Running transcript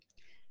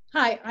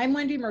Hi, I'm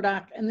Wendy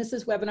Murdoch, and this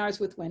is Webinars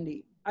with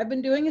Wendy. I've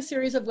been doing a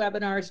series of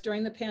webinars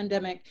during the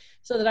pandemic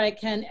so that I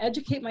can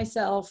educate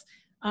myself,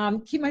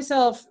 keep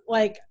myself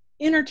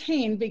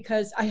entertained,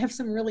 because I have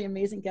some really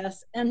amazing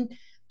guests, and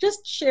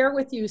just share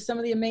with you some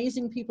of the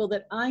amazing people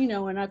that I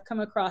know and I've come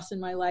across in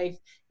my life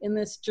in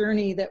this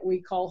journey that we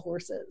call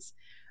horses.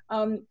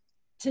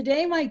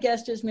 Today, my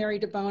guest is Mary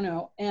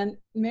DeBono, and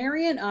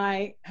Mary and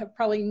I have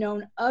probably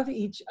known of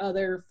each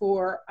other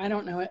for, I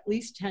don't know, at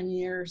least 10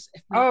 years.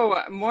 If not.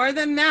 Oh, more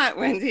than that,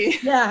 Wendy.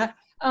 Yeah.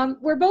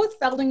 We're both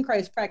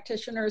Feldenkrais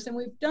practitioners, and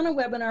we've done a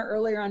webinar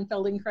earlier on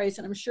Feldenkrais,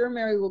 and I'm sure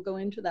Mary will go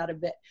into that a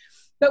bit.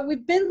 But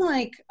we've been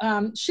like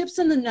ships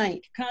in the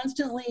night,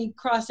 constantly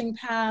crossing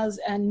paths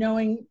and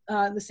knowing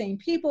the same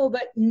people,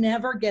 but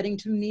never getting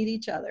to meet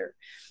each other.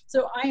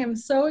 So I am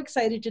so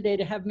excited today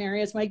to have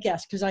Mary as my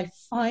guest, because I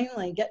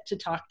finally get to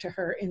talk to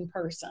her in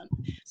person.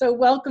 So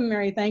welcome,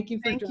 Mary. Thank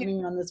you for joining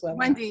me on this webinar.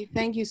 Wendy,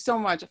 thank you so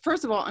much.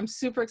 First of all, I'm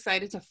super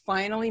excited to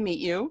finally meet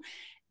you.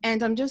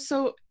 And I'm just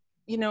so,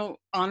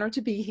 honored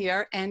to be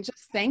here and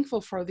just thankful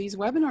for these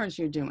webinars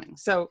you're doing.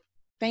 So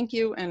thank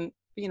you. And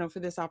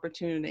for this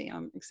opportunity.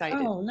 I'm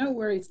excited. Oh, no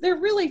worries. They're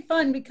really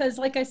fun because,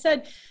 like I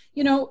said,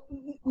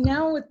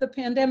 now with the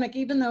pandemic,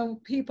 even though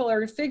people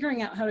are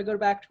figuring out how to go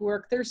back to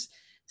work, there's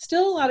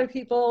still a lot of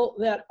people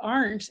that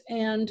aren't.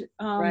 And,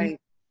 right.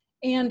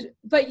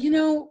 But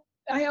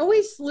I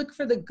always look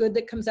for the good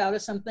that comes out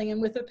of something.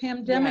 And with the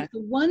pandemic,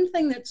 the one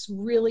thing that's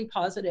really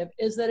positive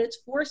is that it's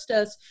forced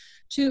us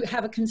to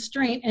have a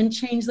constraint and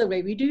change the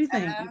way we do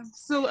things.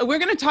 So we're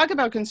going to talk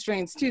about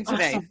constraints too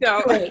today. Awesome.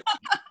 So,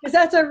 because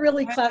that's a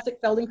really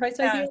classic Feldenkrais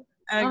idea.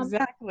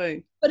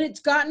 Exactly. But it's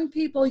gotten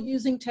people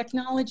using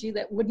technology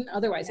that wouldn't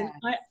otherwise. And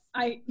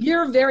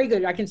you're very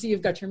good. I can see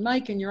you've got your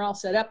mic and you're all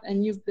set up,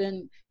 and you've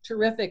been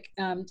terrific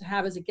to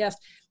have as a guest.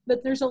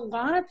 But there's a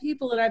lot of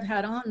people that I've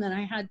had on that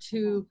I had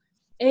to,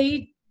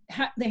 they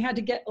had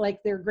to get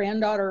like their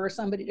granddaughter or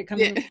somebody to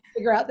come and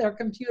figure out their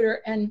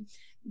computer, and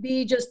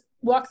B, just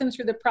walk them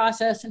through the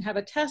process and have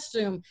a test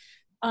Zoom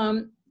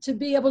to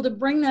be able to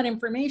bring that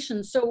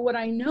information. So what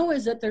I know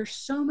is that there's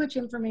so much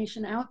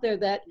information out there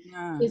that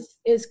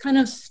is kind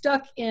of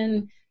stuck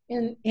in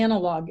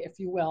analog, if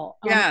you will.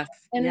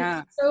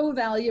 It's so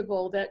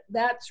valuable that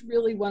that's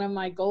really one of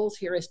my goals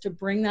here, is to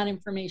bring that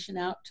information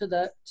out to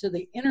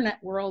the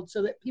internet world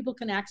so that people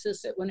can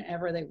access it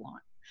whenever they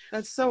want.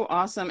 That's so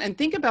awesome. And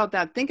think about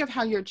that. Think of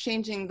how you're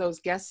changing those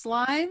guests'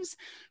 lives,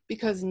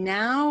 because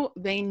now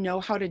they know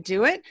how to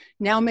do it.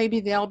 Now maybe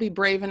they'll be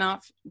brave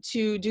enough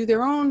to do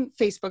their own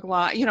Facebook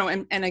Live,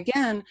 and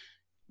again,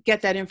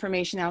 get that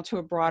information out to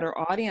a broader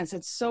audience.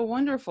 It's so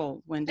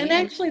wonderful, Wendy. And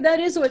actually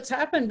that is what's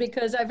happened,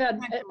 because I've had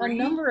a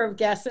number of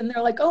guests and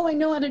they're like, oh, I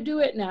know how to do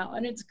it now.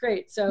 And it's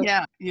great. So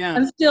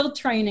I'm still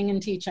training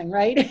and teaching,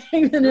 right?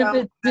 Even if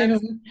it's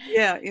Zoom.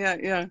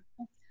 Yeah.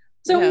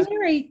 So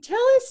Mary, tell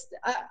us,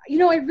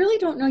 I really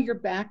don't know your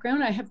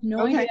background. I have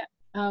no idea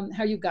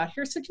how you got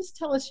here. So just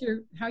tell us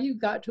how you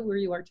got to where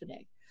you are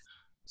today.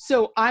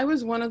 So I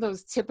was one of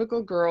those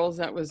typical girls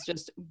that was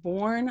just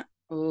born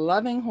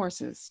loving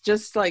horses,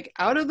 just like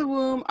out of the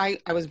womb. I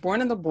was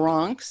born in the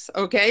Bronx.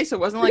 Okay. So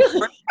it wasn't like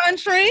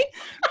country,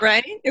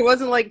 right? It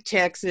wasn't like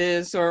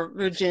Texas or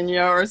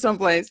Virginia or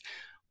someplace.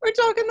 We're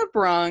talking the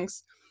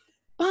Bronx.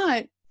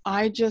 But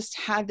I just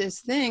had this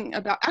thing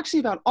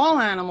about all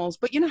animals,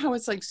 but you know how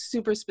it's like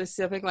super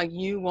specific, like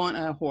you want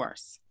a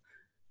horse,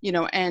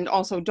 and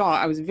also dog.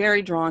 I was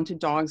very drawn to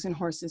dogs and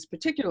horses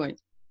particularly.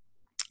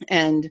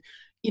 And,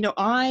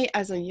 I,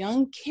 as a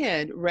young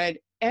kid, read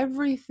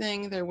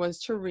everything there was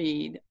to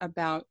read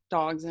about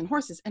dogs and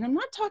horses. And I'm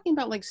not talking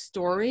about like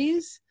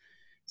stories.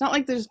 It's not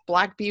like there's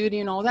Black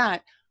Beauty and all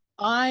that.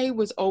 I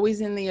was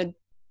always in the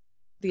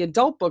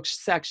adult books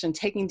section,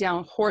 taking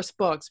down horse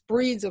books,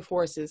 breeds of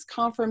horses,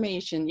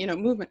 conformation,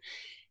 movement.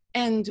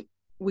 And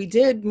we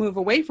did move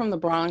away from the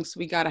Bronx.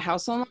 We got a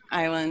house on Long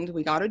Island.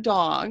 We got a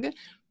dog.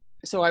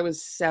 So I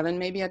was 7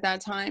 maybe at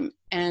that time.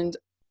 And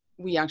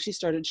we actually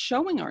started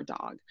showing our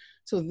dog.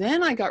 So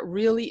then I got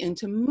really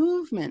into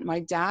movement. My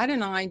dad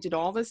and I did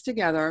all this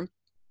together.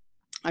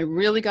 I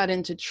really got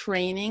into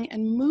training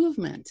and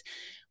movement.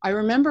 I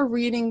remember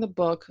reading the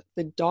book,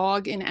 The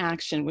Dog in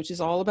Action, which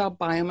is all about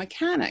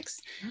biomechanics.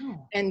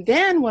 Oh. And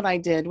then what I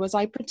did was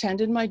I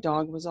pretended my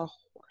dog was a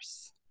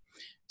horse.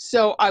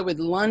 So I would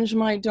lunge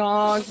my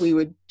dog. We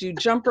would do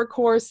jumper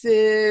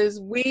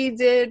courses. We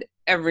did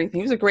everything.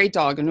 He was a great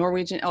dog, a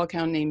Norwegian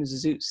Elkhound named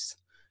Zeus.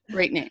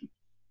 Great name.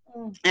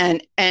 Oh.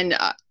 And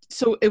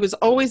so it was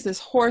always this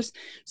horse.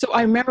 So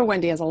I remember,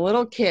 Wendy, as a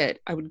little kid,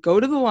 I would go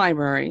to the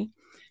library.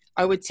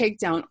 I would take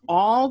down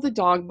all the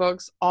dog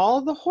books, all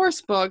the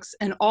horse books,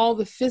 and all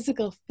the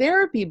physical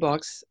therapy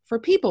books for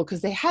people, because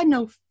they had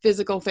no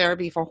physical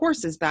therapy for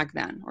horses back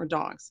then, or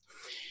dogs.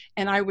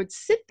 And I would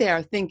sit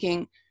there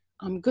thinking,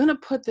 I'm going to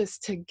put this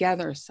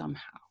together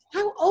somehow.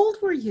 How old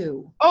were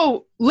you?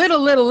 Oh,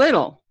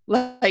 little,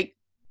 like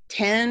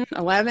 10,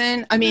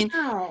 11. I mean,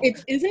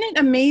 isn't it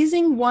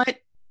amazing what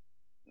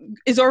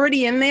is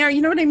already in there?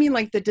 You know what I mean?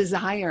 Like the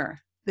desire,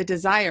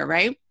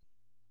 right?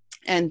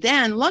 And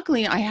then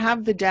luckily I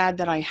have the dad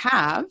that I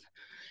have,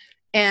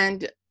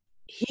 and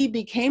he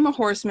became a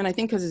horseman, I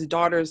think because his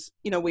daughters,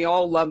 we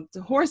all loved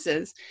the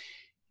horses.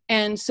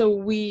 And so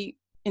we,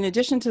 in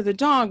addition to the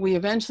dog, we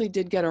eventually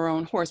did get our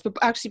own horse. But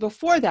actually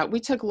before that, we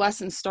took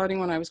lessons starting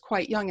when I was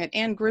quite young at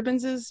Ann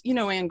Gribbons's,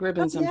 Ann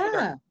Gribbons. Oh,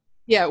 yeah.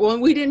 Yeah. Well,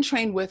 we didn't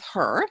train with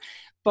her,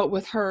 but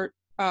with her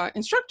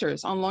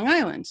instructors on Long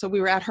Island. So we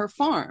were at her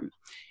farm.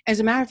 As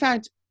a matter of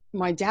fact,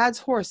 my dad's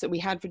horse that we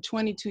had for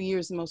 22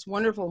 years, the most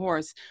wonderful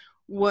horse,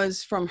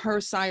 was from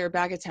her sire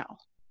Bagatelle.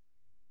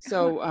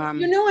 So,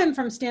 I'm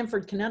from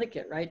Stamford,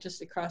 Connecticut, right?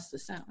 Just across the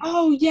Sound.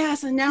 Oh,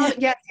 yes. And now,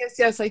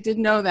 yes. I did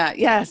know that.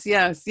 Yes.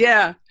 Yeah.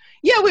 Yeah.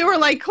 We were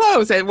like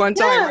close at one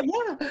time.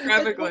 Yeah.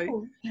 Graphically.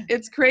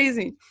 It's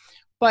crazy.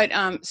 But,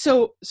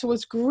 so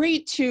what's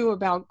great too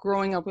about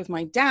growing up with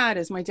my dad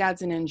is my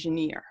dad's an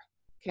engineer.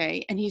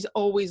 Okay. And he's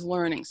always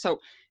learning. So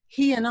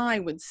he and I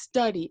would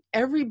study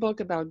every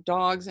book about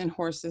dogs and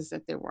horses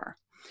that there were.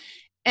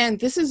 And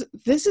this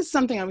is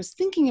something I was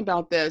thinking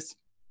about this.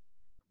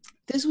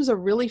 This was a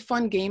really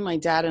fun game my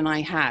dad and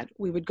I had.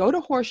 We would go to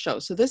horse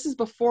shows. So this is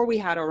before we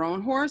had our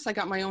own horse. I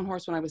got my own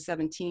horse when I was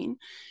 17.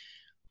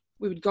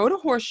 We would go to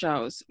horse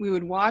shows. We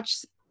would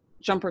watch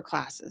jumper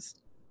classes.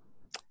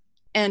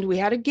 And we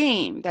had a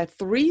game that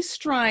 3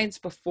 strides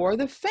before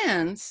the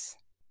fence,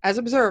 as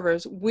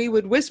observers, we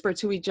would whisper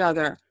to each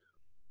other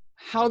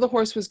how the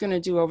horse was going to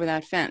do over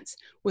that fence.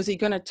 Was he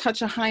going to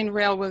touch a hind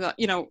rail with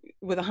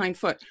a hind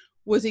foot?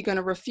 Was he going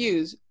to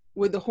refuse?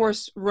 Would the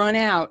horse run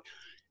out?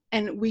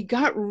 And we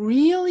got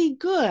really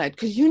good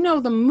because,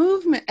 the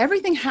movement,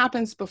 everything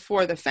happens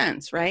before the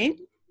fence, right?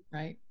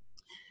 Right.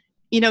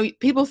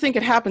 People think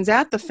it happens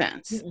at the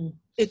fence. Mm-mm.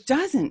 It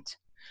doesn't.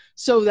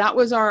 So that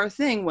was our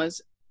thing,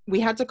 was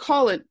we had to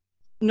call it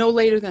no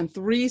later than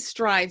 3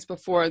 strides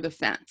before the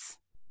fence.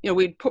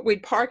 We'd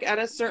park at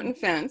a certain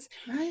fence.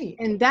 Right.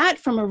 And that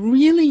from a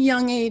really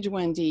young age,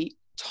 Wendy,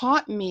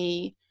 taught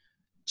me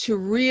to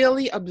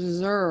really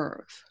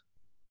observe,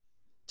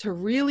 to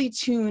really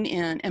tune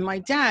in. And my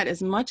dad,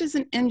 as much as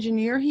an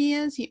engineer he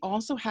is, he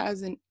also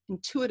has an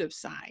intuitive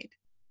side.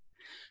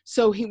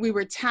 So we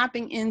were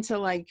tapping into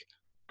like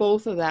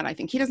both of that. I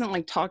think he doesn't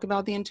like talk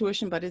about the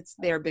intuition, but it's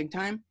there big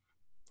time.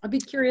 I'd be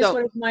curious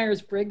what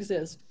Myers-Briggs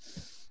is.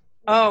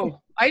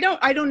 Oh, I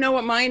don't know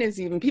what mine is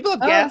even. People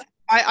have guessed.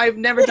 I've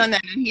never done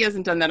that, and he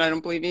hasn't done that, I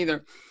don't believe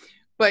either.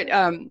 But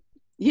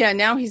yeah,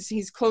 now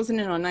he's closing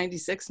in on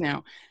 96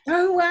 now.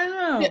 Oh,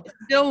 wow.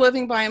 Still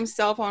living by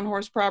himself on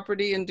horse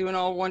property and doing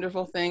all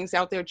wonderful things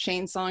out there,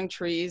 chainsawing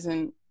trees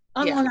and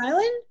on Long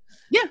Island.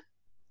 Yeah.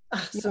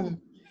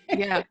 Awesome.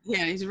 Yeah.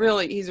 He's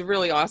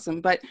really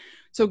awesome. But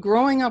so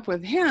growing up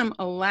with him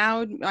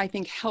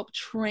helped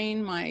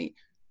train my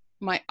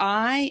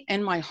eye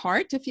and my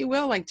heart, if you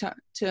will, like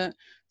to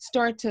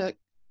start to,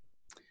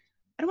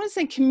 I don't want to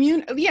say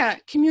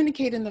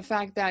communicate in the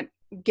fact that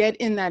get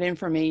in that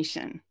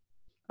information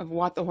of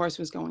what the horse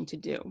was going to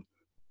do.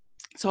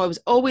 So I was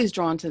always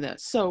drawn to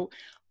this. So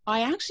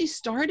I actually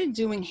started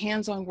doing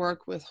hands-on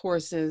work with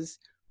horses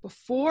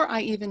before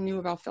I even knew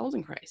about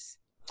Feldenkrais.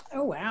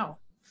 Oh, wow.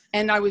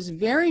 And I was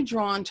very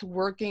drawn to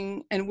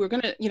working, and we're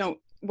going to,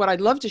 what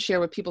I'd love to share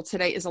with people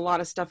today is a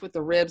lot of stuff with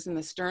the ribs and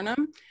the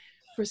sternum.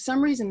 For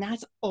some reason,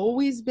 that's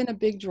always been a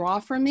big draw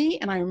for me.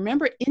 And I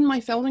remember in my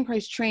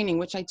Feldenkrais training,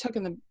 which I took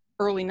in the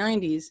early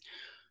 90s,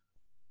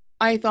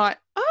 I thought,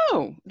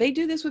 oh, they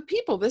do this with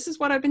people. This is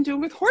what I've been doing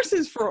with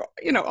horses for,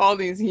 all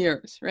these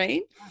years,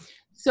 right?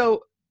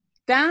 So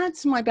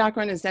that's my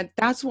background, is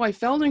that's why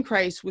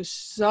Feldenkrais was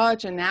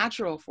such a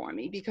natural for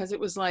me, because it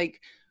was like,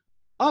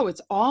 oh,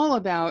 it's all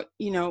about,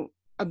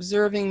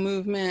 observing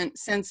movement,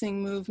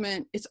 sensing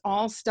movement. It's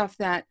all stuff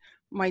that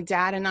my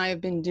dad and I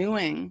have been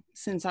doing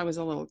since I was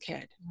a little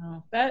kid.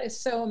 Oh, that is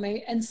so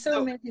amazing. And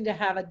so amazing to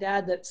have a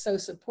dad that's so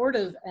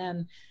supportive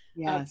and,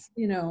 yes.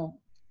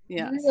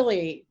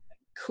 Really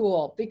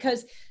cool,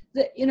 because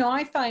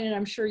I find, and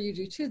I'm sure you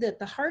do too, that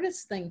the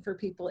hardest thing for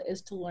people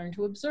is to learn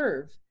to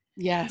observe.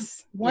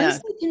 Yes.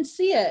 Once we can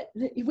see it,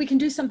 we can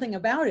do something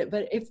about it.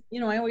 But if,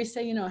 I always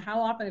say, how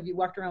often have you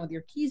walked around with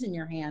your keys in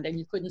your hand and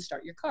you couldn't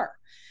start your car?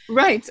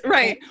 Right.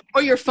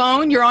 Or your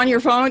phone, you're on your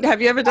phone.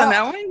 Have you ever done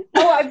that one?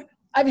 Oh,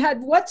 I've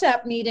had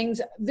WhatsApp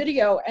meetings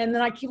video, and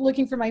then I keep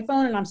looking for my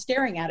phone and I'm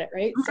staring at it,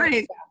 right?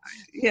 Right.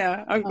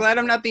 Yeah. I'm glad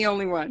I'm not the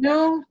only one.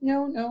 No.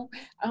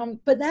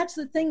 But that's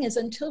the thing, is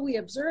until we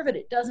observe it,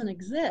 it doesn't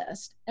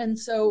exist. And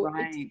so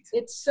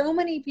it's so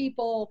many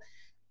people,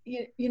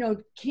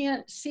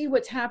 can't see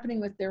what's happening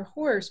with their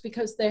horse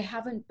because they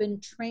haven't been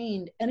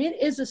trained. And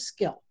it is a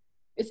skill.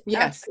 It's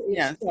absolutely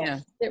a skill.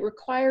 It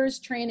requires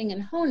training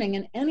and honing,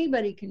 and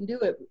anybody can do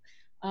it.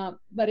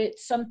 But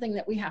it's something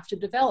that we have to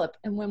develop.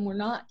 And when we're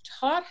not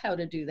taught how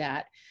to do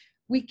that,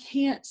 we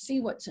can't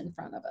see what's in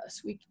front of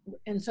us.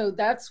 And so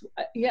that's,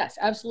 yes,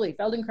 absolutely.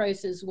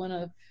 Feldenkrais is one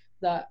of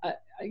the,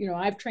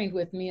 I've trained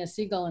with Mia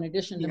Siegel in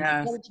addition to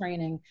my other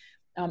training.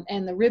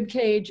 And the rib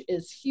cage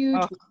is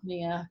huge with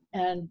Mia,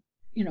 and,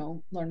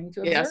 learning to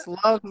observe. Yes,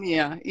 love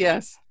Mia.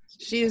 Yes.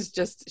 She's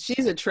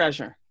a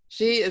treasure.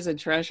 She is a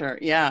treasure.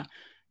 Yeah.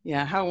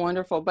 Yeah. How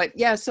wonderful. But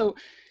yeah, so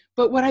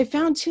But what I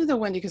found too, though,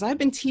 Wendy, because I've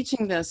been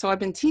teaching this, so I've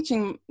been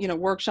teaching,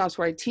 workshops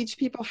where I teach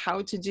people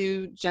how to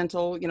do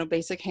gentle,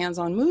 basic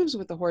hands-on moves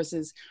with the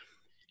horses.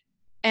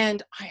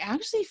 And I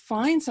actually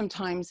find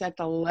sometimes that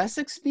the less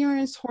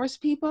experienced horse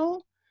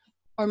people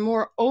are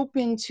more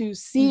open to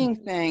seeing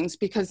things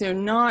because they're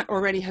not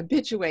already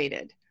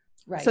habituated.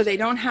 Right. So they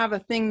don't have a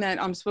thing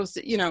that I'm supposed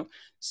to,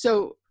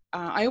 So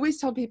I always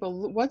tell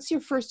people, what's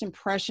your first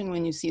impression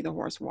when you see the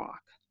horse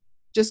walk?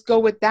 Just go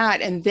with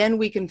that, and then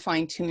we can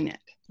fine tune it,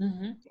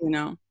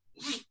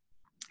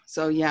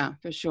 So yeah,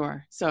 for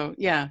sure. So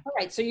yeah. All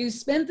right. So you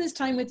spent this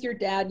time with your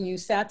dad and you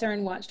sat there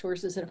and watched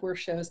horses at horse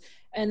shows.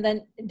 And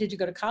then did you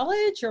go to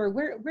college, or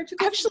where'd you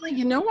go? Actually,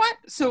 you know what?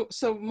 So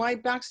my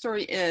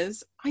backstory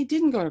is I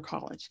didn't go to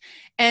college,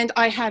 and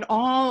I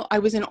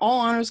was in all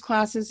honors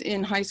classes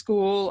in high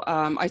school.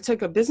 I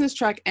took a business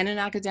track and an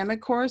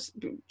academic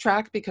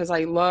track because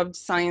I loved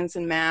science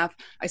and math.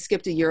 I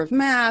skipped a year of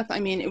math. I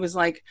mean, it was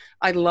like,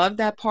 I loved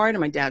that part,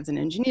 and my dad's an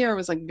engineer. It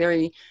was like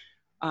very,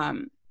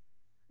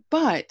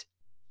 but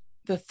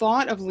the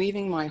thought of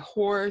leaving my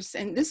horse,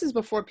 and this is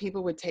before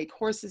people would take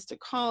horses to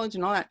college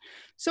and all that.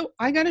 So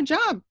I got a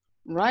job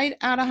right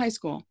out of high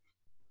school.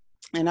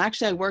 And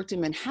actually I worked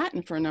in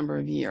Manhattan for a number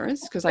of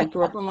years because I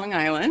grew up on Long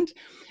Island.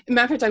 As a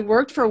matter of fact, I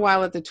worked for a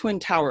while at the Twin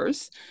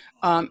Towers.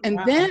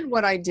 Then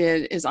what I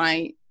did is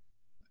I'm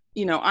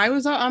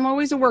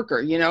always a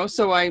worker,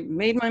 so I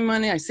made my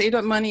money, I saved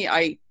up money.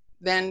 I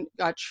then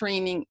got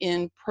training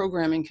in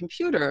programming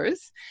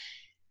computers.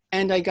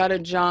 And I got a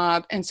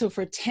job. And so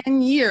for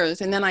 10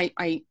 years, and then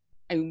I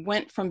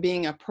went from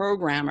being a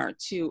programmer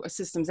to a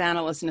systems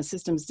analyst and a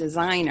systems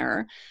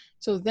designer.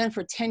 So then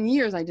for 10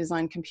 years, I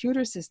designed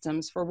computer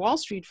systems for Wall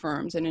Street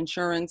firms and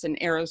insurance and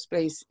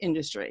aerospace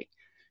industry.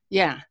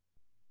 Yeah.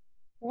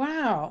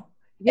 Wow.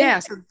 Yeah.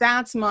 So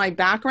that's my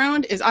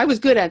background. I was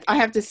good at, I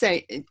have to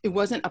say, it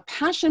wasn't a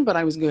passion, but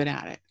I was good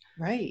at it.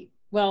 Right.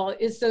 Well,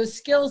 it's those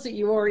skills that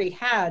you already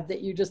had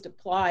that you just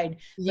applied.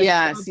 The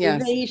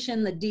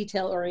observation, the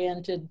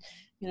detail-oriented,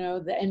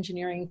 the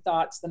engineering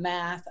thoughts, the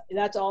math.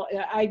 That's all.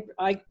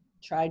 I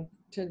tried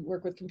to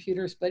work with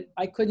computers, but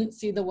I couldn't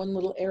see the one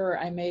little error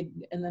I made,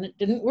 and then it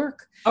didn't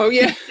work. Oh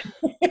yeah.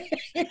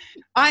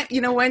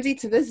 Wendy,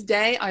 to this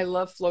day, I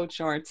love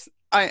flowcharts.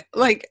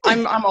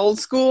 I'm old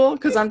school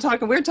because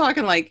we're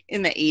talking like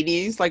in the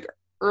 80s, like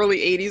early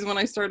 80s when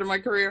I started my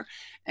career,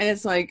 and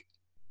it's like,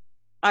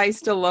 I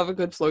still love a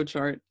good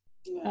flowchart.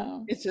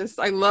 Wow. It's just,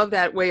 I love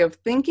that way of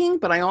thinking,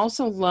 but I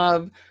also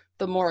love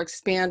the more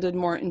expanded,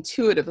 more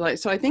intuitive.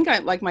 So I think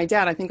like my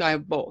dad, I think I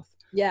have both.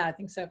 Yeah, I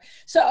think so.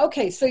 So,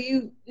 okay. So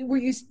did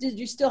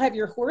you still have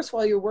your horse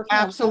while you were working?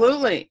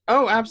 Absolutely.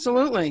 Oh,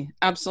 absolutely.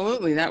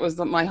 Absolutely. That was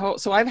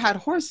so I've had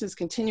horses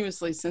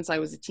continuously since I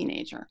was a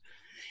teenager.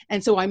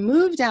 And so I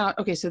moved out.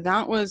 Okay. So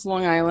that was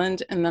Long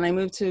Island. And then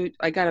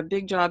I got a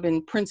big job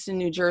in Princeton,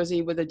 New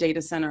Jersey with a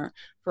data center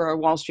for a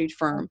Wall Street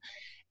firm.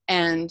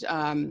 And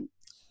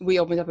we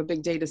opened up a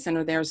big data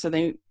center there. So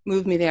they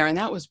moved me there. And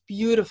that was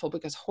beautiful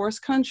because horse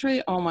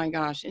country, oh my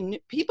gosh. And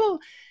people,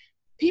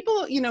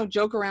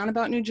 joke around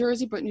about New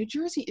Jersey, but New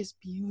Jersey is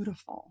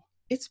beautiful.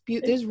 It's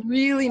beautiful. There's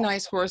really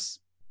nice horse.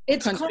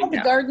 It's called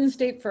the Garden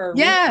State for a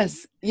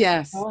reason.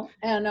 Yes.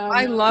 And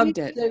I loved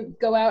it. To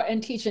go out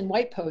and teach in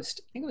White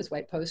Post. I think it was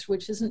White Post,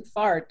 which isn't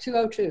far,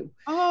 202.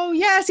 Oh,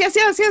 yes.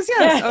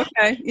 Yeah.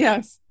 Okay.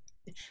 Yes.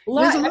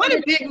 There's a lot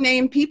of big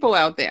name people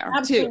out there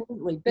too.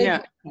 Absolutely.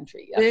 Big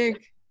country. Yeah.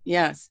 Big.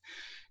 Yes.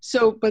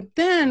 So, but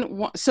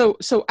then, so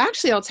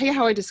actually I'll tell you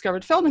how I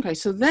discovered Feldenkrais.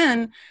 So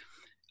then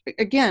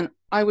again,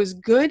 I was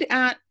good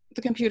at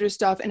the computer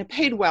stuff and it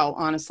paid well,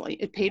 honestly.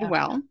 It paid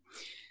well,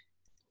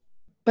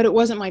 but it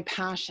wasn't my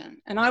passion.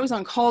 And I was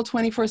on call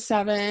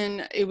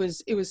 24/7. It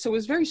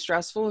was very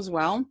stressful as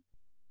well.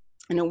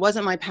 And it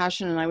wasn't my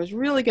passion. And I was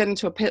really getting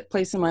to a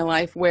place in my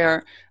life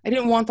where I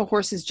didn't want the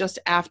horses just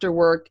after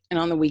work and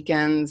on the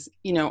weekends.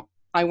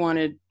 I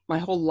wanted my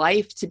whole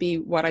life to be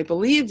what I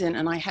believed in.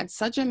 And I had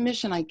such a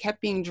mission. I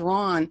kept being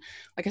drawn.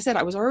 Like I said,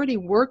 I was already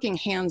working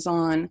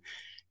hands-on,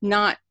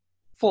 not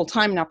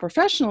full-time, not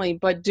professionally,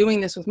 but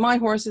doing this with my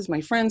horses,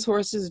 my friends'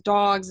 horses,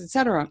 dogs,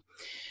 etc.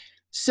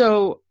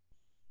 So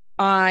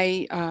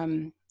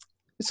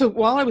so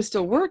while I was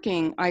still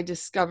working, I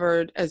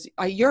discovered,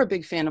 you're a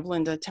big fan of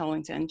Linda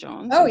Tellington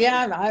Jones. Oh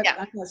yeah,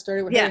 I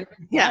started with her.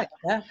 Yeah.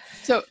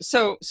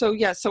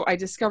 So I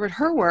discovered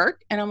her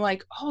work, and I'm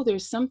like, oh,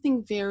 there's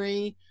something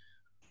very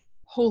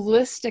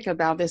holistic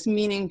about this,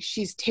 meaning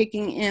she's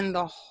taking in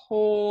the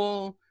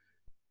whole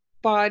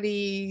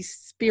body,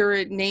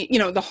 spirit,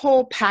 the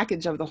whole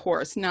package of the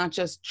horse, not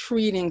just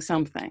treating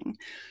something.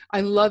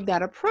 I love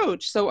that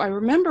approach. So I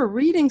remember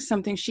reading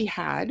something she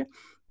had,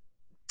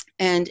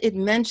 and it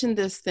mentioned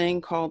this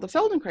thing called the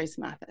Feldenkrais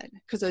method,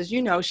 because as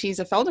you know, she's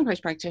a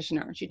Feldenkrais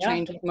practitioner. She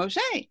trained with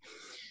Moshe.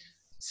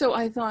 So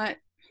I thought,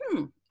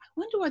 I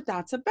wonder what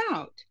that's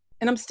about.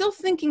 And I'm still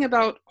thinking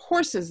about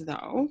horses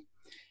though.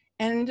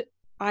 And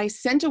I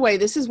sent away,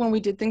 this is when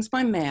we did things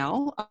by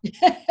mail.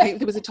 There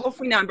was a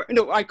toll-free number.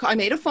 No, I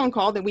made a phone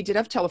call. That we did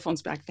have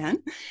telephones back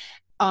then.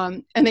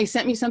 And they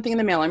sent me something in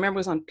the mail. I remember it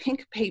was on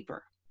pink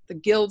paper. the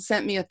guild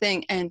sent me a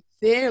thing, and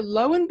there,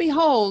 lo and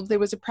behold, there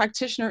was a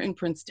practitioner in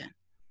Princeton,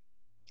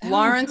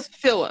 Lawrence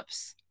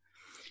Phillips,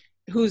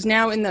 who's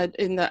now in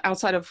the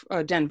outside of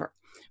Denver.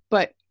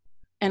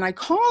 And I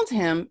called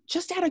him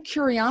just out of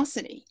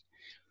curiosity.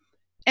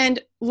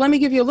 And let me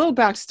give you a little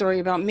backstory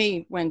about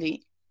me,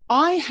 Wendy.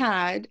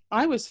 I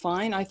was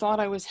fine. I thought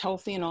I was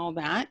healthy and all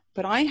that,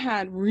 but I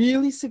had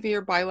really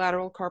severe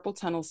bilateral carpal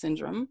tunnel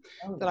syndrome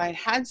that I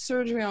had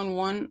surgery on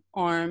one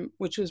arm,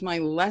 which was my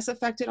less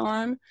affected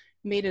arm,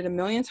 made it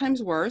 1,000,000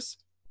 times worse.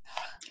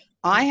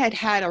 I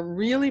had a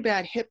really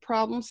bad hip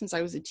problem since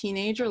I was a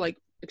teenager, like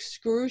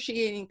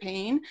excruciating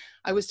pain.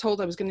 I was told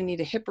I was going to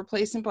need a hip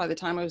replacement by the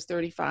time I was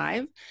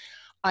 35.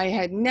 I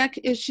had neck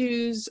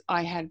issues.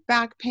 I had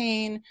back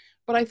pain.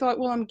 But I thought,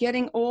 well, I'm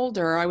getting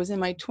older. I was in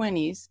my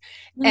 20s.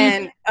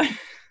 And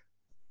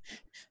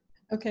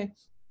okay.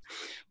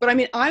 But I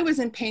mean, I was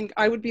in pain.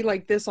 I would be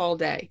like this all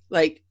day,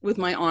 like with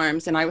my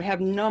arms, and I would have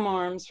numb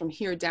arms from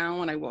here down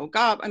when I woke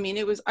up. I mean,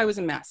 I was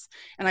a mess.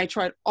 And I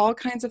tried all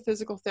kinds of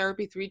physical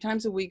therapy 3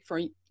 times a week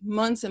for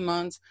months and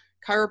months,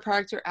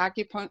 chiropractor,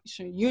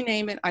 acupuncture, you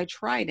name it. I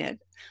tried it.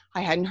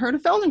 I hadn't heard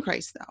of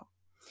Feldenkrais though.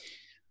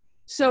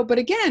 So, but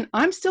again,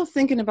 I'm still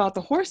thinking about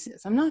the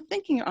horses. I'm not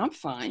thinking I'm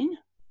fine,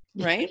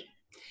 right?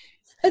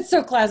 It's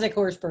so classic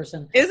horse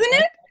person. Isn't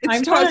it?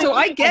 So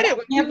I get it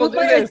when people do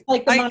this. It's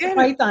like the Monty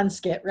Python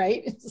skit,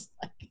 right?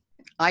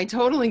 I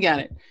totally get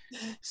it.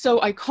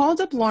 So I called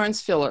up Lawrence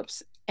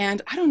Phillips,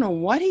 and I don't know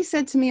what he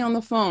said to me on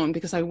the phone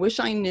because I wish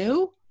I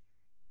knew,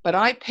 but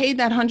I paid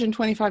that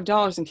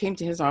 $125 and came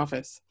to his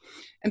office.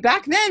 And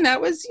back then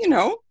that was, a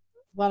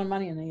lot of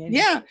money in the 80s.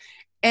 Yeah.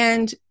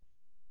 And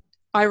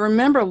I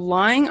remember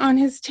lying on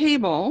his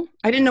table.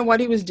 I didn't know what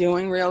he was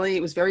doing, really.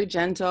 It was very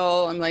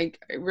gentle. I'm like,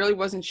 I really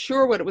wasn't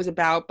sure what it was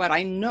about, but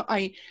I know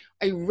I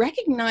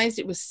recognized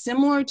it was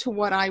similar to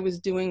what I was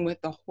doing with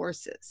the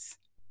horses.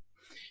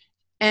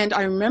 And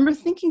I remember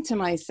thinking to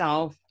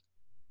myself,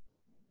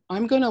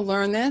 I'm going to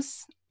learn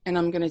this and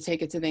I'm going to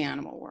take it to the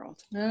animal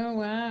world. Oh,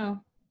 wow.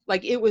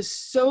 Like it was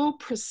so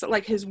precise,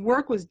 like his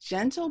work was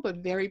gentle, but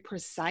very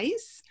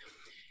precise.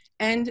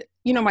 And,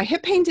 my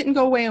hip pain didn't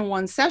go away in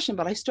one session,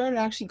 but I started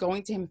actually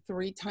going to him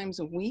 3 times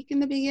a week in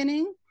the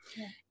beginning.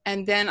 Yeah.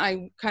 And then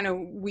I kind of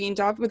weaned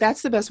off, but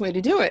that's the best way to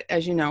do it,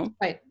 as you know.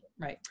 Right.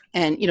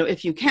 And,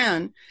 if you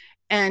can.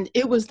 And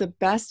it was the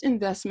best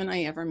investment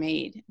I ever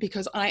made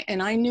because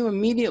I knew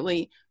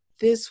immediately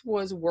this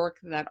was work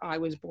that I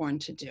was born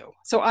to do.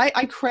 So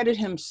I credit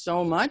him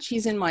so much.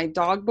 He's in my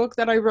dog book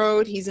that I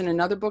wrote. He's in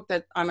another book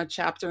that I'm a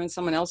chapter in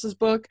someone else's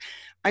book.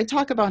 I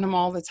talk about him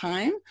all the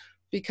time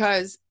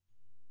because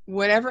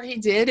whatever he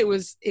did, it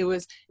was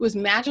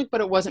magic,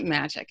 but it wasn't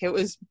magic. It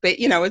was,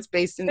 it's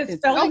based in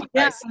Feldenkrais.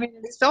 Yeah,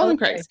 it's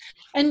Feldenkrais.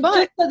 And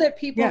just so that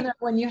people know,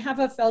 when you have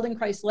a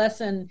Feldenkrais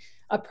lesson,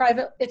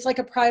 it's like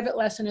a private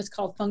lesson. It's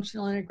called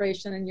functional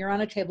integration, and you're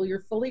on a table.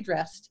 You're fully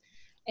dressed,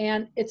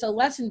 and it's a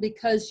lesson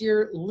because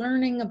you're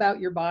learning about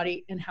your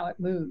body and how it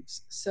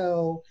moves.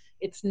 So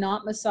it's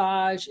not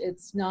massage.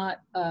 It's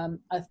not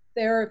a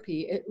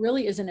therapy. It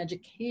really is an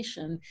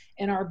education,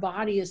 and our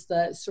body is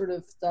the sort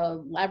of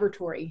the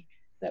laboratory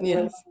that we're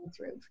going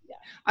through. Yeah.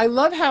 I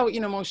love how,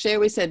 Moshe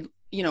always said,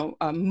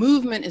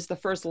 movement is the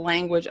first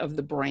language of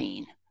the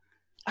brain.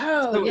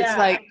 Oh, so it's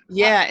like,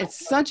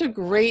 it's such a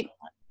great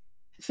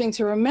thing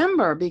to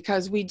remember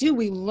because we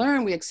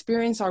learn, we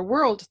experience our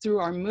world through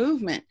our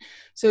movement.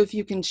 So if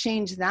you can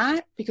change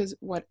that, because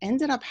what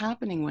ended up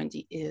happening,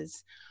 Wendy,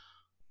 is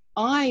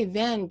I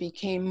then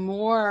became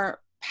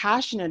more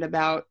passionate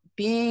about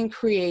being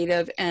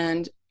creative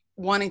and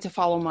wanting to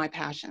follow my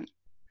passion.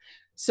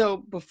 So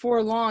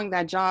before long,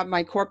 that job,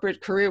 my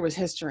corporate career was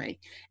history.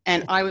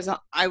 And I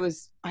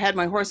had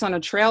my horse on a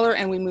trailer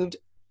and we moved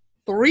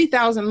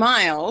 3,000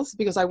 miles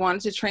because I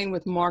wanted to train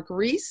with Mark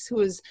Reese, who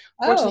was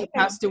fortunately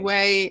passed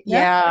away.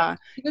 Yeah.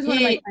 He was one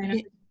of my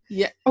trainers.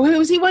 Yeah. Oh,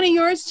 was he one of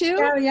yours too?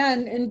 Yeah.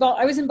 And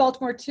I was in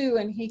Baltimore too.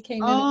 And he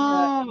came in.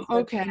 Oh,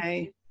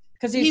 okay.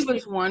 Because he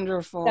was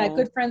wonderful. Yeah,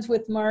 good friends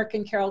with Mark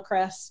and Carol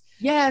Kress.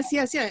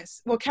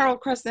 Yes. Well, Carol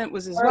Kress then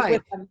was his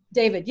wife. With,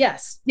 David,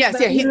 yes.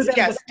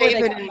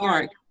 David and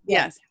Mark.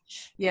 Yes.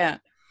 Yeah.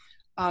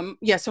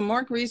 So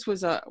Mark Reese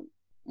was a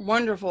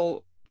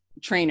wonderful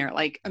trainer,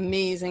 like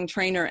amazing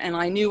trainer. And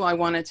I knew I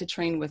wanted to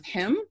train with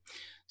him.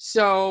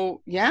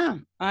 So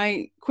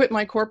I quit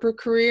my corporate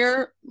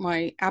career.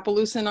 My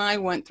Appaloosa and I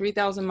went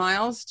 3,000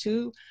 miles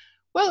it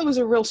was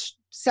a real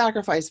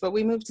sacrifice, but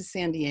we moved to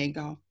San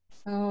Diego.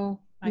 Oh,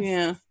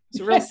 it's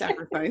a real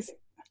sacrifice.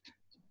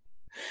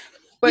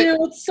 But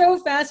it's so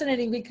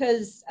fascinating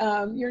because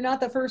you're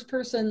not the first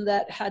person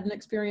that had an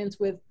experience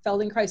with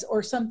Feldenkrais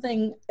or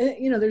something.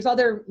 There's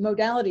other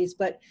modalities,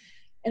 but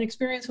an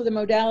experience with a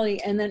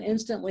modality, and then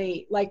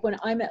instantly, like when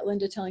I met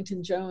Linda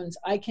Tellington Jones,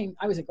 I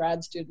was a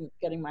grad student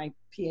getting my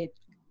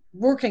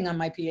working on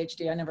my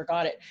PhD. I never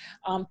got it,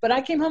 but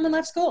I came home and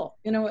left school.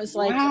 It was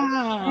like,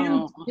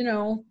 wow.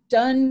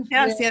 Done.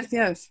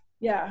 Yes.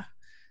 Yeah.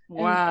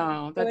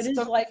 Wow. That's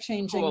so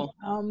life-changing. Cool.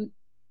 And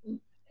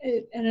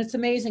it's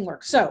amazing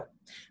work. So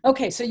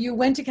you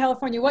went to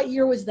California. What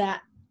year was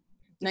that?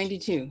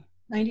 92.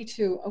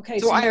 92. Okay.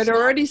 So I you had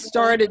already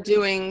started- started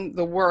doing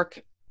the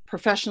work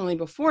professionally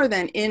before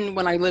then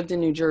when I lived in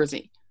New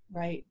Jersey.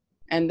 Right.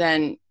 And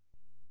then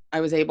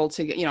I was able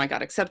to get, I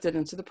got accepted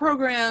into the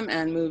program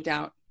and moved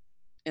out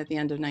at the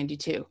end of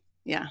 92.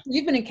 Yeah.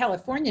 You've been in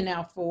California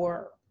now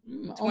for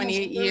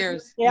 28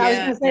 years. Yeah, I was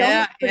going to say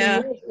almost 30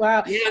 yeah. years.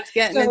 Wow. Yeah, it's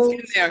getting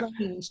there.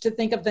 Strange to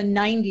think of the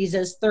 90s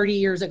as 30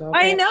 years ago.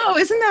 I know.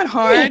 Isn't that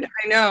hard?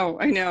 I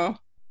know.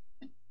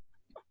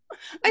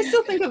 I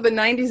still think of the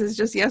 90s as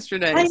just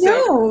yesterday. I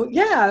know.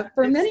 Yeah.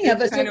 For many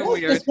of us, it was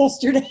just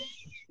yesterday.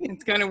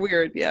 It's kind of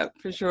weird. Yeah,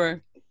 for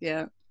sure.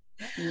 Yeah.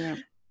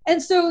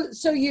 And so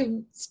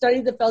you've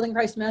studied the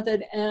Feldenkrais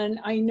method, and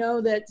I know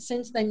that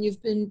since then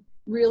you've been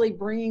really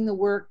bringing the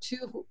work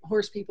to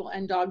horse people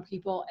and dog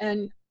people.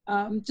 And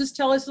just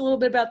tell us a little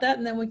bit about that,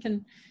 and then we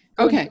can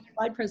go into the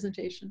slide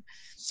presentation.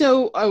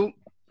 So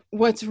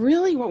what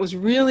was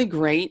really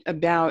great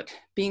about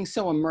being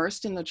so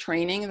immersed in the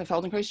training, in the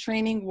Feldenkrais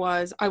training,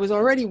 was I was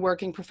already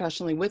working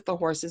professionally with the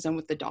horses and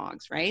with the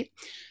dogs, right?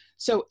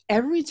 So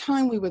every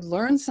time we would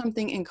learn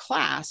something in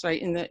class,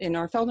 right, in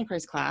our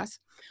Feldenkrais class,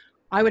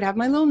 I would have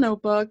my little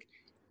notebook,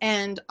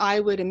 and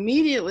I would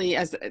immediately,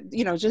 as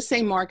just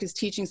say Mark is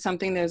teaching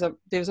something, there's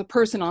a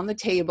person on the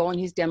table and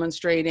he's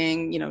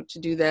demonstrating, to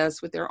do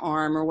this with their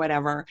arm or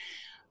whatever.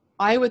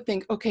 I would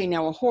think, okay,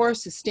 now a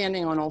horse is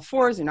standing on all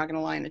fours. They're not going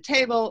to lie on the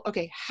table.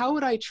 Okay, how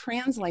would I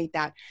translate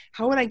that?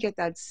 How would I get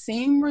that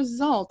same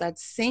result, that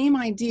same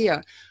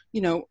idea,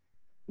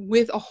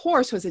 with a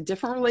horse who has a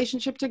different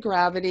relationship to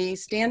gravity,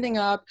 standing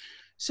up?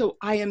 So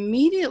I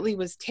immediately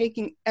was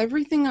taking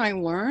everything I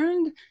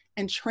learned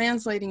and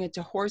translating it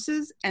to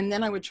horses. And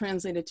then I would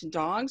translate it to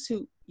dogs,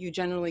 who you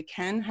generally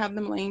can have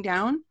them laying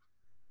down.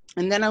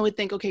 And then I would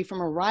think, okay,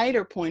 from a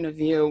rider point of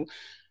view,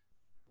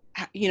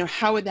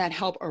 how would that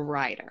help a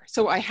rider?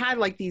 So I had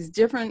like these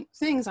different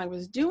things I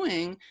was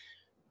doing.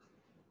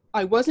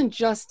 I wasn't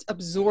just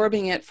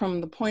absorbing it from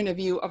the point of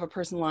view of a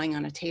person lying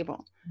on a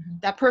table. Mm-hmm.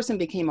 That person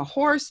became a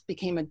horse,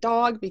 became a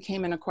dog,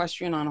 became an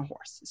equestrian on a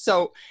horse.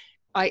 So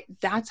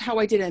that's how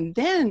I did it. And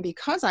then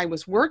because I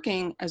was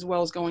working as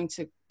well as going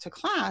to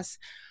class,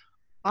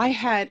 I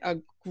had a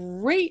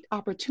great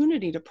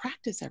opportunity to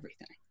practice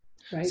everything.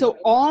 Right. So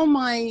all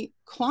my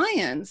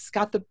clients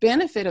got the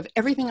benefit of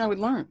everything I would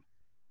learn.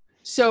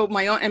 So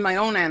my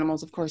own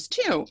animals, of course,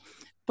 too.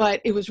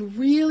 But it was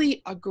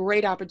really a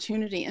great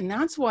opportunity. And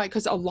that's why,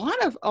 because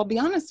I'll be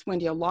honest,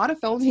 Wendy, a lot of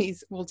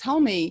Feldies will tell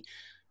me,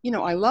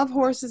 I love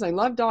horses, I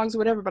love dogs,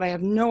 whatever, but I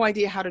have no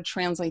idea how to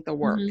translate the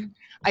work. Mm-hmm.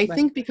 I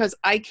think because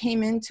I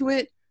came into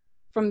it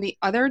from the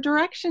other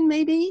direction,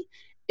 maybe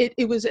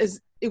it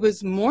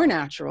was more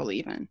natural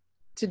even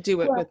to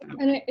do it with them.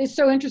 And it's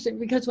so interesting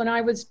because when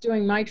I was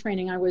doing my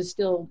training, I was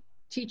still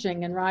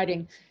teaching and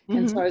riding. Mm-hmm.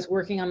 And so I was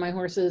working on my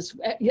horses.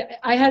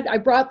 I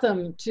brought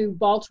them to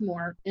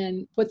Baltimore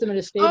and put them in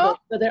a stable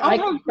so that I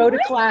could go to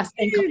class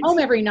and come home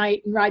every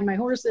night and ride my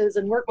horses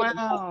and work with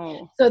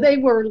them. So they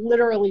were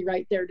literally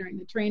right there during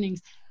the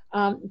trainings.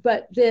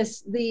 But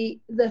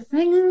the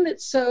thing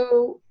that's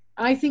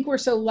I think we're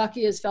so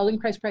lucky as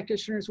Feldenkrais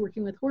practitioners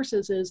working with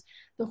horses is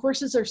the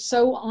horses are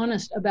so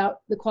honest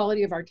about the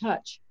quality of our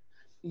touch.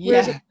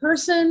 Whereas a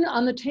person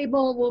on the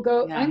table will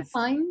go, yes. I'm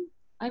fine.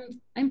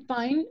 I'm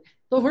fine.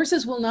 The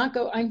horses will not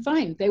go, I'm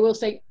fine. They will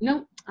say,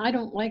 no, I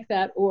don't like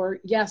that, or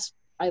yes,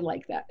 I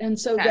like that. And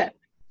so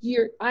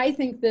I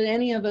think that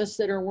any of us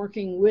that are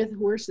working with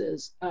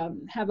horses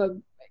have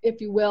if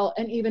you will,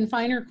 an even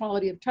finer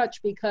quality of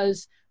touch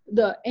because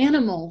the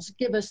animals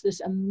give us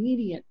this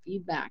immediate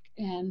feedback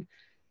and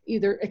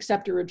either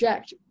accept or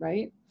reject,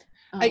 right?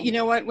 You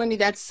know what, Wendy,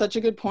 that's such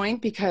a good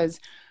point because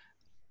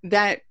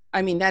that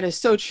is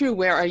so true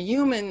where a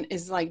human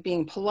is like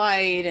being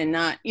polite and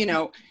not,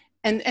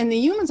 and the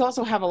humans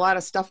also have a lot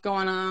of stuff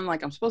going on,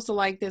 like I'm supposed to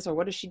like this, or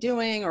what is she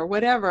doing, or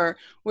whatever,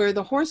 where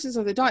the horses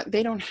or the dog,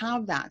 they don't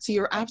have that. So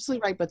you're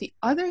absolutely right. But the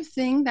other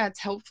thing that's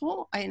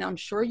helpful, and I'm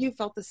sure you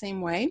felt the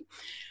same way,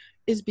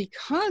 is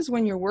because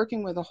when you're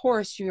working with a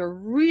horse, you're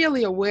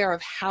really aware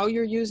of how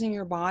you're using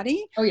your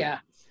body. Oh, yeah.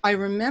 I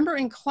remember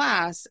in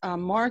class,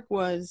 Mark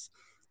was,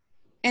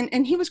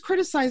 and he was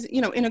criticized,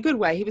 in a good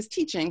way. He was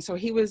teaching. So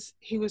he was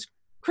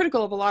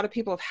critical of a lot of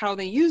people of how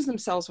they use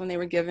themselves when they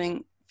were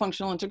giving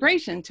functional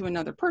integration to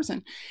another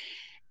person.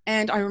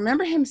 And I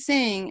remember him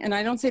saying, and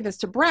I don't say this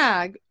to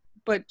brag,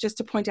 but just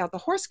to point out the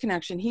horse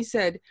connection, he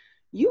said,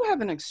 you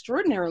have an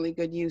extraordinarily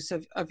good use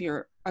of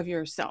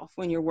yourself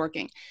when you're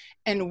working.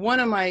 And one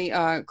of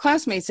my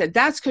classmates said,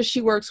 that's because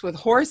she works with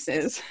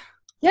horses.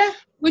 Yeah.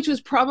 Which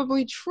was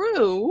probably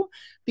true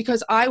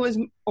because I was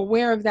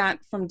aware of that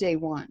from day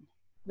one.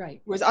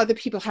 Right. Whereas other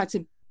people had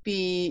to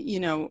be,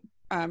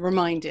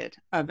 reminded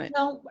of it.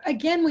 Well,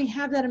 again, we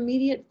have that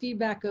immediate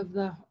feedback of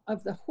the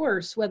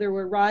horse, whether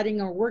we're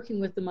riding or working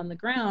with them on the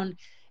ground.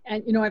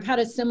 And, I've had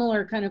a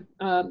similar kind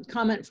of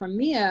comment from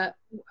Mia,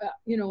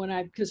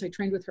 because I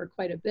trained with her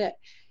quite a bit,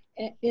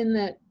 in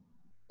that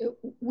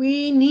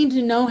we need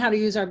to know how to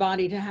use our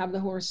body to have the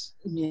horse,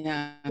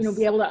 yes.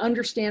 Be able to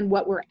understand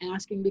what we're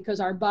asking because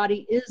our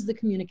body is the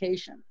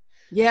communication.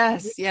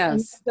 Yes, And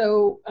yes.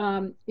 so,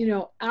 you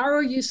know,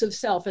 our use of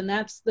self, and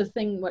that's the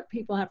thing, what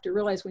people have to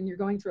realize when you're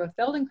going through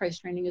a Feldenkrais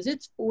training is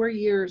it's 4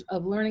 years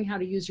of learning how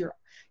to use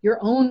your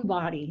own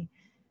body.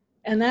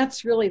 And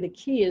that's really the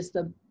key is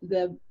the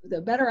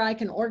better I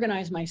can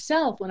organize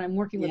myself when I'm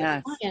working with a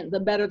Yes. client, the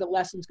better the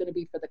lesson's going to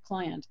be for the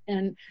client.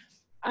 And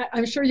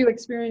I'm sure you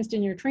experienced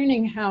in your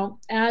training how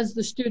as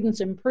the students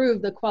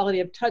improve the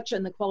quality of touch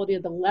and the quality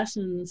of the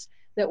lessons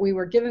that we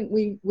were giving,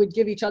 we would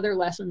give each other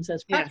lessons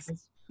as Yes.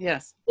 practice.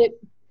 Yes.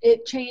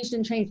 It changed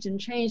and changed and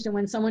changed. And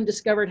when someone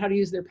discovered how to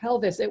use their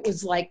pelvis, it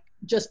was like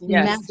just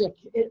Yes. magic.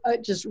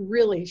 It just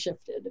really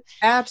shifted.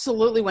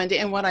 Absolutely, Wendy.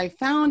 And what I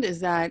found is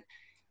that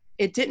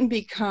it didn't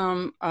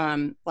become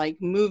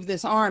like move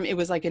this arm. It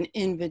was like an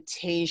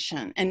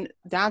invitation. And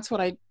that's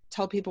what I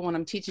tell people when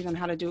I'm teaching them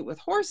how to do it with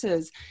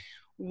horses.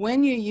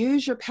 When you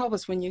use your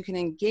pelvis, when you can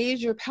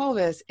engage your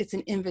pelvis, it's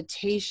an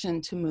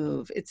invitation to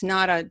move. It's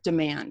not a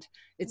demand.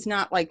 It's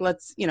not like,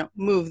 let's, you know,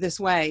 move this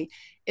way.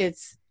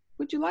 It's,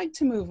 would you like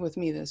to move with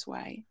me this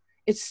way?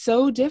 It's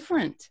so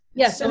different.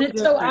 Yes, so and it's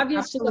different. so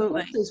obvious Absolutely. to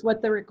the horses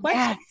what the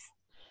request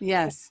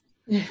Yes.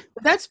 Yes.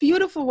 That's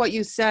beautiful what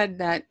you said,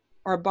 that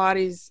our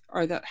bodies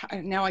are the,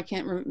 now I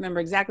can't remember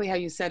exactly how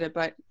you said it,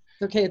 but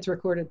okay, it's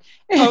recorded.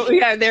 oh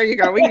yeah, there you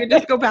go. We can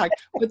just go back.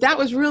 But that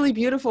was really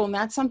beautiful. And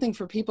that's something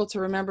for people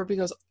to remember,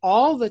 because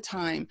all the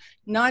time,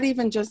 not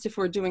even just if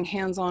we're doing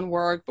hands-on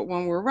work, but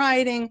when we're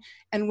riding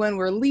and when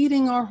we're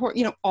leading our horse,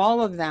 you know,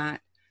 all of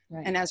that.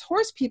 Right. And as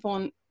horse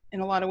people, in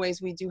a lot of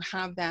ways, we do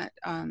have that.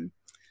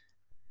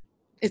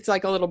 It's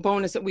like a little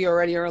bonus that we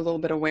already are a little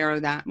bit aware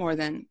of that more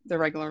than the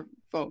regular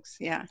folks.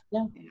 Yeah.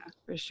 Yeah. Yeah,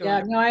 for sure.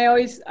 Yeah. No, I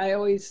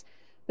always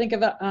think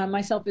of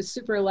myself as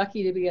super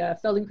lucky to be a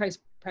Feldenkrais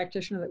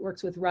practitioner that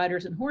works with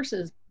riders and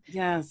horses.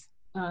 Yes.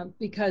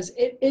 Because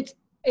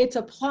it's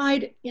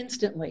applied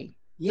instantly.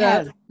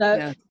 Yes.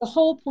 The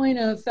whole point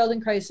of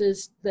Feldenkrais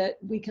is that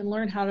we can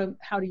learn how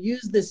to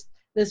use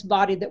this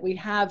body that we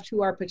have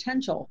to our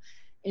potential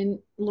in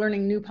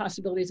learning new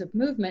possibilities of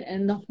movement.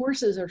 And the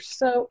horses are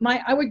so,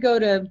 I would go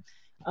to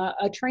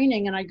a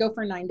training and I'd go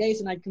for 9 days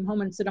and I'd come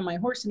home and sit on my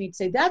horse and he'd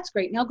say, that's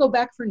great. Now go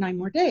back for 9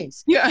 more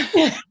days. Yeah.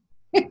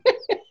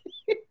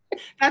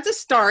 That's a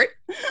start.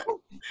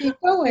 Keep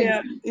going.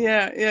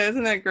 Yeah.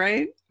 Isn't that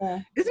great? Yeah.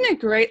 Isn't it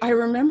great? I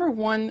remember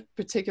one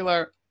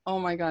particular, oh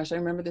my gosh, I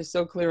remember this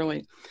so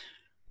clearly.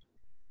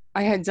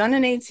 I had done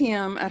an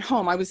ATM at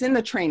home. I was in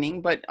the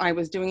training, but I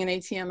was doing an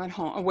ATM at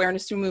home,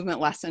 awareness through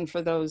movement lesson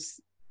for those.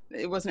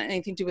 It wasn't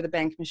anything to do with a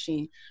bank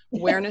machine.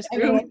 Awareness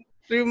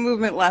through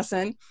movement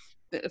lesson,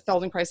 the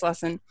Feldenkrais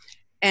lesson.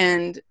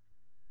 And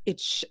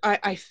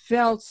I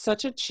felt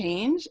such a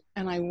change,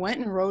 and I went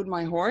and rode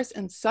my horse,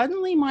 and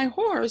suddenly my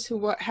horse,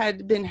 who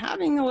had been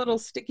having a little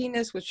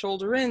stickiness with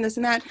shoulder in, this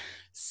and that,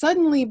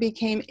 suddenly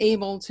became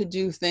able to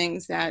do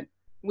things that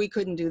we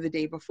couldn't do the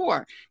day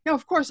before. Now,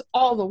 of course,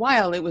 all the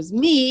while it was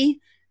me.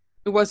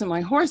 It wasn't my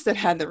horse that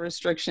had the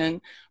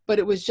restriction, but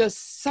it was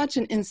just such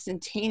an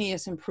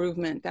instantaneous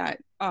improvement that,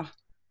 oh,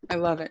 I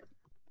love it.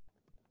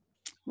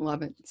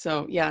 Love it.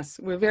 So yes,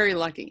 we're very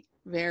lucky.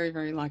 Very,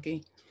 very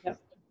lucky.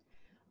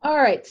 All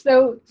right,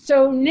 so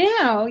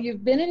now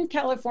you've been in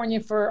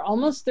California for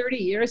almost 30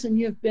 years and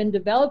you've been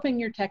developing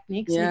your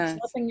techniques and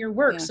developing your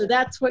work. So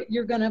that's what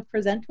you're going to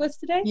present to us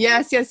today?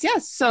 Yes.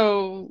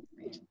 So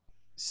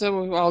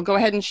I'll go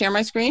ahead and share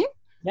my screen.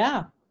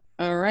 Yeah.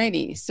 All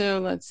righty. So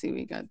let's see,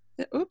 we got,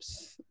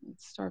 oops,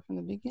 let's start from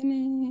the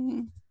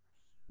beginning.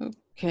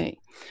 Okay,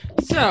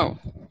 so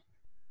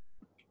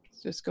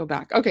let's just go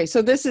back. Okay,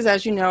 so this is,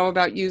 as you know,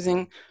 about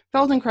using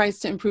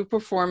Feldenkrais to improve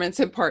performance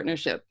and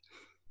partnership.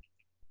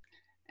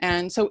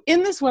 And so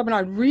in this webinar,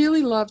 I'd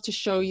really love to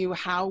show you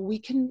how we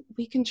can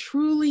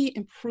truly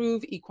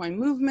improve equine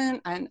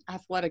movement and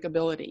athletic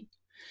ability.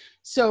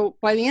 So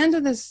by the end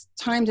of this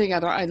time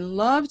together, I'd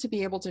love to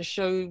be able to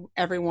show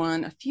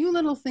everyone a few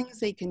little things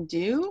they can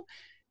do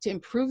to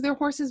improve their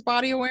horse's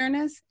body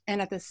awareness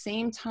and at the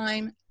same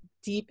time,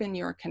 deepen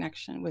your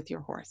connection with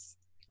your horse.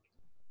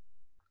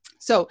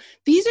 So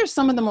these are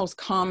some of the most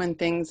common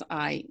things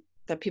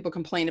that people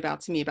complain about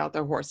to me about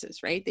their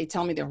horses, right? They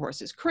tell me their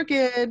horse is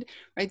crooked,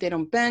 right? They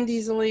don't bend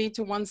easily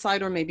to one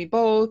side or maybe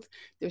both.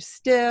 They're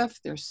stiff,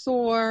 they're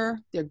sore,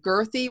 they're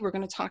girthy. We're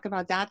going to talk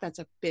about that. That's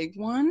a big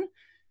one.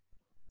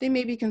 They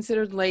may be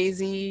considered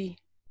lazy,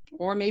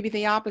 or maybe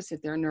the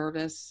opposite. They're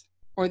nervous,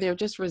 or they're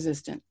just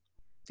resistant.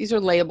 These are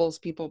labels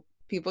people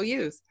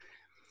use,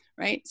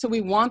 right? So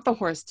we want the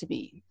horse to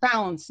be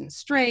balanced and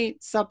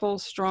straight, supple,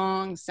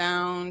 strong,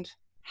 sound,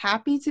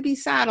 happy to be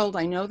saddled.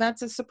 I know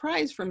that's a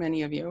surprise for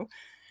many of you,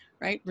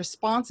 right?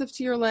 Responsive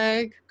to your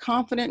leg,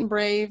 confident and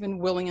brave,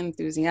 and willing and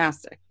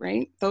enthusiastic,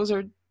 right? Those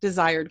are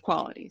desired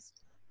qualities.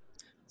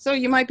 So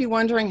you might be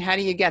wondering, how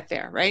do you get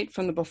there, right?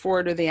 From the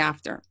before to the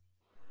after.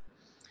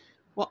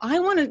 Well,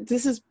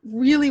 this is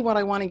really what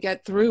I want to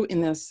get through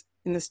in this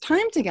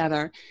time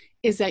together,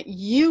 is that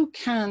you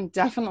can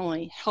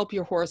definitely help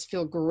your horse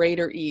feel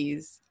greater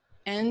ease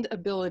and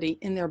ability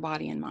in their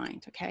body and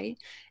mind, okay?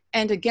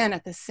 And again,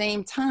 at the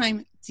same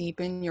time,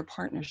 deepen your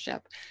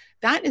partnership.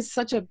 that is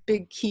such a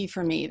big key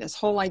for me, this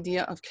whole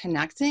idea of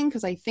connecting,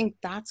 because I think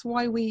that's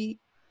why we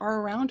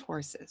are around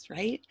horses,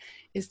 right?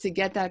 Is to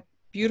get that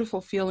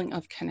beautiful feeling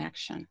of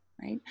connection,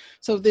 right?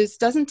 So this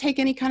doesn't take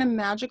any kind of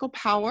magical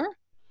power,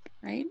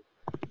 right?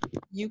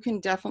 You can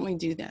definitely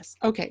do this.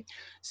 Okay,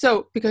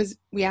 so because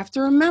we have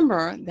to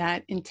remember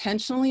that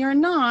intentionally or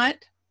not,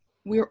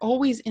 we're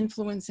always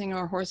influencing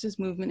our horse's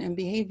movement and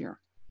behavior,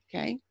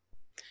 okay?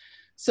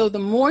 So the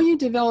more you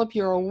develop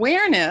your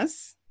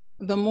awareness,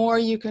 the more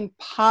you can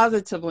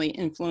positively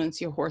influence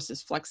your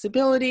horse's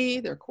flexibility,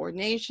 their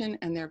coordination,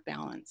 and their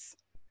balance.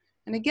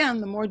 And again,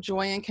 the more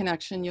joy and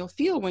connection you'll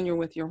feel when you're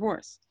with your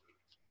horse.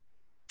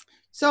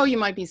 So you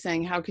might be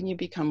saying, how can you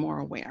become more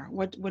aware?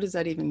 What does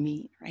that even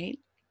mean, right?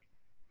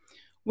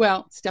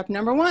 Well, step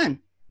number 1,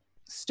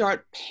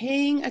 start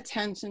paying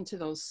attention to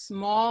those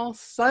small,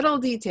 subtle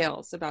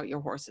details about your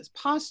horse's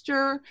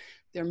posture,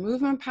 their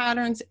movement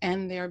patterns,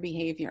 and their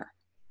behavior.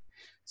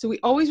 So we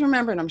always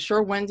remember, and I'm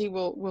sure Wendy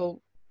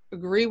will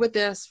agree with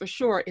this for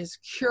sure, is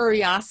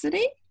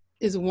curiosity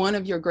is one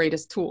of your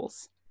greatest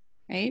tools,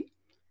 right?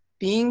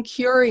 Being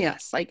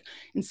curious, like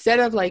instead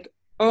of like,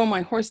 oh,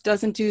 my horse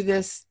doesn't do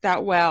this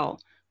that well.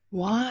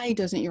 Why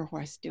doesn't your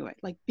horse do it?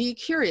 Like, be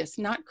curious,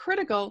 not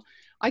critical.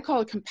 I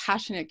call it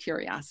compassionate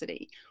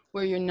curiosity,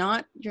 where you're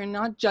not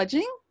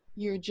judging,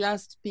 you're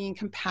just being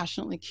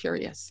compassionately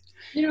curious.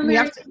 You know,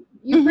 Mary,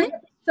 you bring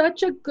up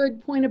such a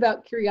good point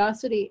about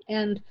curiosity,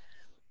 and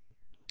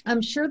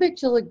I'm sure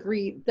that you'll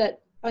agree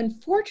that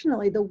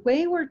unfortunately the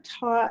way we're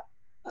taught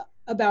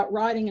about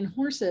riding and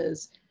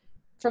horses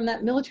from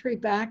that military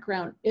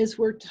background is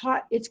we're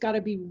taught it's got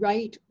to be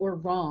right or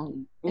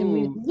wrong, and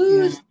we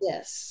lose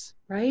this,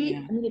 right?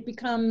 I mean, it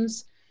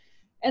becomes,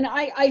 and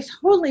I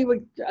totally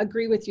would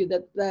agree with you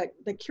that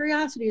the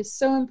curiosity is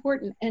so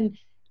important, and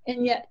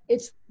yet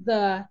it's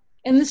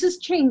and this is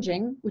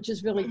changing, which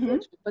is really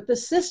good, but the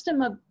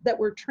system that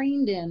we're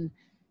trained in,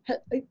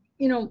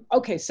 you know,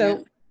 okay,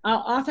 so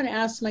I'll often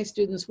ask my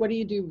students, what do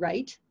you do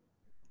right?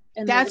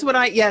 And that's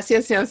what yes,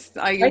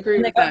 I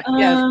agree with that.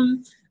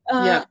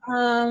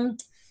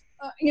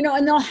 You know,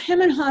 and they'll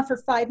hem and haw for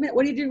 5 minutes.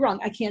 What do you do wrong?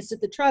 I can't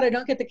sit the trot. I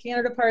don't get the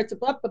canter parts.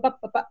 Blah, blah, blah,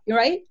 blah, blah,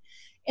 right?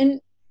 And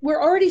we're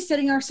already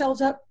setting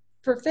ourselves up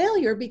for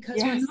failure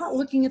because we're not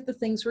looking at the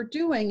things we're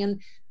doing.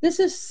 And this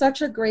is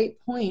such a great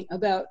point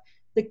about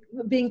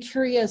being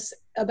curious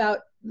about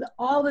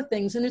all the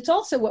things. And it's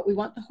also what we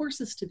want the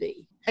horses to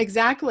be.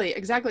 Exactly.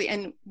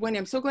 And Wendy,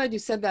 I'm so glad you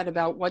said that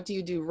about what do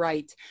you do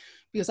right?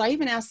 Because I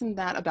even asked them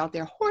that about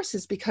their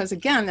horses, because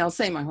again, they'll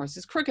say, my horse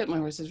is crooked, my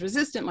horse is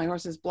resistant, my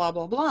horse is blah,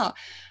 blah, blah.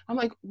 I'm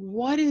like,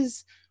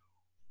 what's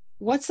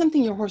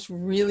something your horse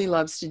really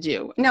loves to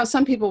do? Now,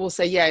 some people will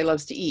say, yeah, he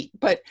loves to eat,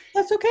 but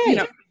that's okay. You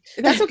know,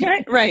 that's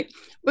okay. Right.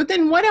 But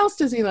then what else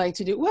does he like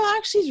to do? Well,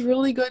 actually he's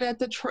really good at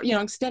the,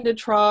 extended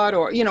trot,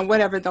 or,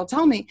 whatever they'll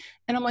tell me.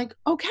 And I'm like,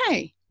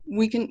 okay,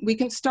 we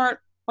can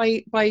start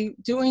by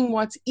doing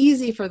what's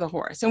easy for the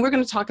horse. And we're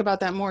going to talk about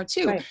that more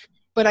too. Right.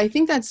 But I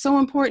think that's so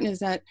important, is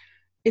that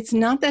it's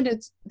not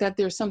that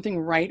there's something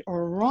right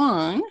or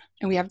wrong,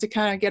 and we have to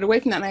kind of get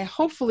away from that. And I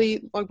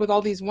hopefully, like with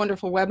all these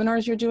wonderful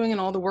webinars you're doing and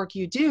all the work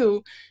you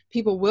do,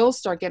 people will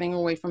start getting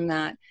away from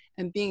that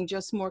and being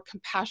just more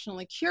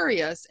compassionately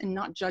curious and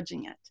not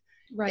judging it.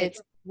 Right.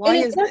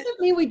 It doesn't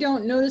mean we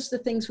don't notice the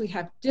things we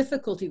have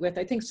difficulty with.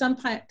 I think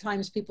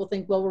sometimes people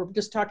think, well, we're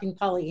just talking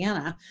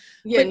Pollyanna.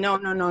 Yeah, no.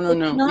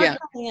 Not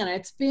Pollyanna.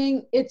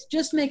 It's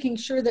just making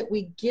sure that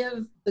we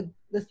give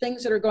the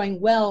things that are going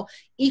well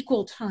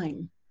equal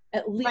time.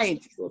 At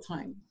least equal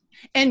time.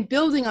 And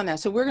building on that.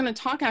 So we're going to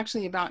talk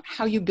actually about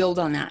how you build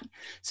on that.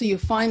 So you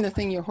find the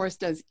thing your horse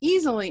does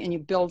easily and you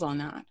build on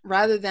that,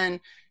 rather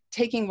than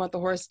taking what the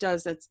horse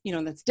does that's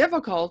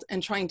difficult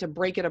and trying to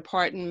break it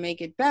apart and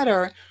make it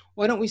better.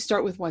 Why don't we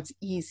start with what's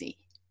easy?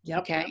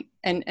 Okay.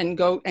 And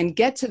go and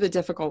get to the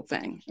difficult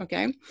thing.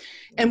 Okay.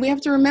 And we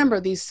have to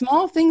remember these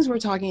small things we're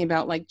talking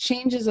about, like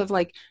changes of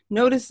like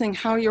noticing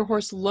how your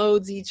horse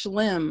loads each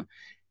limb,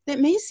 that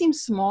may seem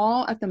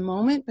small at the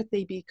moment, but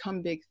they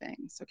become big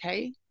things,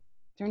 okay?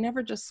 They're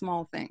never just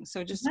small things.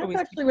 So just that's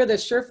actually where the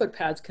Surefoot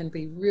pads can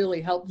be really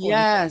helpful.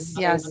 Yes,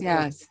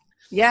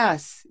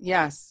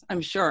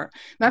 I'm sure.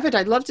 Matter of fact,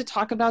 I'd love to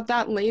talk about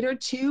that later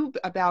too,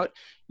 about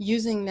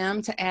using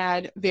them to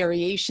add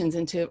variations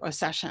into a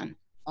session.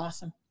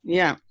 Awesome.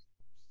 Yeah.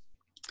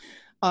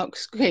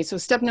 Okay, so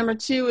step number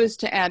 2 is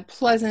to add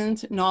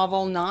pleasant,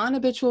 novel,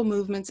 non-habitual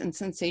movements and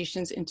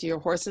sensations into your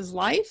horse's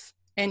life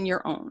and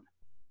your own.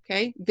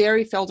 Okay,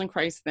 very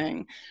Feldenkrais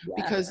thing,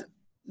 because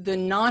the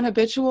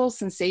non-habitual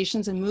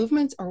sensations and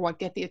movements are what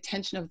get the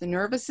attention of the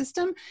nervous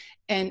system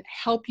and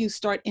help you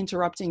start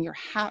interrupting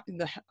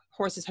the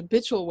horse's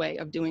habitual way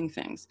of doing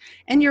things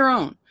and your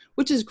own,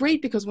 which is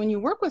great because when you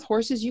work with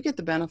horses, you get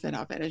the benefit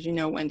of it, as you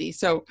know, Wendy.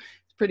 So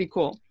it's pretty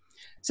cool.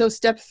 So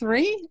step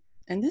 3,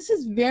 and this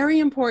is very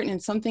important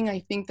and something I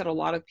think that a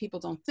lot of people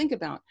don't think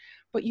about,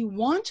 but you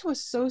want to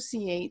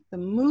associate the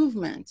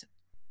movement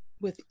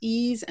with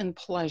ease and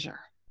pleasure.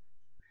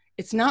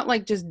 It's not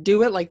like just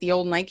do it like the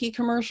old Nike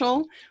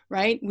commercial,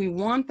 right? We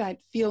want that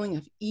feeling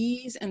of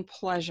ease and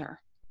pleasure,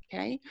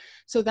 Okay,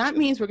 so that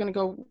means we're going to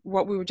go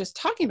what we were just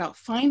talking about,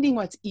 finding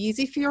what's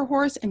easy for your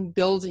horse and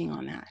building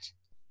on that.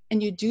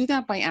 And you do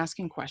that by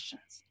asking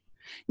questions.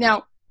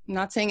 Now, I'm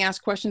not saying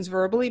ask questions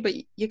verbally, but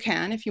you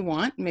can if you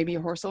want. Maybe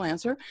your horse will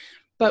answer.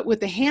 But with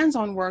the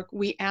hands-on work,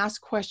 we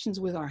ask questions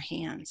with our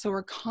hands. So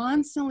we're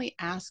constantly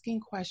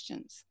asking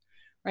questions,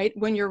 right?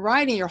 When you're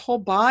riding, your whole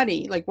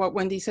body, like what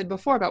Wendy said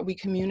before about we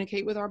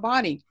communicate with our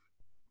body,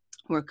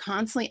 we're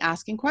constantly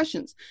asking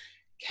questions.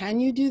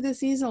 Can you do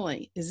this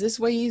easily? Is this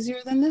way easier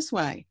than this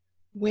way?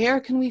 Where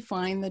can we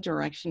find the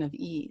direction of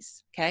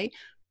ease? Okay,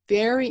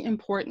 very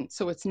important.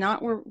 So it's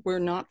not, we're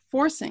not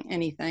forcing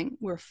anything.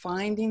 We're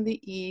finding the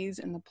ease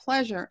and the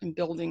pleasure and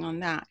building on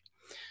that.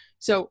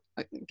 So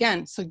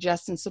again,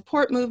 suggest and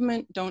support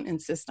movement, don't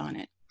insist on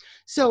it.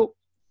 So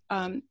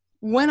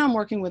when I'm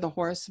working with a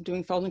horse,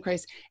 doing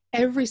Feldenkrais,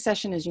 every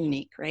session is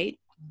unique, right?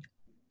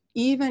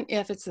 Even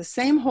if it's the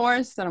same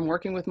horse that I'm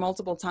working with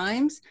multiple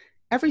times,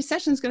 every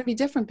session is going to be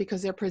different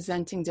because they're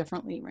presenting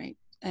differently, right?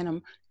 And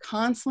I'm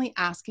constantly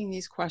asking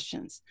these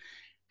questions.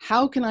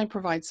 How can I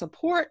provide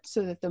support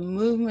so that the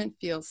movement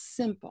feels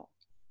simple,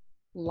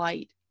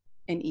 light,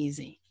 and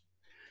easy?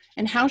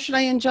 And how should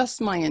I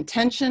adjust my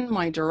intention,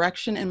 my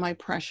direction, and my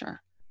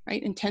pressure,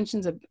 right?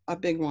 Intention's a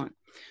big one.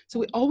 So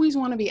we always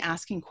want to be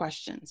asking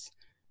questions,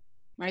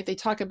 right? They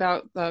talk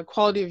about the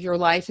quality of your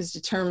life is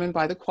determined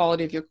by the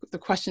quality of the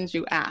questions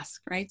you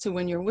ask, right? So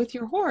when you're with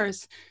your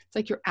horse, it's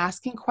like you're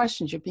asking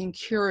questions, you're being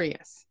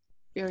curious.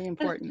 Very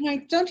important.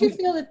 And don't you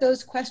feel that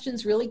those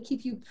questions really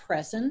keep you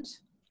present?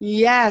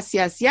 Yes,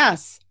 yes,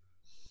 yes.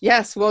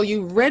 Yes, well,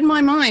 you read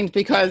my mind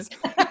because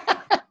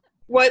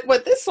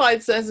what this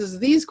slide says is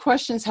these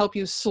questions help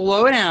you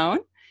slow down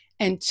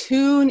and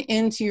tune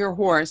into your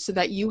horse so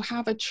that you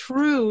have a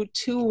true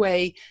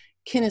two-way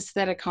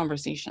kinesthetic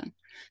conversation.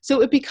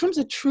 So it becomes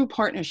a true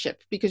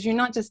partnership because you're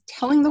not just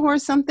telling the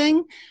horse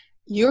something,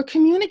 you're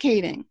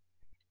communicating.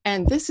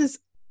 And this is,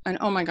 and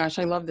oh my gosh,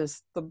 I love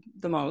this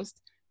the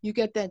most. You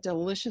get that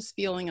delicious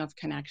feeling of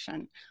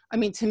connection. I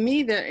mean, to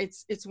me,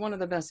 it's one of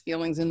the best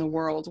feelings in the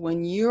world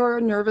when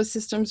your nervous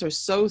systems are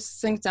so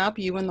synced up,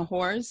 you and the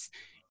horse,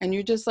 and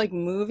you're just like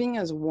moving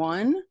as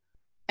one.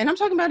 And I'm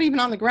talking about even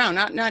on the ground,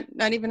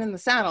 not even in the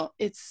saddle.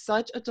 It's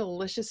such a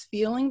delicious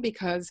feeling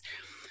because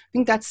I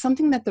think that's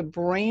something that the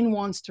brain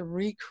wants to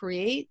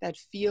recreate, that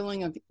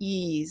feeling of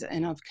ease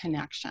and of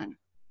connection.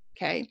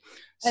 Okay.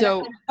 So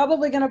and I'm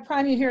probably going to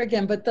prime you here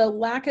again, but the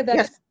lack of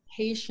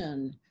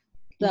expectation.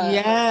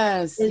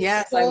 Yes,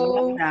 yes, so, I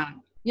love that.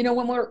 You know,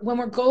 when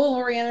we're goal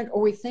oriented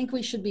or we think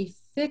we should be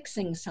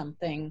fixing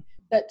something,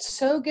 that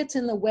so gets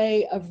in the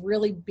way of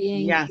really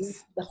being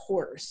the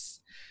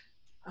horse.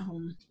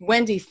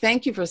 Wendy,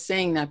 thank you for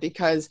saying that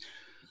because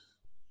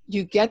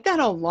you get that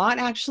a lot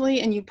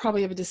actually, and you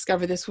probably have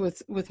discovered this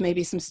with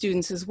maybe some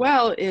students as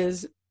well,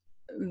 is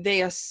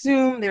they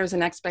assume there's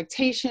an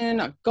expectation,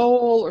 a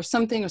goal or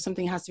something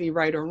has to be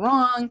right or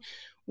wrong,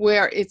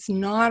 where it's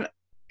not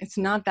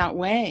that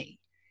way.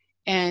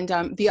 And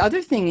the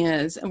other thing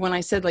is, when I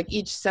said like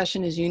each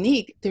session is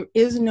unique, there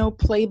is no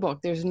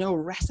playbook, there's no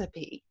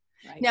recipe.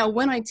 Right. Now,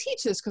 when I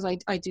teach this, because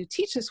I do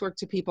teach this work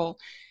to people,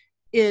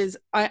 is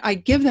I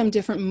give them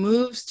different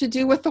moves to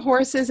do with the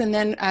horses. And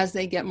then as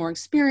they get more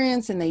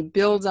experience and they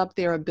build up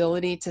their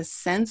ability to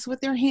sense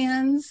with their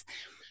hands,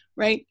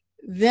 right,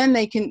 then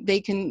they can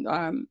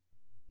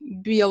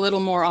be a little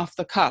more off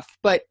the cuff.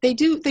 But they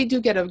do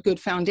get a good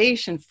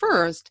foundation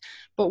first.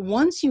 But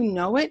once you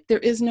know it, there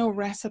is no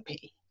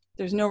recipe.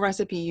 There's no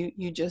recipe.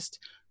 You just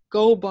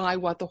go by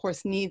what the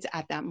horse needs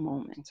at that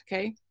moment.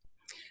 Okay.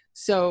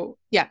 So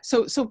yeah,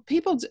 so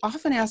people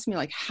often ask me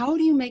like, how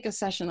do you make a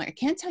session? Like, I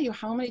can't tell you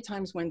how many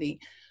times, Wendy,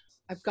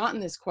 I've gotten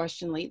this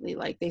question lately.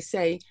 Like they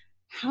say,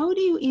 how do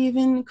you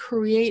even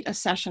create a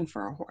session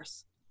for a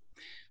horse?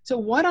 So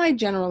what I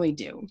generally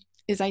do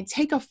is I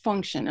take a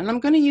function, and I'm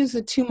going to use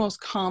the two most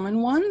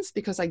common ones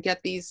because I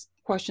get these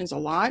questions a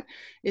lot,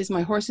 is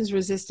my horse is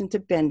resistant to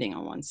bending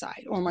on one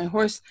side, or my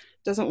horse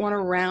doesn't want to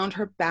round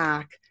her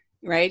back,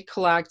 right?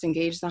 Collect,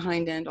 engage the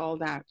hind end, all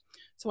that.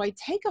 So I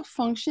take a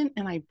function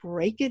and I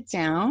break it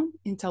down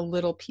into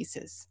little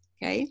pieces,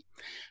 okay?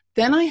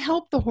 Then I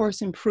help the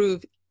horse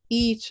improve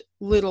each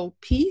little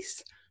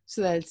piece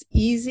so that it's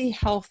easy,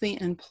 healthy,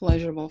 and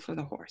pleasurable for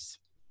the horse.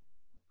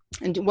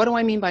 And what do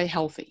I mean by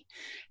healthy?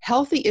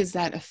 Healthy is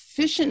that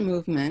efficient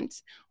movement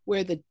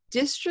where the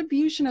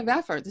distribution of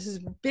effort, this is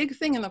a big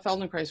thing in the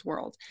Feldenkrais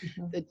world,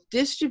 the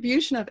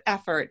distribution of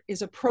effort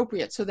is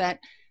appropriate so that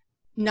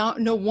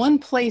no one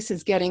place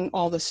is getting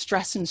all the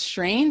stress and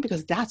strain,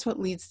 because that's what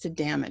leads to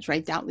damage,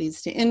 right? That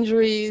leads to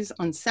injuries,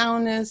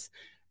 unsoundness,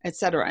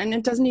 etc. And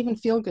it doesn't even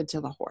feel good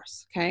to the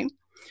horse, okay?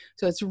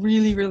 So it's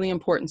really, really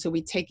important. So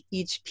we take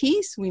each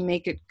piece, we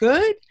make it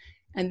good,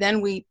 and then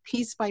we,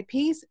 piece by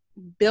piece,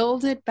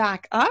 build it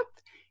back up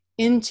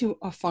into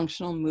a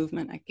functional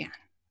movement again,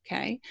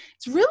 okay?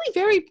 It's really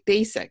very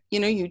basic. You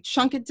know, you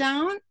chunk it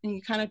down and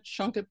you kind of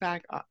chunk it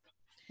back up,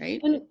 right?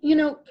 And, you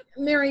know,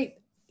 Mary,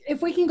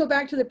 if we can go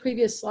back to the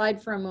previous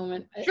slide for a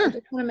moment, sure. I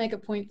just want to make a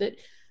point that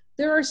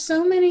there are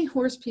so many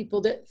horse people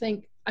that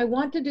think I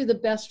want to do the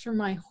best for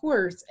my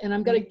horse, and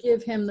I'm going to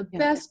give him the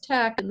best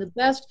tack and the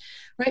best,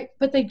 right?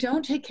 But they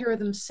don't take care of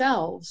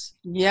themselves.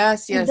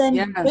 Yes, And yes, then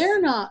yes.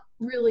 they're not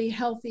really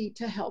healthy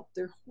to help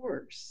their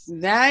horse.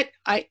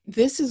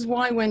 This is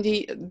why,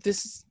 Wendy,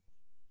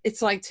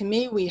 it's like, to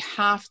me, we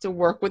have to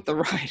work with the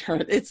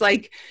rider. It's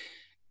like,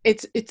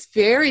 it's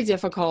very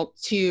difficult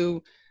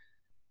to,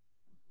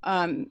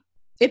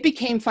 it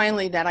became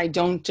finally that I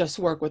don't just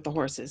work with the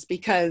horses,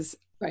 because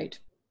right.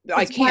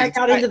 I can't. I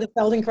got into the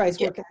Feldenkrais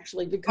work,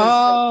 actually,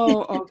 because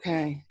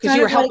okay, because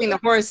you were helping the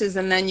horses,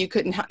 and then you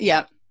couldn't.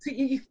 Yeah,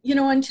 you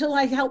know, until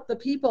I helped the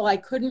people, I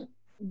couldn't.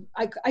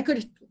 I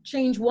could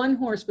change one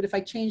horse, but if I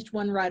changed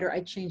one rider,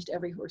 I changed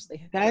every horse they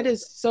had. That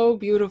is so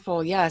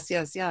beautiful. Yes,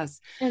 yes, yes.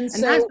 And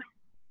so,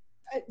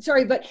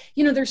 sorry, but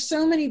you know, there's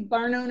so many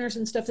barn owners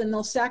and stuff, and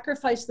they'll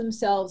sacrifice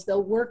themselves.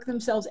 They'll work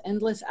themselves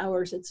endless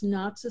hours. It's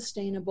not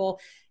sustainable,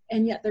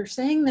 and yet they're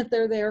saying that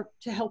they're there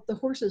to help the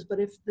horses. But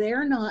if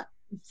they're not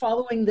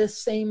following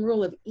this same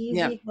rule of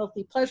easy,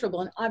 healthy, pleasurable,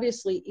 and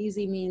obviously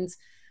easy means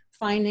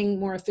finding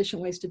more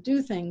efficient ways to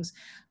do things.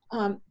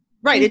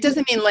 Right. It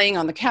doesn't mean laying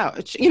on the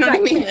couch. You know what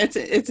I mean?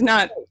 It's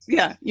not.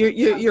 Yeah. You're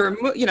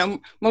you know,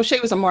 Moshe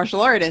was a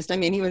martial artist. I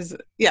mean, he was.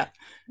 Yeah.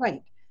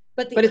 Right.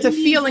 But it's a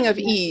feeling of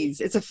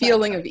ease. It's a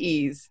feeling of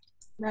ease.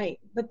 Right.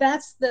 But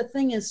that's the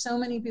thing, is so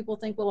many people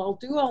think, well, I'll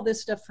do all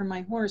this stuff for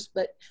my horse,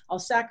 but I'll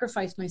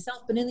sacrifice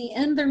myself. But in the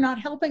end, they're not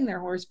helping their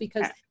horse,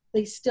 because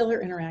they still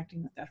are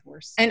interacting with that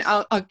horse. And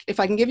if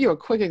I can give you a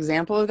quick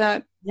example of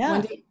that,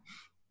 Wendy,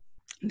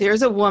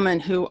 there's a woman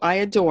who I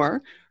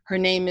adore. Her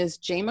name is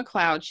Jay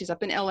McLeod. She's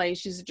up in LA.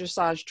 She's a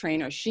dressage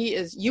trainer.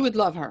 You would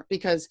love her,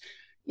 because,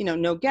 you know,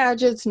 no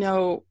gadgets,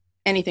 no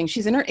anything.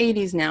 She's in her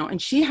 80s now,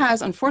 and she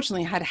has,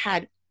 unfortunately,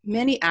 had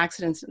many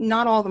accidents,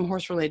 not all of them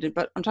horse related,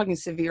 but I'm talking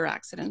severe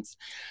accidents.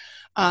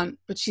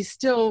 But she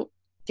still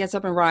gets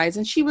up and rides,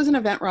 and she was an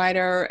event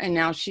rider, and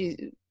now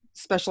she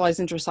specialized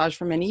in dressage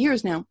for many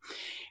years now.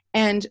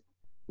 And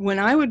when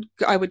I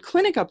would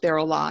clinic up there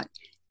a lot,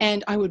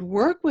 and I would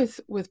work with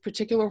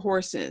particular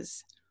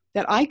horses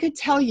that I could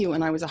tell you,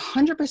 and I was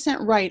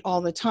 100% right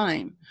all the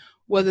time,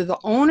 whether the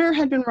owner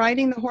had been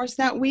riding the horse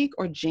that week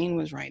or Jane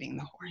was riding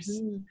the horse.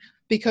 Mm.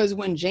 Because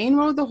when Jane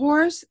rode the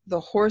horse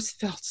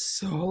felt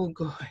so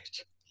good.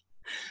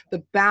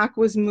 The back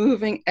was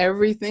moving,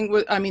 everything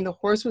was, I mean, the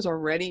horse was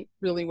already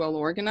really well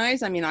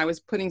organized. I mean, I was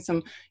putting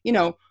some, you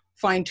know,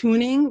 fine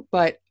tuning,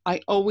 but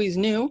I always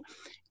knew.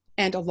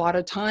 And a lot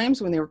of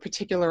times when there were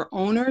particular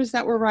owners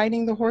that were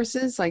riding the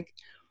horses, like,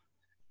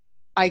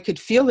 I could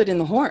feel it in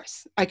the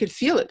horse. I could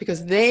feel it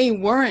because they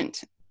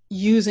weren't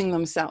using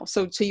themselves.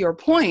 So to your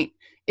point,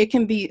 it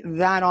can be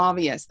that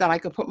obvious that I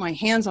could put my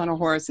hands on a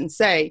horse and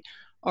say,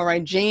 all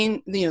right,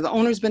 Jane, you know, the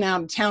owner's been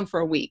out of town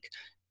for a week.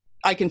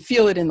 I can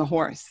feel it in the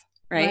horse,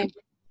 right?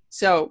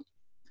 So,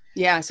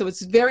 yeah, so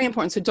it's very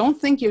important. So don't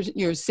think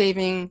you're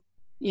saving,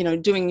 you know,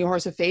 doing your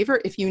horse a favor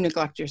if you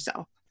neglect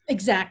yourself.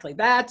 Exactly.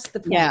 That's the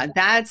point. Yeah,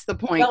 that's the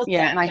point. Well,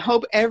 yeah. And I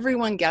hope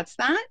everyone gets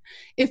that.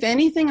 If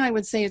anything, I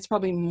would say it's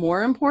probably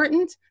more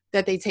important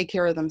that they take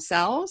care of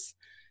themselves,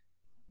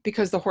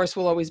 because the horse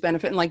will always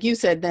benefit. And like you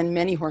said, then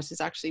many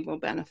horses actually will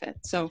benefit.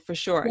 So for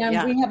sure.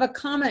 Yeah. We have a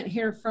comment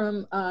here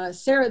from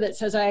Sarah that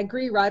says, I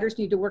agree, riders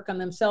need to work on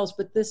themselves,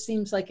 but this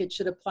seems like it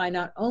should apply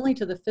not only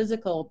to the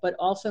physical, but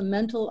also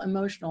mental,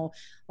 emotional,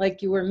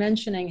 like you were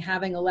mentioning,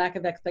 having a lack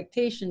of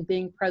expectation,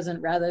 being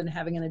present rather than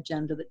having an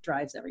agenda that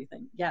drives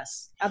everything.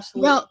 Yes,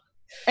 absolutely. Well,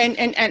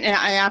 and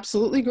I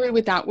absolutely agree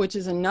with that, which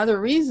is another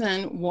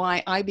reason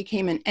why I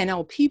became an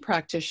NLP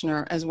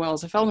practitioner as well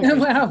as a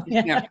Feldenkrais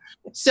practitioner. Yeah.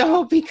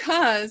 So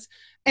because,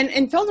 and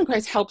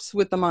Feldenkrais helps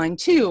with the mind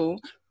too,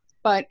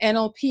 but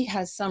NLP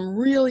has some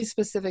really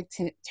specific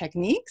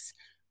techniques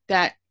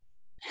that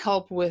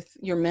help with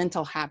your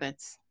mental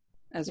habits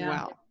as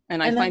well.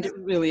 And I find it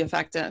really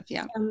effective.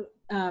 Yeah.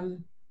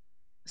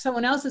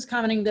 Someone else is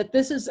commenting that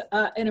this is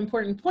an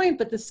important point,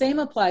 but the same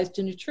applies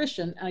to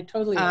nutrition. I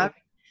totally agree.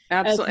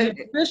 Absolutely. As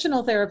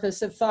nutritional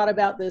therapists have thought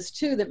about this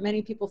too, that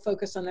many people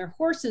focus on their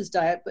horse's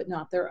diet, but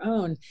not their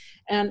own.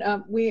 And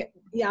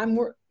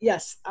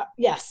yes.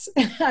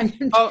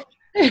 Oh,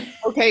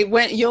 okay.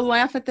 When you'll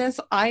laugh at this,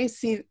 I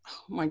see,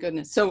 oh my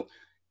goodness. So,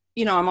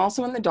 you know, I'm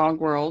also in the dog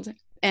world,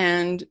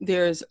 and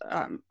there's,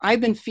 I've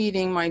been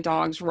feeding my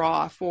dogs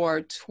raw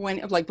for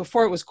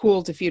before it was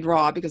cool to feed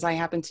raw, because I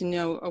happen to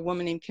know a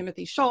woman named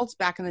Kimothy Schultz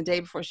back in the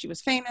day before she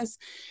was famous.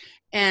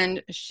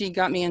 And she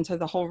got me into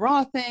the whole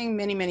raw thing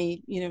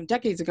many, you know,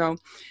 decades ago.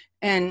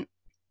 And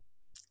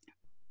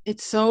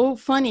it's so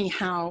funny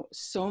how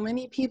so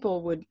many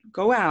people would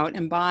go out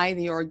and buy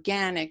the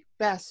organic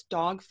best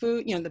dog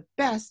food, you know, the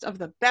best of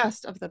the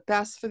best of the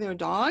best for their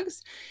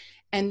dogs.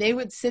 And they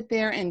would sit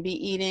there and be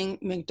eating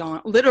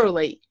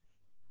literally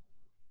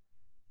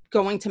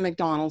going to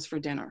McDonald's for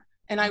dinner.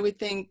 And I would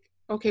think,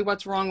 okay,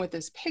 what's wrong with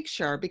this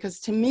picture? Because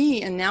to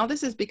me, and now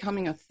this is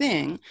becoming a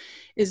thing,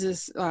 is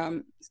this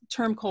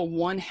term called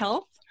One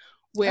Health,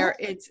 where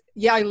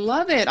I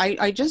love it.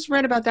 I just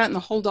read about that in the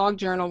Whole Dog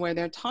Journal, where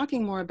they're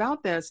talking more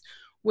about this,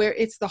 where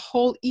it's the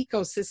whole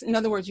ecosystem. In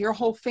other words, your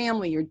whole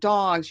family, your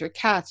dogs, your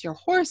cats, your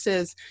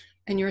horses,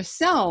 and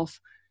yourself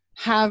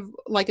have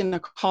like an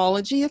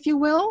ecology, if you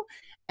will,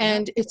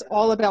 and it's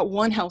all about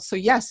one health. So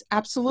yes,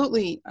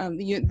 absolutely,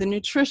 the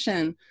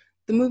nutrition,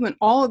 the movement,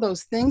 all of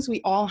those things,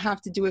 we all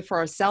have to do it for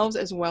ourselves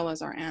as well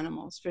as our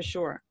animals, for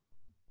sure.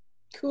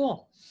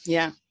 Cool.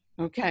 Yeah.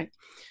 Okay.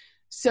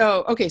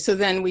 So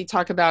then we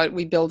talk about,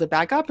 we build it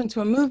back up into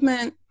a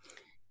movement.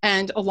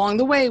 And along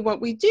the way,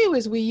 what we do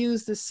is we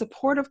use the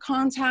supportive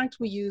contact.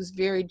 We use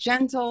very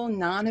gentle,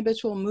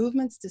 non-habitual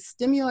movements to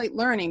stimulate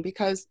learning,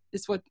 because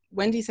it's what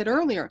Wendy said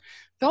earlier.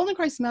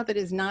 Feldenkrais method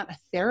is not a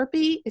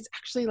therapy. It's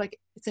actually like,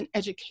 it's an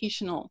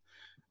educational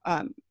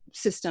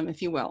system,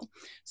 if you will.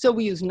 So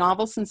we use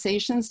novel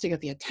sensations to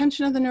get the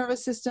attention of the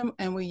nervous system,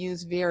 and we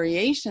use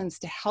variations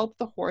to help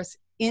the horse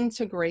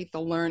integrate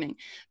the learning.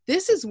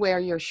 This is where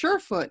your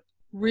Surefoot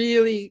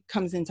really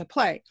comes into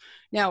play.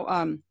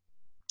 Now,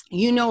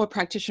 you know a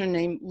practitioner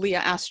named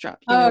Leah Astrup.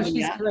 Oh,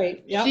 she's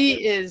great. Yep.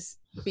 She is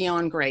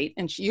beyond great.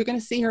 And you're going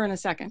to see her in a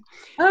second.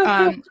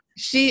 Oh, cool.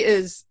 She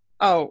is,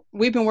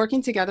 we've been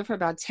working together for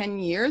about 10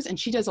 years, and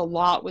she does a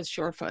lot with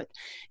Surefoot.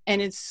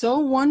 And it's so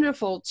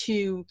wonderful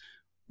to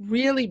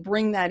really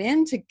bring that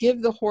in, to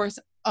give the horse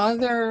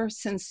other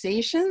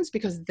sensations,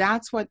 because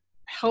that's what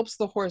helps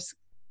the horse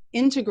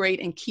integrate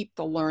and keep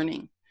the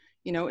learning.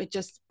 You know, it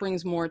just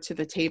brings more to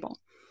the table.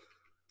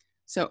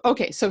 So,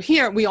 okay, so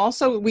here we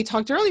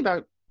talked earlier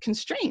about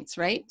constraints,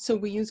 right? So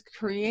we use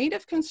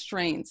creative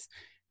constraints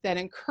that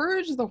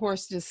encourage the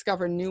horse to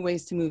discover new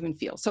ways to move and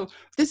feel. So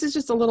this is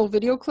just a little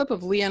video clip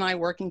of Leah and I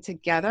working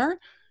together,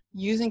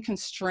 using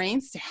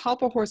constraints to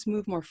help a horse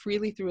move more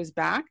freely through his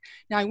back.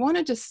 Now I want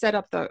to just set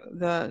up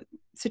the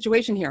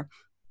situation here.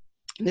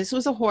 This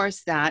was a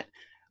horse that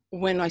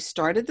when I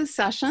started the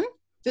session,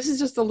 this is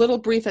just a little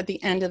brief at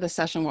the end of the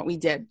session, what we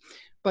did.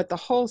 But the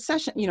whole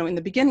session, you know, in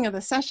the beginning of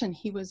the session,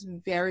 he was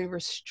very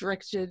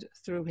restricted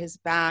through his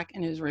back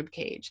and his rib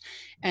cage.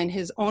 And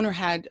his owner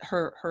had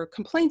her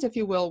complaint, if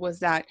you will, was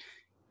that,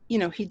 you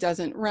know, he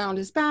doesn't round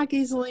his back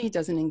easily. He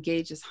doesn't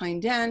engage his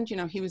hind end. You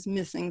know, he was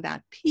missing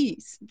that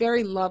piece.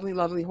 Very lovely,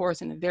 lovely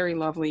horse, and a very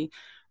lovely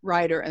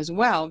rider as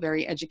well,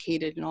 very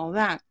educated and all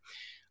that.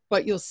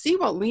 But you'll see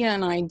what Leah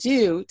and I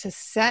do to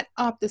set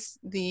up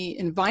the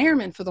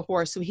environment for the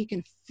horse so he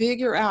can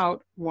figure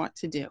out what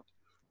to do.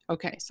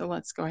 Okay, so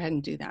let's go ahead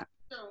and do that.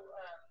 So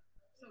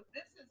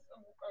this is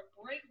a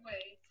great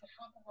way to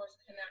help a horse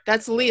connect.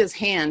 That's Leah's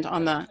hand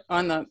on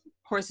the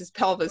horse's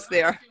pelvis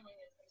there.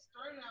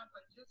 Start out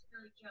by just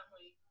very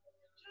gently,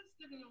 just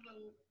giving a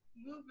little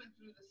movement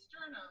through the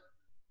sternum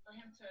for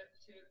him to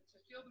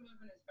feel the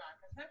movement in his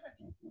back.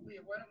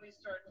 Leah, why don't we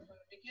start from the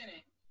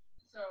beginning?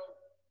 So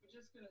we're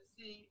just going to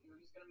see.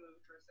 He's going to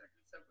move for a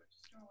second. So we're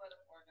just going to let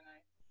him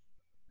organize.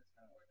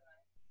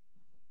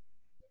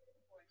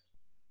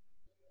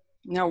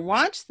 Now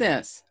watch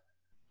this.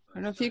 I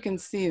don't know if you can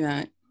see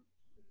that.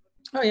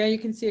 Oh yeah, you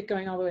can see it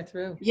going all the way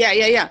through.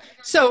 Yeah.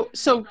 So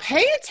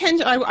pay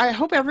attention. I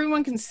hope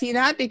everyone can see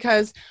that,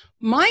 because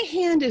my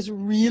hand is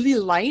really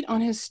light on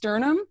his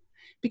sternum,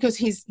 because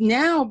he's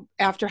now,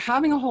 after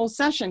having a whole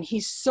session,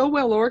 he's so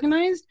well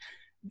organized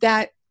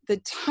that the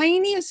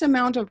tiniest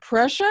amount of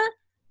pressure,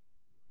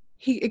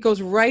 it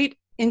goes right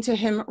into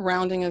him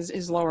rounding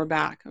his lower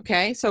back.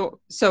 Okay. So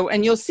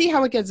and you'll see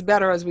how it gets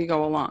better as we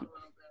go along.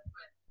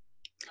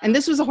 And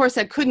this was a horse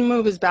that couldn't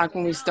move his back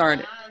when we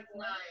started.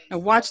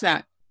 And watch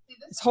that.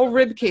 His whole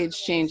rib cage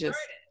changes.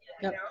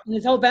 Yep. And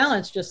his whole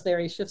balance just there.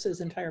 He shifts his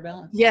entire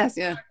balance. Yes,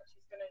 yeah.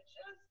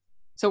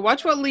 So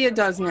watch what Leah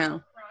does now.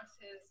 Across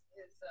his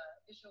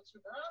ischial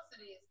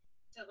tuberosities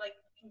to like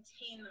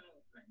contain the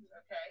movement.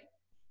 Okay.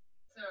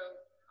 So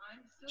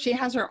she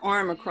has her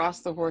arm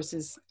across the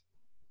horse's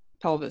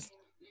pelvis.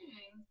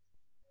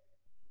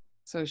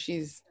 So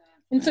she's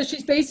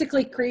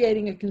basically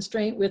creating a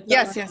constraint with the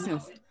yes.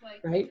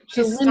 Right.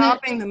 She's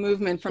stopping the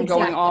movement from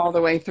going all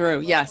the way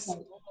through. Yes. Right?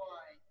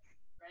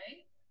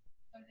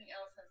 Something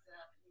else has to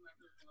happen. You might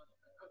move a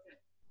little bit. Okay.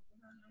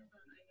 I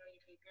know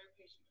you've been very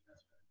patient with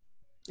us.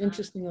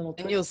 Interesting little.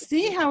 And you'll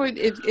see how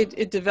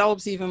it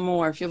develops even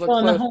more if you look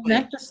closely. And the whole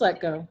neck just let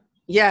go.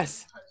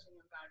 Yes.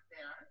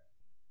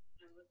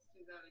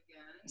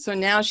 So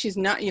now she's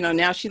not,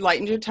 now she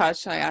lightened her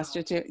touch. I asked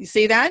her to. You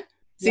see that?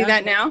 See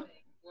that now? Wow.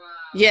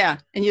 Yeah.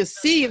 And you'll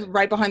see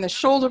right behind the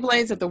shoulder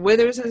blades that the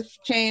withers have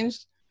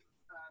changed.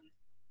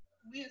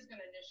 Leah's going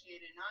to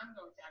initiate it, and I'm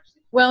going to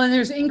actually. Well, and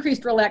there's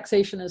increased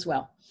relaxation as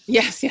well.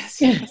 Yes.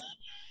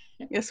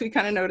 Yes, we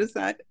kind of noticed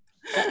that.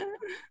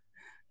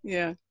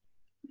 Yeah.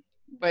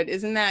 But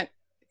isn't that,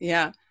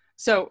 yeah.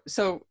 So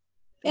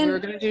we're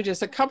going to do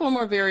just a couple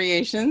more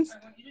variations.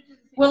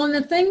 Well, and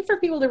the thing for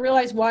people to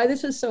realize why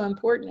this is so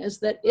important is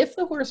that if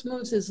the horse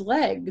moves his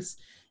legs,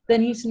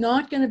 then he's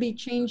not going to be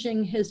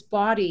changing his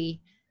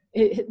body.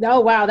 Oh,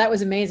 wow, that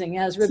was amazing.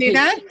 Yeah, see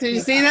that? Did you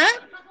see that?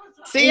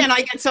 See, and I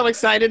get so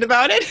excited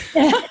about it.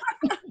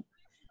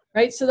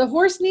 Right, so the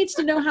horse needs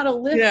to know how to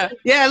lift.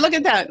 Yeah, look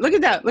at that. Look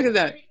at that.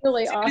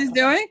 Really see awesome. what he's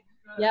doing?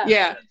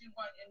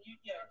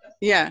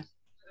 Yeah.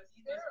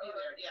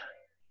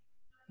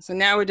 So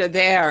now we're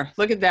there.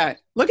 Look at that.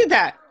 Look at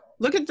that.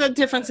 Look at the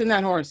difference in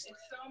that horse. It's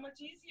so much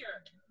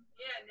easier.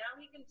 Yeah, now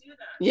he can do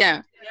that. Yeah.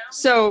 Now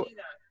So, he can do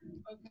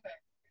that. Okay.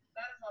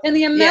 That is awesome. And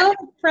the amount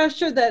of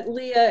pressure that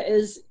Leah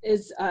is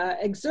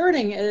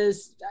exerting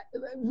is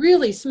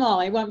really small.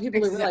 I want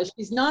people to realize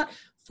she's not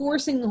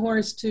forcing the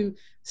horse to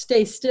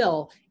stay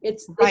still.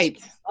 It's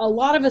a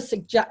lot of a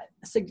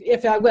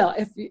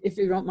if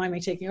you don't mind me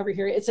taking over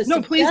here, it's a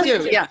no, please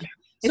do. Yeah,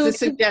 it's so a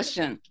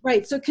suggestion.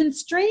 Right. So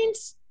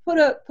constraints put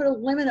a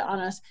limit on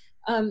us,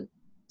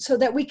 so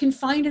that we can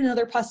find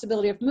another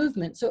possibility of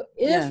movement. So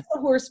if the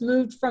horse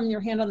moved from your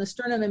hand on the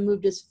sternum and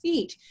moved his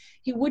feet,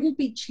 he wouldn't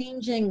be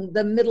changing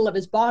the middle of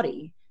his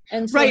body.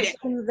 And so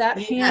that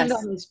hand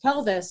on his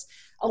pelvis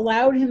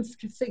allowed him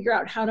to figure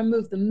out how to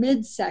move the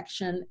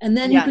midsection, and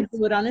then he could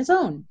do it on his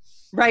own.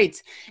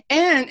 Right.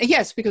 And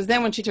yes, because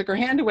then when she took her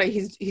hand away,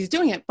 he's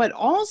doing it. But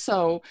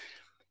also,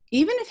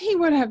 even if he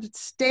would have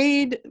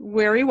stayed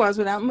where he was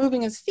without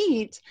moving his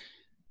feet,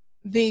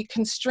 the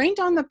constraint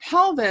on the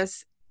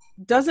pelvis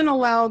doesn't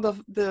allow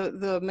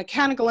the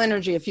mechanical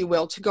energy, if you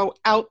will, to go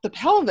out the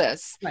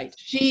pelvis. Right.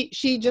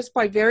 She just,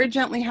 by very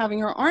gently having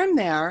her arm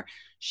there,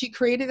 she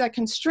created that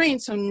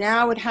constraint. So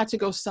now it had to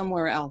go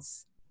somewhere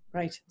else.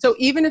 Right. So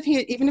even if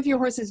your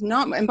horse is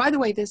not, and by the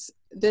way, this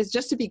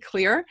just to be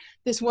clear,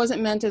 this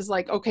wasn't meant as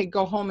like, okay,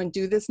 go home and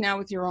do this now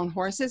with your own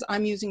horses.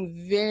 I'm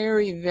using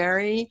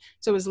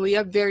so is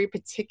Leah, very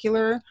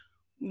particular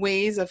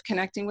ways of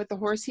connecting with the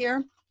horse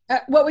here.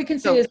 What we can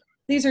say is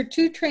these are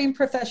two trained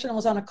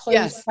professionals on a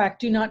closed track.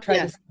 Do not try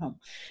this at home.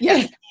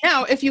 Yes.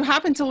 Now, if you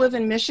happen to live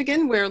in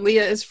Michigan, where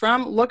Leah is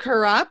from, look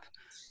her up.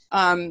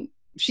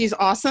 She's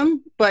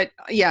awesome, but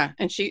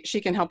and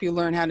she can help you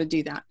learn how to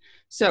do that.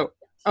 So,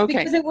 okay.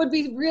 Because it would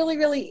be really,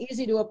 really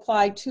easy to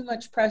apply too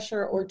much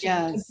pressure or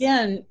to,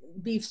 again,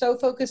 be so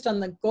focused on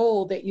the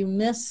goal that you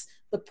miss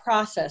the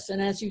process.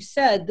 And as you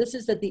said, this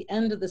is at the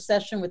end of the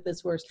session with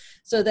this horse,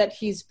 so that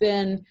he's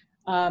been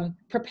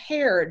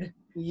prepared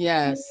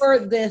for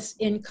this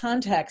in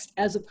context,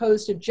 as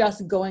opposed to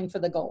just going for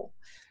the goal.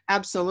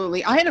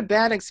 Absolutely. I had a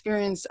bad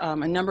experience a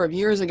number of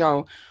years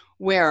ago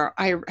where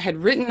I had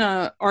written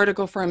an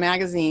article for a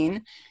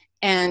magazine,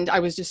 and I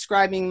was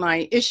describing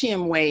my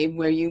ischium wave,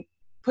 where you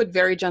put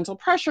very gentle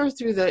pressure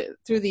through the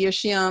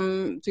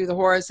ischium, through the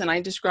horse, and I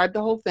described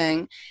the whole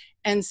thing.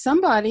 And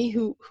somebody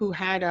who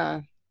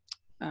had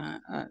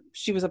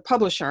she was a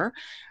publisher,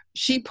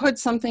 she put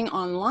something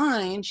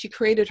online. She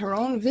created her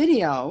own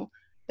video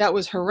that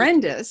was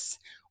horrendous,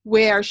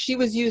 where she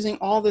was using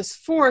all this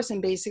force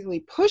and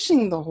basically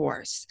pushing the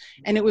horse,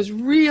 and it was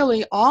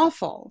really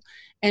awful.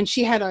 And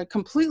she had a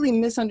completely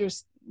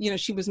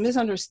she was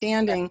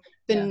misunderstanding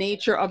the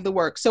nature of the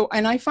work. So,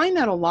 and I find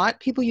that a lot,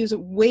 people use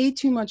way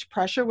too much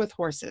pressure with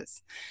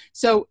horses.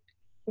 So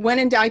when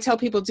in doubt, I tell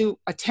people, do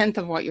a tenth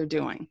of what you're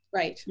doing.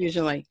 Right.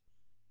 Usually.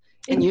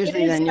 And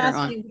usually then you're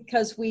on.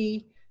 Because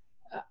we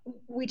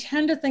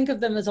tend to think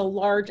of them as a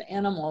large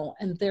animal,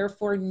 and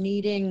therefore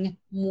needing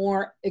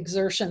more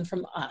exertion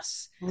from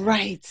us.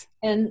 Right.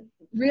 And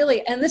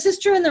really, and this is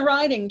true in the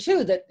riding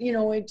too, that,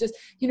 it just,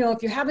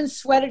 if you haven't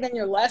sweated in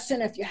your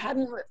lesson, if you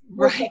hadn't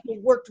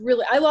worked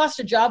really, I lost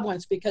a job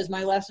once because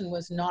my lesson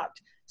was not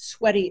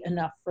sweaty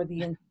enough for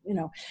the,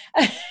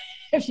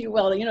 if you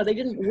will, they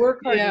didn't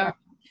work hard enough.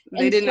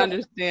 They didn't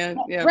understand.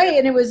 Yeah. Right.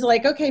 And it was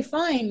like, okay,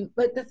 fine.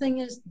 But the thing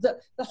is, the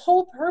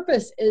whole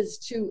purpose is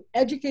to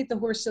educate the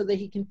horse so that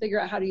he can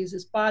figure out how to use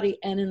his body.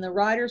 And in the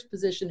rider's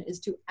position is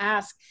to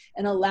ask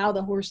and allow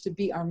the horse to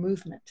be our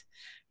movement.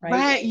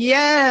 Right.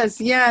 Yes.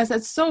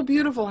 That's so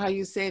beautiful how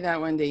you say that,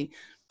 Wendy.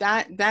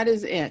 That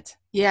is it.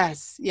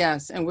 Yes.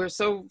 And we're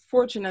so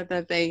fortunate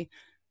that they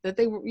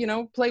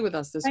play with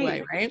us this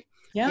way. Right.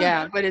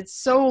 Yeah. But it's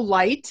so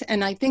light.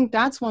 And I think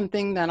that's one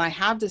thing that I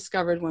have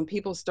discovered when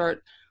people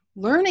start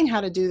learning how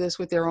to do this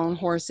with their own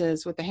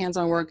horses, with the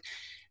hands-on work,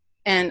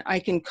 and I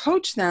can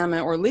coach them,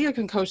 or Leah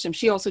can coach them,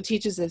 she also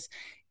teaches this,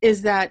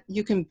 is that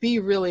you can be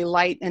really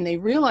light, and they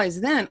realize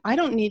then, I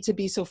don't need to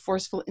be so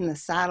forceful in the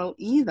saddle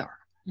either.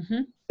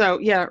 Mm-hmm. So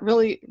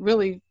really,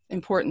 really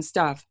important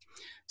stuff.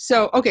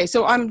 So, okay,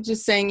 so I'm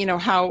just saying,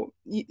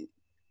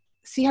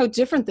 see how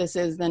different this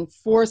is than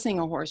forcing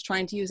a horse,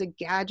 trying to use a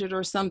gadget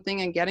or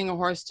something and getting a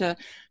horse to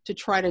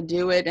try to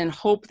do it and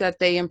hope that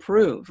they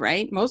improve,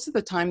 right? Most of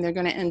the time, they're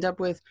going to end up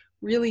with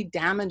really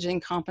damaging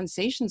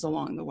compensations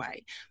along the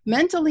way,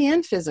 mentally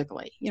and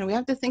physically. We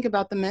have to think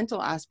about the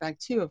mental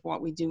aspect too of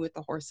what we do with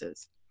the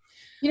horses.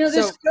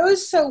 This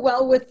goes so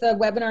well with the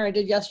webinar I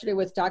did yesterday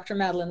with Dr.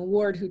 Madeline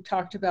Ward, who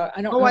talked about,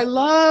 I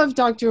love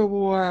Dr.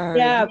 Ward.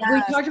 Yeah,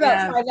 we talked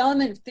about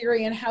 5-element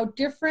theory and how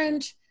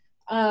different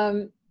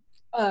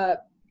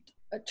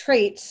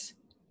traits,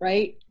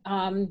 right,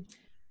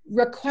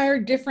 require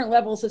different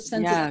levels of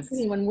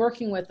sensitivity when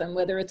working with them,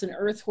 whether it's an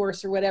earth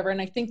horse or whatever.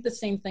 And I think the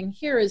same thing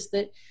here is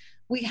that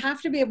we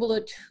have to be able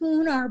to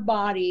tune our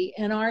body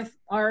and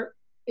our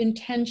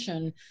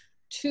intention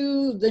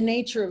to the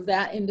nature of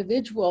that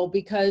individual,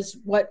 because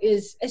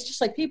it's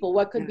just like people,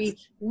 what could be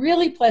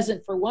really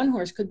pleasant for one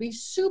horse could be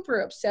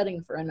super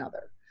upsetting for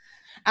another.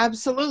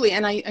 Absolutely.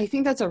 And I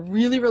think that's a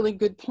really, really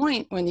good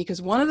point, Wendy,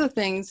 because one of the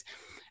things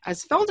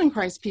as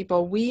Feldenkrais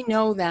people, we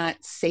know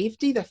that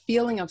safety, the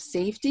feeling of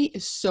safety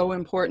is so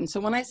important. So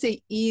when I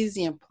say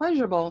easy and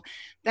pleasurable,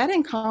 that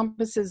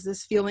encompasses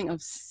this feeling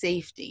of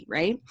safety,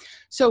 right?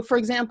 So for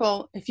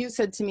example, if you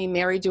said to me,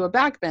 Mary, do a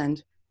back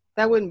bend,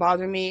 that wouldn't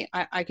bother me.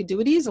 I could do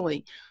it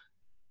easily.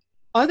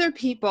 Other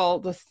people,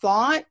 the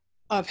thought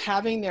of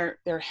having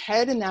their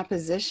head in that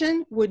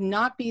position would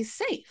not be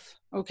safe,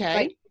 okay?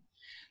 Right.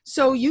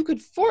 So you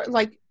could,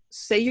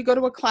 say you go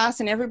to a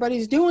class and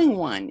everybody's doing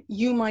one,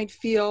 you might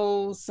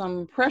feel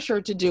some pressure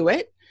to do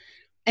it,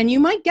 and you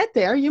might get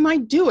there, you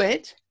might do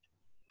it,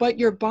 but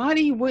your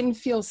body wouldn't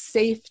feel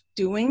safe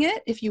doing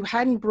it if you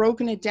hadn't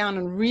broken it down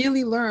and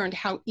really learned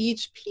how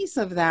each piece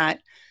of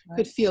that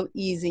could feel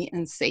easy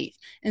and safe.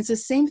 And it's the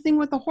same thing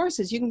with the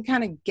horses. You can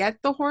kind of get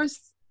the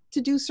horse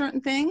to do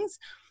certain things,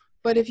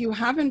 but if you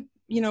haven't,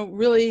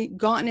 really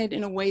gotten it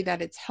in a way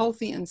that it's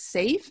healthy and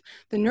safe,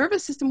 the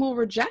nervous system will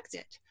reject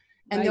it.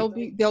 And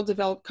they'll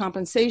develop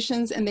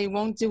compensations, and they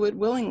won't do it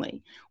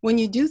willingly. When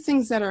you do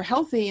things that are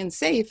healthy and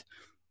safe,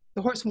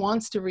 the horse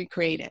wants to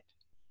recreate it.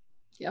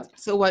 Yep.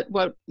 So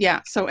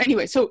So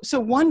anyway, so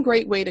one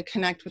great way to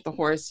connect with the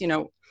horse,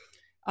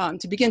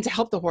 to begin to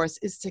help the horse,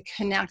 is to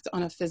connect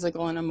on a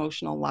physical and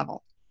emotional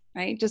level,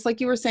 right? Just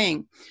like you were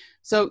saying.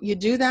 So you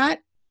do that.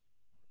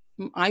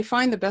 I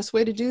find the best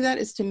way to do that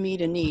is to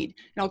meet a need.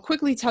 And I'll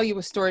quickly tell you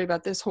a story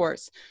about this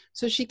horse.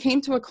 So she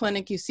came to a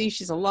clinic. You see,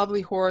 she's a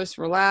lovely horse,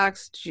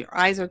 relaxed. Her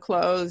eyes are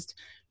closed.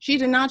 She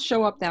did not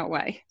show up that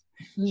way.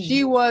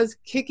 She was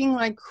kicking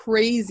like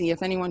crazy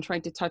if anyone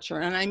tried to touch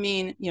her. And I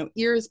mean,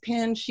 ears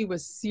pinned. She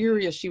was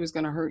serious. She was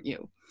going to hurt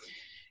you.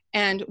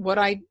 And what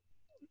I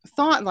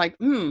thought,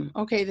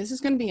 okay, this is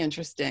going to be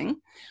interesting.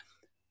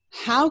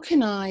 How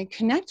can I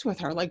connect with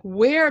her? Like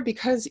where,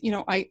 because,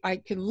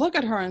 I could look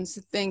at her and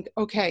think,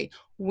 okay,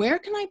 where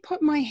can I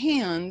put my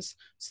hands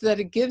so that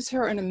it gives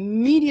her an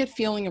immediate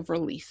feeling of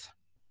relief?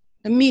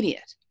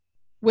 Immediate.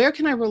 Where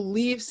can I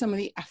relieve some of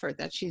the effort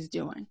that she's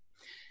doing?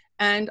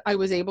 And I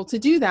was able to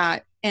do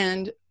that.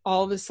 And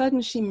all of a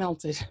sudden she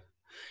melted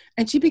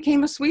and she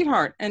became a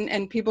sweetheart,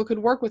 and people could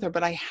work with her,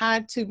 but I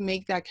had to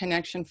make that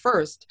connection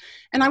first.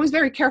 And I was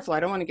very careful. I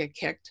don't want to get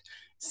kicked.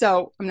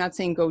 So I'm not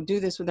saying go do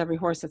this with every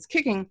horse that's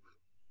kicking,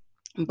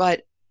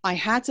 but I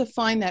had to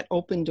find that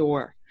open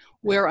door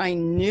where I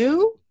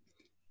knew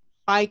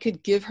I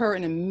could give her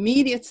an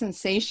immediate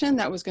sensation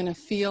that was going to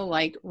feel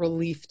like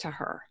relief to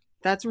her.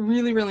 That's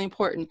really, really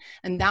important.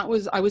 And I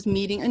was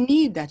meeting a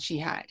need that she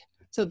had.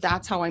 So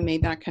that's how I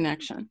made that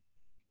connection.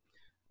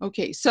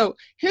 Okay, so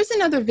here's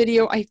another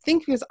video, I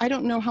think, because I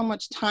don't know how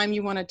much time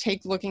you want to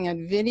take looking at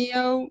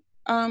video,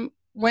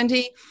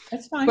 Wendy.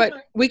 That's fine.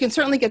 But we can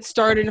certainly get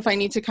started if I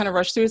need to kind of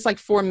rush through. It's like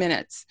 4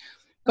 minutes.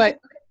 But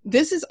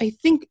this is, I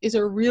think, is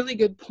a really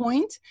good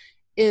point.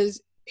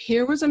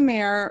 Here was a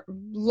mare,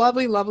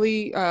 lovely,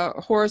 lovely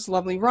horse,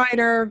 lovely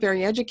rider,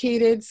 very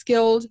educated,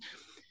 skilled,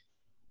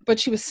 but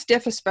she was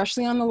stiff,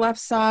 especially on the left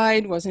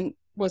side, wasn't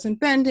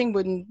bending,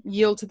 wouldn't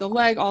yield to the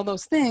leg, all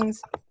those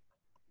things.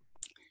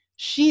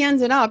 She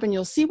ended up, and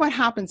you'll see what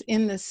happens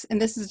in this,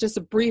 and this is just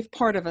a brief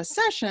part of a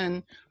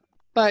session,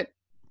 but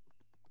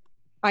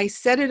I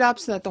set it up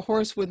so that the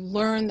horse would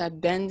learn that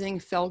bending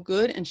felt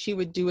good and she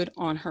would do it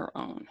on her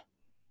own.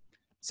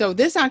 So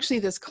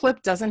this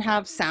clip doesn't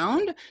have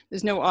sound.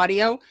 There's no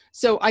audio.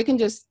 So I can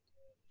just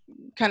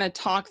kind of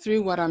talk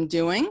through what I'm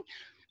doing.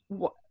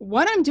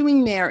 What I'm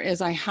doing there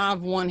is I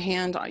have one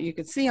hand, you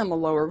can see on the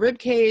lower rib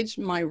cage.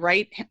 My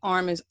right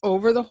arm is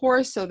over the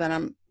horse so that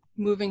I'm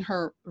moving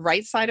her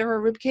right side of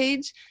her rib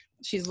cage.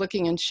 She's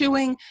licking and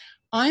chewing.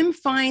 I'm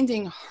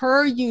finding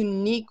her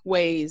unique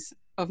ways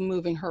of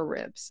moving her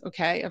ribs,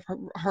 okay, of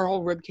her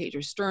whole rib cage,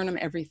 her sternum,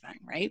 everything,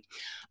 right?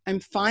 I'm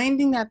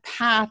finding that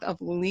path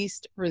of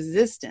least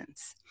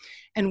resistance.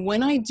 And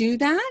when I do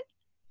that,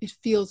 it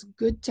feels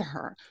good to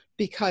her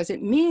because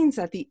it means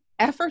that the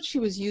effort she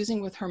was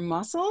using with her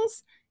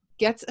muscles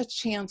gets a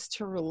chance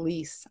to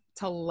release,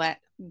 to let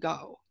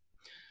go.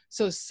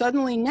 So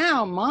suddenly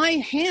now my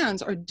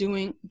hands are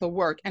doing the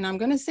work. And I'm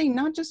going to say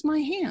not just my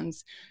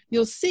hands.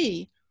 You'll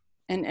see,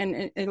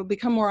 and it'll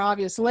become more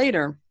obvious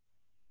later,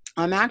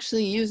 I'm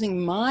actually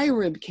using my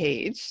rib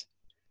cage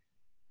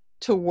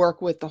to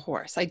work with the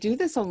horse. I do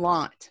this a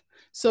lot.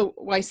 So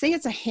when I say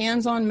it's a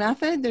hands-on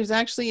method,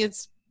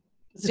 it's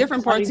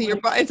different parts of your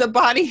body. It's a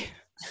body.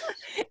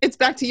 It's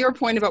back to your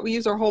point about we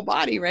use our whole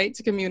body, right,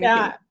 to communicate.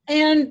 Yeah,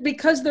 and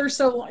because they're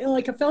so,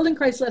 like a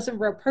Feldenkrais lesson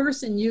for a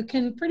person, you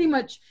can pretty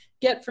much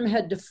get from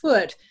head to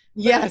foot.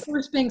 Yes.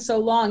 But being so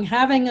long,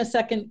 having a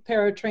second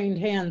pair of trained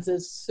hands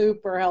is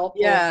super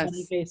helpful in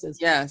many cases.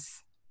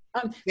 Yes.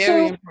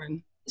 Very so,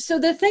 important. So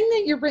the thing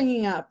that you're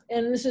bringing up,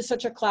 and this is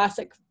such a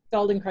classic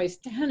Feldenkrais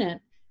tenet,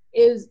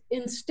 is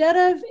instead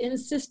of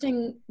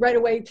insisting right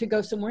away to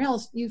go somewhere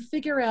else, you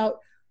figure out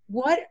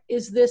what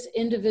is this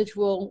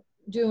individual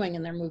doing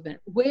in their movement?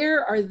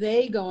 Where are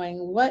they going?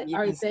 What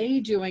are they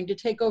doing to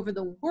take over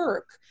the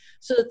work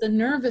so that the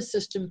nervous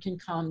system can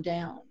calm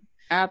down?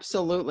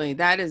 Absolutely.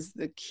 That is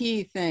the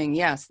key thing.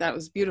 Yes, that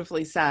was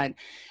beautifully said.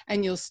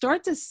 And you'll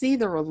start to see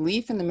the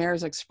relief in the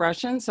mare's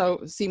expression.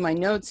 So see my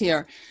notes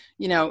here,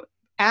 you know,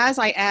 as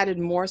I added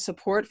more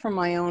support from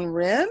my own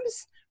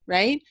ribs,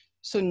 right?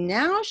 So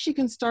now she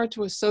can start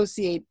to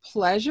associate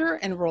pleasure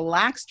and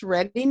relaxed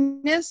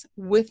readiness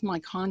with my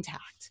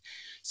contact.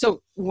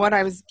 So what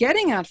I was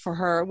getting at for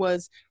her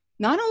was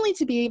not only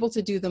to be able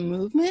to do the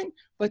movement,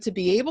 but to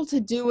be able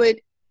to do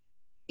it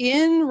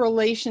in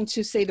relation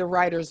to, say, the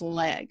rider's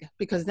leg,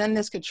 because then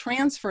this could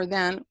transfer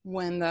then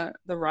when the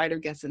rider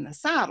gets in the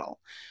saddle.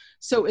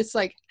 So it's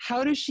like,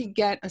 how does she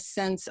get a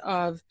sense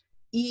of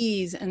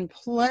ease and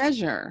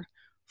pleasure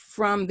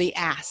from the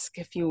ask,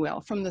 if you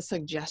will, from the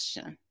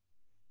suggestion?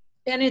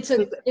 And it's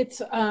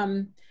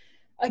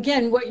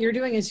again, what you're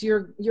doing is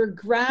you're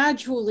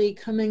gradually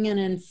coming in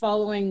and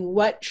following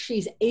what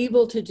she's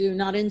able to do,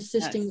 not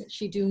insisting that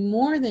she do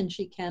more than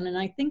she can. And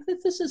I think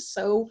that this is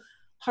so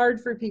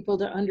hard for people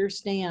to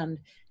understand,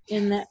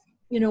 in that,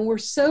 you know, we're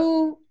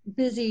so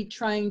busy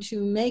trying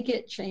to make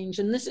it change.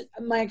 And this is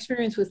my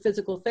experience with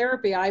physical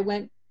therapy. I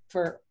went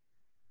for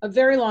a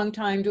very long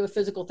time to a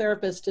physical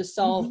therapist to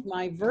solve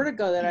my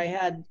vertigo that I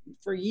had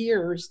for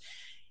years.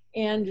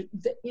 And,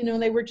 you know,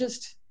 they were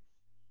just,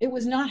 it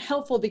was not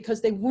helpful because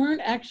they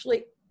weren't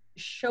actually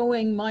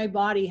showing my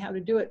body how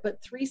to do it.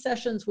 But 3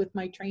 sessions with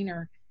my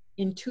trainer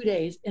in 2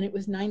 days, and it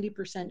was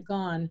 90%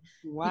 gone.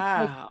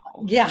 Wow.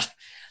 Because,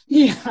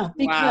 because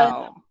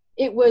wow.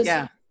 It was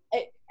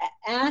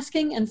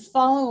asking and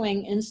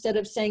following instead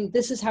of saying,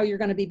 this is how you're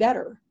going to be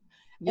better.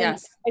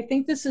 Yes. And I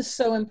think this is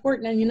so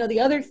important. And, you know, the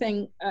other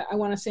thing I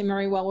want to say,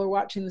 Mary, while we're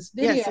watching this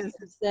video,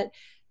 is that,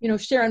 you know,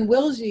 Sharon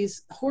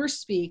Wilsey's horse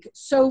speak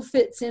so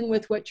fits in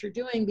with what you're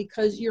doing,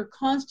 because you're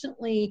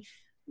constantly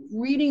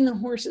reading the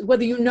horses,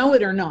 whether you know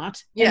it or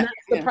not. And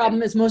that's the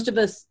problem is most of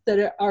us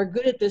that are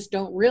good at this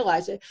don't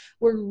realize it.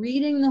 We're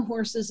reading the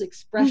horse's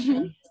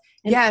expression.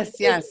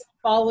 And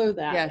follow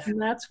that.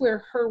 And that's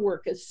where her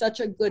work is such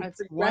a good,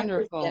 that's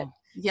wonderful.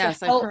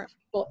 Yes, I've heard.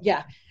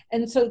 Yeah.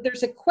 And so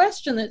there's a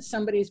question that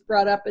somebody's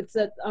brought up. It's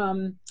that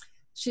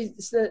she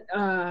said,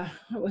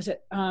 what was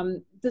it?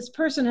 This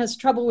person has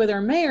trouble with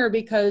her mare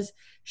because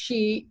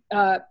she,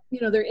 you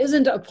know, there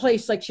isn't a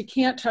place, like she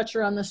can't touch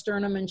her on the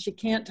sternum and she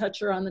can't touch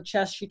her on the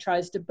chest. She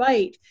tries to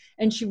bite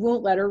and she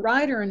won't let her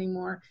ride her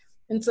anymore.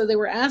 And so they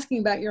were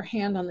asking about your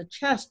hand on the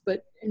chest,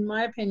 but in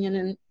my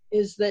opinion,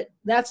 is that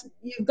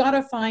you've got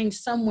to find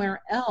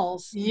somewhere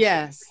else.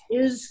 Yes.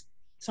 Is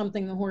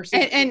something the horse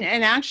and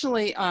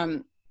actually,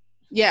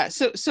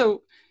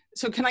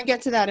 so can I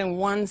get to that in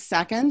 1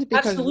 second?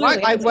 Because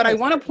what I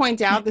want to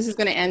point out, this is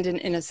going to end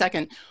in a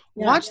second.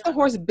 Watch the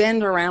horse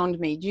bend around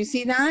me. Do you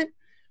see that?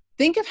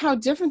 Think of how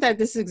different that,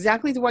 this is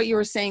exactly what you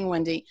were saying,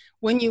 Wendy.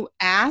 When you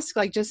ask,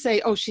 like just say,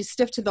 oh, she's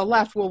stiff to the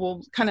left. Well,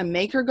 we'll kind of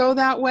make her go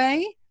that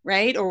way,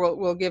 right? Or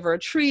we'll give her a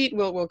treat.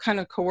 We'll kind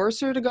of coerce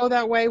her to go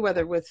that way,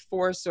 whether with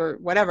force or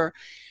whatever,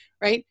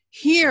 right?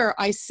 Here,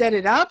 I set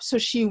it up so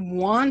she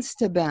wants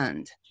to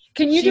bend.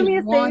 Can you do me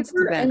a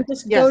favor and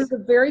just go to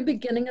the very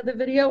beginning of the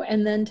video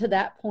and then to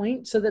that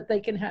point so that they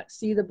can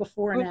see the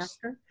before and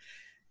after?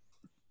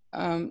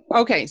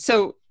 Okay,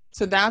 so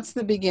that's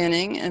the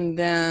beginning, and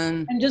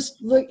then... And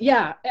just look,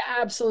 yeah,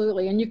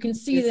 absolutely. And you can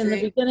see in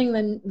the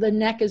beginning, the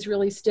neck is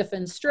really stiff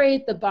and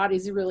straight, the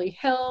body's really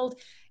held,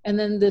 and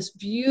then this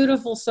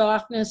beautiful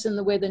softness in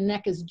the way the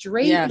neck is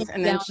draped and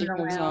down then she and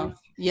goes around.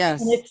 off.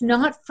 Yes. And it's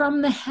not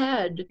from the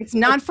head. It's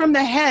not from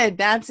the head,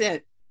 that's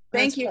it.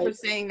 Thank you for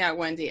saying that,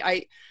 Wendy.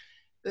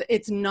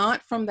 It's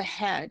not from the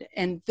head.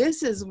 And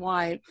this is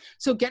why,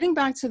 so getting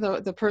back to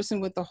the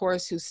person with the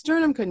horse whose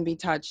sternum couldn't be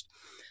touched.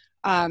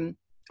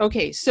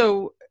 Okay,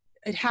 so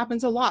it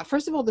happens a lot.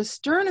 First of all, the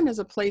sternum is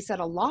a place that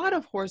a lot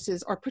of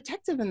horses are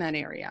protective in that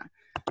area.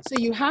 So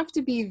you have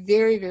to be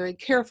very, very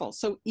careful.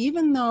 So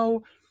even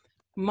though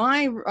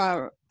my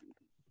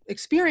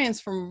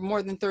experience from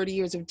more than 30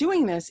 years of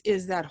doing this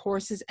is that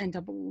horses end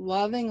up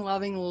loving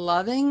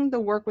the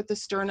work with the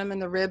sternum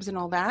and the ribs and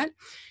all that.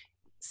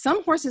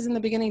 Some horses in the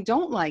beginning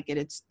don't like it.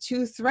 It's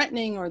too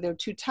threatening or they're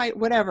too tight,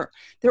 whatever.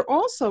 They're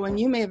also, and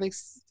you may have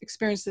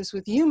experienced this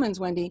with humans,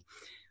 Wendy,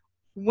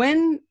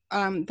 when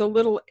the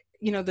little,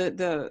 you know, the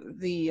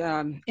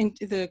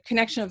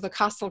connection of the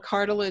costal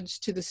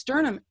cartilage to the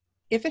sternum,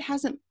 if it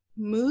hasn't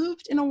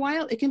moved in a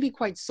while, it can be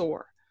quite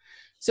sore.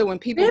 So when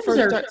people ribs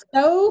first are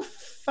so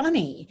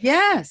funny.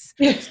 Yes.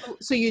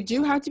 So you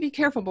do have to be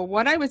careful. But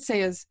what I would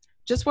say is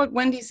just what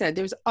Wendy said.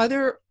 There's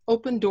other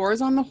open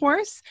doors on the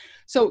horse.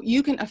 So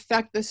you can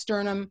affect the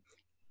sternum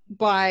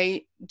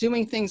by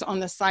doing things on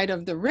the side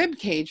of the rib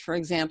cage, for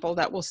example,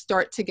 that will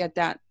start to get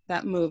that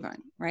moving,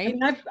 right?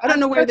 I don't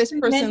know where this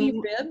person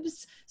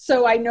ribs,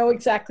 so I know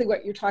exactly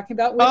what you're talking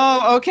about.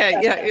 Oh, okay.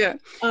 Yeah.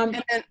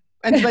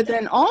 But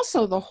then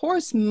also the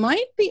horse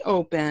might be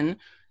open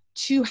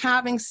to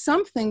having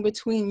something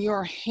between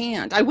your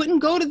hand. I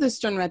wouldn't go to the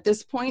sternum at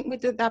this point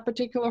with that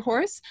particular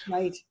horse.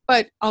 Right.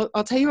 But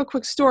I'll tell you a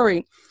quick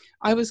story.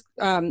 I was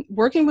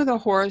working with a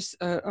horse,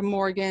 a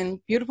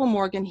Morgan, beautiful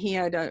Morgan. He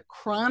had a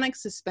chronic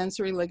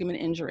suspensory ligament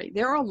injury.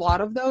 There are a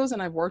lot of those,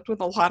 and I've worked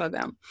with a lot of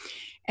them.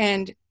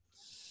 And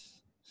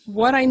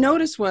what I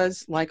noticed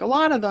was, like a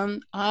lot of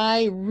them,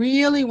 I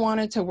really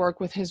wanted to work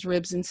with his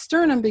ribs and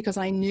sternum because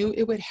I knew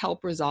it would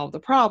help resolve the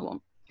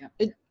problem.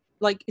 Yeah.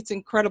 It's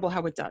incredible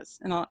how it does,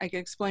 and I can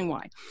explain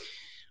why.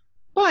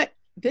 But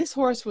this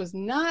horse was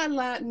not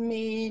letting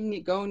me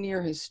go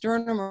near his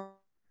sternum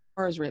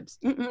or his ribs.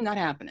 Not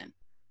happening.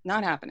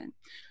 Not happening.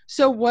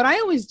 So what I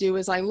always do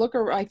is I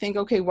think,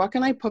 okay, what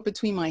can I put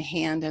between my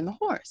hand and the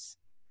horse?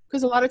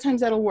 Because a lot of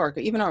times that'll work.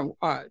 Even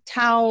a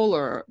towel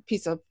or a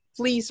piece of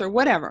fleece or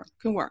whatever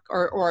can work,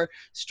 or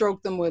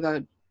stroke them with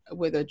a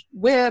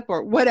whip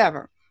or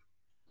whatever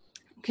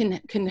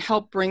can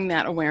help bring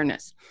that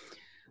awareness.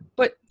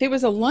 But there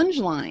was a lunge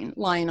line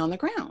lying on the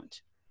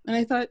ground, and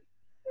I thought,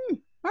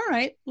 all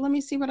right, let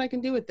me see what I can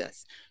do with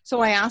this.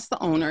 So I asked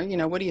the owner,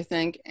 what do you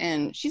think?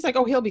 And she's like,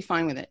 oh, he'll be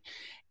fine with it.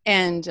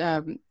 And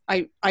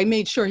I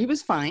made sure he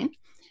was fine,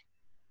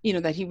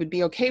 that he would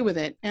be okay with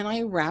it. And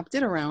I wrapped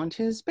it around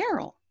his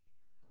barrel.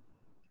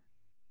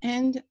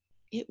 And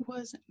it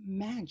was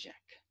magic.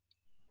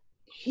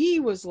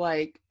 He was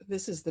like,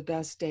 this is the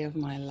best day of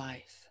my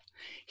life.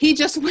 He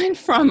just went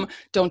from,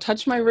 don't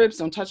touch my ribs,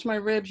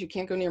 you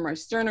can't go near my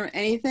sternum or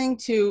anything,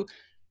 to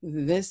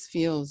this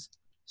feels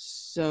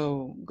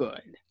so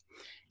good.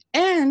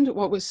 And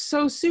what was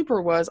so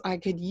super was I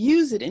could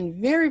use it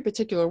in very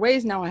particular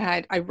ways. Now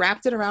I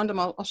wrapped it around him.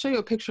 I'll show you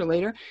a picture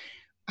later.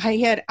 I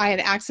had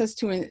access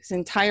to his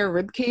entire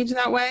rib cage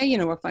that way,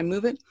 if I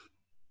move it.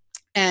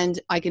 And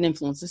I can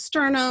influence his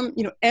sternum,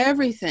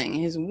 everything,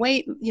 his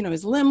weight,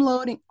 his limb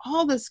loading,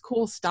 all this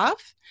cool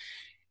stuff.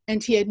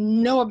 And he had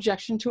no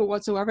objection to it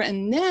whatsoever.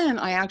 And then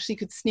I actually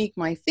could sneak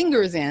my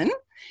fingers in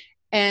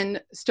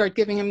and start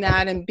giving him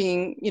that and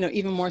being,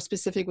 even more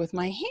specific with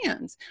my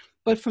hands.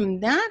 But from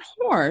that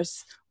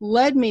horse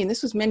led me, and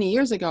this was many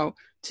years ago,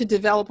 to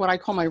develop what I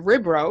call my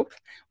rib rope,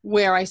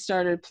 where I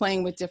started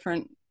playing with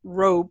different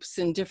ropes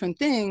and different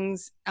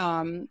things.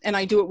 And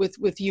I do it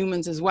with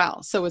humans as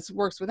well. So it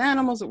works with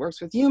animals, it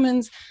works with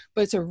humans,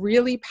 but it's a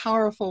really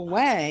powerful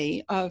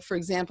way of, for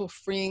example,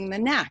 freeing the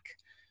neck.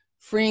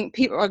 Freeing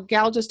people. A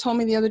gal just told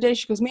me the other day,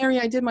 she goes, Mary,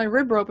 I did my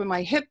rib rope and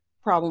my hip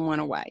problem went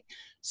away.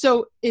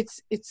 So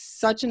it's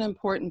such an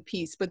important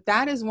piece, but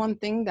that is one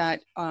thing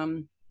that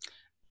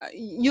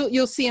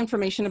you'll see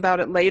information about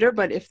it later.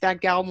 But if that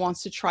gal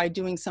wants to try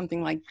doing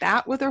something like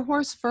that with her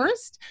horse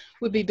first,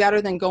 would be better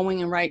than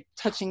going and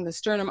touching the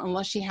sternum,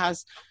 unless she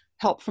has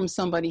help from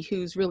somebody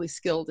who's really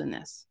skilled in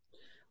this.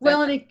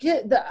 Well, and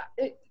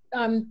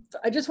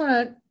I just want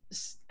to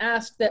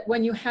ask that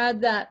when you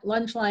had that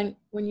lunge line,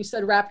 when you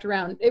said wrapped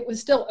around, it was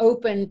still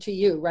open to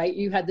you, right?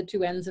 You had the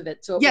two ends of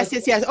it. So yes.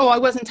 Oh, I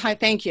wasn't tied.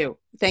 Thank you.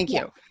 It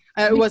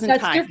wasn't tied.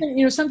 That's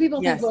different. Some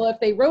people think, well, if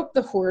they rope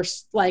the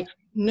horse,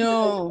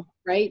 no,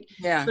 right?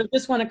 Yeah. So I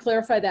just want to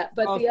clarify that.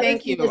 But the other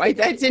thank you. I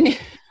didn't.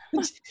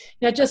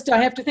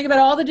 I have to think about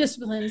all the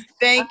disciplines.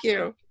 Thank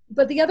you.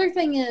 But the other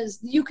thing is,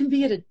 you can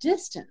be at a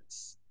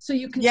distance, so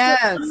you can still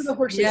come to the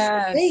horse's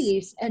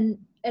face and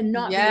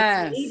not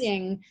be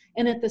leading,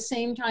 and at the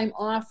same time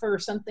offer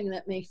something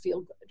that may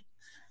feel good.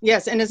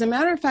 Yes, and as a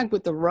matter of fact,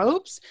 with the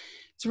ropes,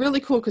 it's really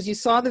cool because you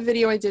saw the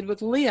video I did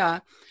with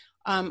Leah.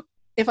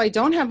 If I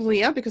don't have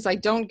Leah, because I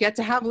don't get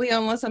to have Leah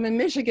unless I'm in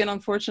Michigan,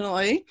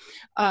 unfortunately,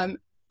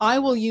 I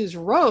will use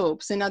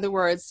ropes. In other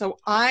words, so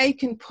I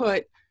can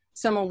put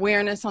some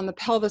awareness on the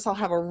pelvis. I'll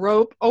have a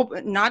rope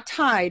open, not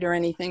tied or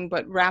anything,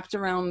 but wrapped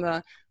around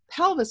the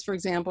pelvis, for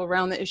example,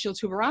 around the ischial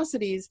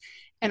tuberosities,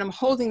 and I'm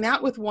holding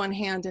that with one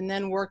hand and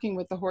then working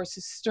with the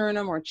horse's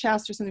sternum or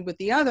chest or something with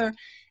the other.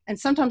 And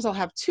sometimes I'll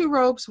have two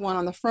ropes, one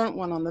on the front,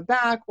 one on the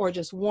back, or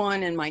just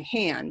one in my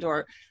hand,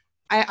 or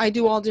I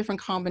do all different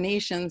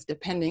combinations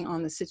depending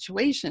on the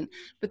situation.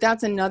 But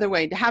that's another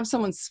way. To have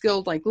someone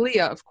skilled like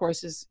Leah, of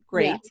course, is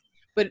great.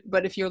 Yeah.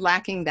 But if you're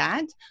lacking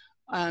that,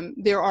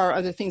 there are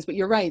other things. But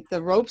you're right,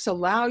 the ropes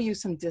allow you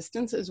some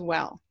distance as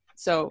well.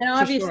 So, and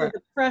obviously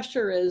the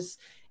pressure is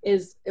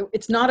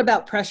it's not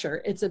about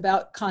pressure, it's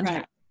about contact.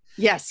 Right.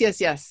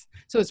 Yes.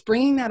 So it's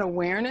bringing that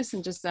awareness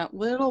and just that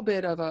little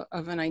bit of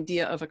an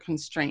idea of a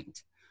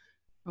constraint.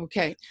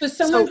 Okay. So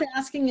someone's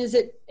asking, is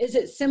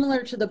it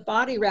similar to the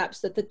body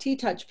wraps that the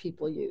T-Touch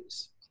people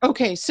use?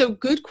 Okay, so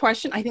good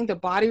question. I think the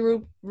body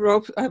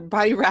wraps,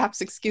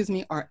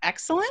 are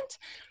excellent.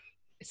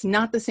 It's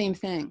not the same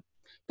thing.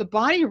 The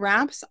body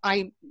wraps,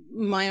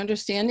 my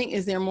understanding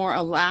is they're more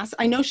elastic.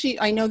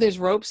 I know there's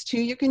ropes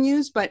too you can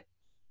use, but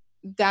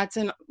that's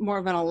more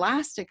of an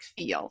elastic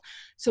feel.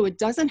 So it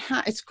doesn't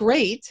have, it's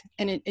great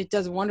and it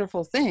does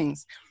wonderful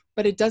things,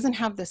 but it doesn't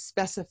have the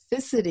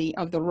specificity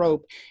of the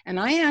rope. And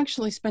I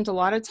actually spent a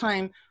lot of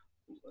time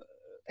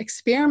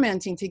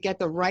experimenting to get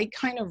the right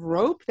kind of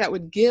rope that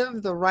would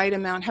give the right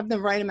amount, have the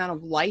right amount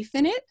of life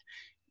in it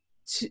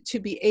to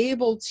be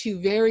able to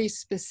very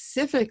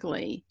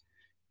specifically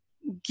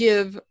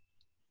give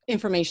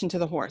information to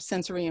the horse,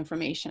 sensory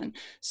information.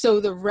 So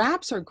the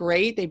wraps are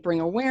great. They bring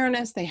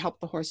awareness. They help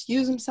the horse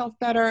use himself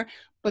better,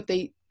 but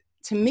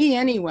to me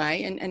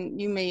anyway, and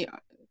you may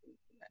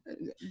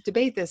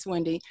debate this,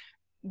 Wendy,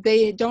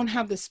 they don't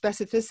have the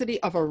specificity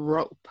of a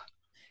rope.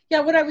 Yeah,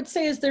 what I would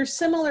say is they're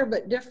similar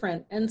but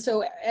different. And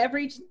so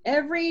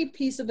every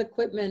piece of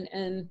equipment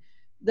and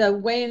the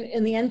way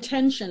and the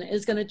intention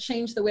is going to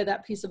change the way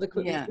that piece of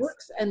equipment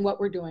works and what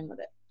we're doing with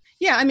it.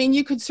 Yeah, I mean,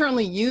 you could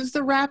certainly use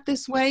the wrap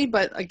this way,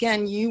 but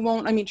again, you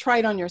won't, I mean, try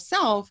it on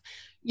yourself.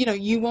 You know,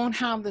 you won't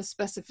have the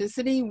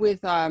specificity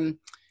with an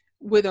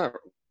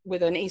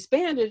ACE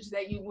bandage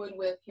that you would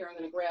with, here, I'm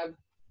going to grab,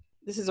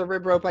 this is a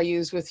rib rope I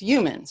use with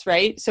humans,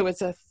 right? So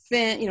it's a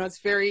thin, you know,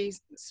 it's very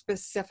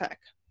specific,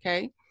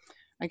 okay?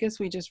 I guess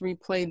we just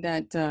replayed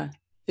that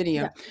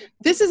video. Yeah.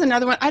 This is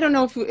another one. I don't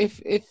know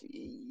if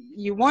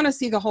you want to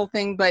see the whole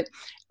thing, but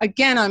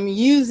again, I'm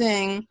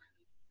using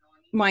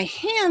my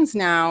hands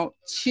now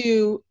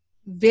to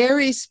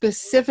very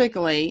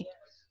specifically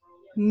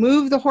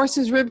move the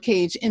horse's rib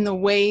cage in the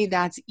way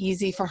that's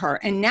easy for her.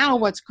 And now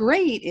what's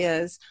great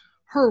is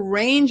her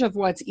range of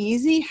what's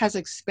easy has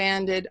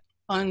expanded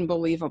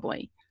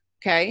unbelievably,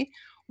 okay?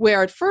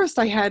 Where at first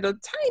I had a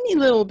tiny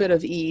little bit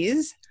of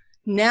ease,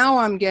 now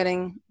I'm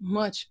getting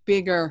much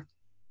bigger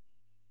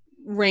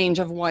range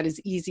of what is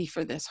easy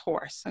for this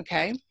horse,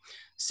 okay?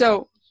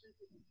 So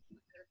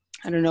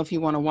I don't know if you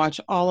want to watch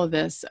all of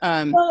this.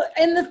 Well,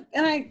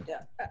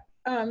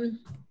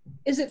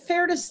 is it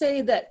fair to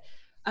say that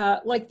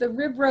like the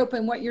rib rope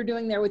and what you're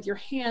doing there with your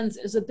hands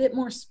is a bit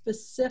more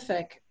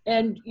specific,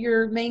 and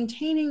you're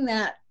maintaining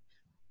that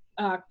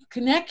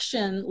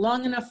connection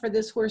long enough for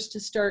this horse to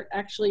start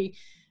actually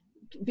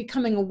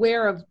becoming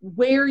aware of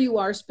where you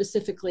are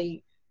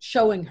specifically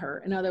showing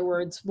her? In other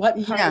words,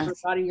 what part of her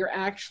body you're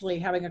actually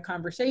having a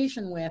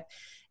conversation with.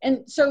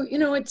 And so, you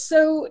know, it's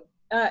so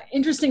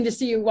interesting to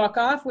see you walk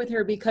off with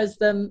her, because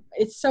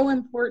it's so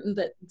important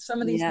that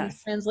some of these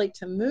things translate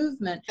to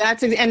movement.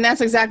 That's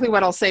exactly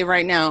what I'll say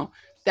right now,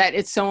 that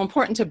it's so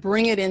important to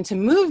bring it into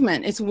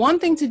movement. It's one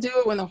thing to do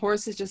it when the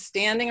horse is just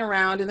standing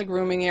around in the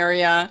grooming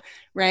area,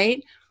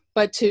 right?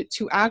 But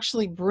to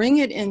actually bring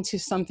it into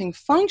something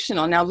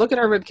functional. Now look at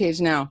our rib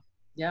cage now.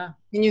 Yeah.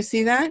 Can you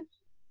see that?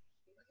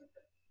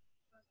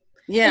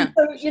 Yeah. And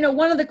so, you know,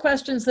 one of the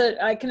questions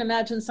that I can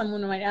imagine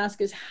someone might ask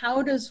is,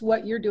 how does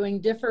what you're doing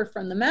differ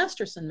from the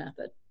Masterson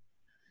method?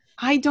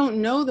 I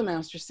don't know the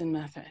Masterson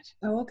method.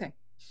 Oh, okay.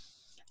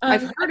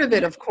 I've heard of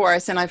it, of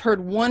course, and I've heard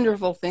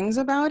wonderful things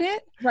about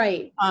it.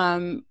 Right.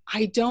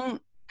 I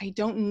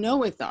don't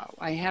know it though.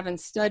 I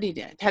haven't studied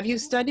it. Have you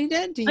studied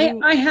it? Do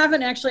you? I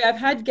haven't actually. I've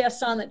had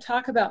guests on that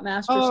talk about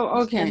Masterson.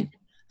 Oh, okay.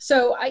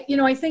 So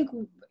I think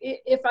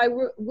if I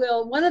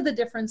will, one of the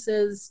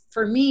differences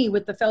for me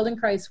with the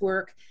Feldenkrais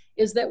work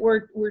is that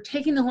we're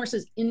taking the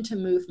horses into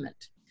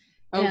movement.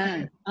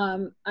 Okay.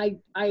 And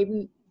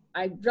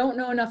I don't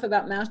know enough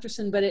about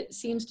Masterson, but it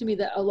seems to me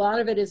that a lot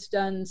of it is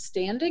done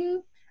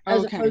standing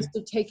as opposed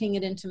to taking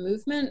it into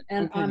movement.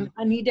 And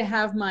I need to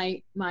have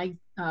my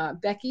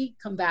Becky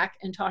come back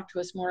and talk to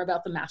us more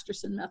about the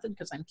Masterson method,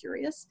 because I'm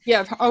curious.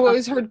 Yeah, I've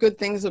always heard good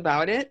things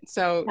about it.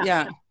 So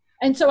yeah.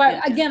 And so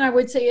I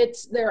would say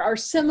there are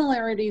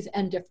similarities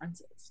and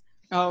differences.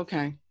 Oh,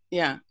 okay.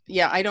 Yeah.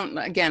 Yeah. I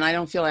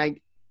don't feel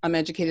like I'm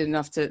educated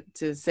enough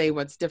to say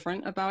what's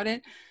different about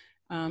it.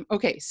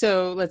 Okay.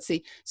 So let's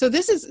see. So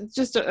this is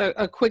just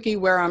a quickie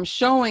where I'm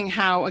showing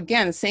how,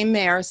 again, same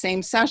mare,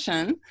 same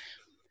session,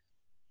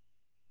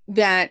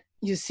 that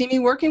you see me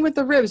working with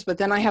the ribs, but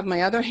then I have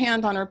my other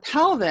hand on her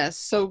pelvis.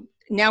 So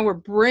now we're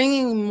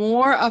bringing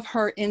more of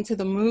her into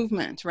the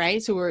movement,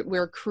 right? So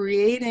we're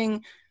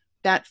creating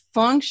that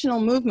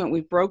functional movement.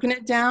 We've broken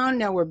it down.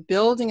 Now we're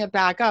building it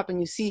back up. And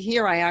you see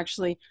here, I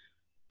actually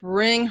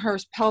bring her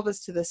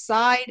pelvis to the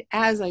side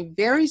as I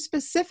very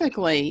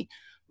specifically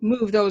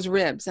move those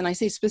ribs. And I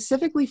say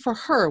specifically for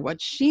her,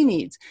 what she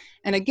needs.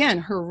 And again,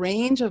 her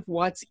range of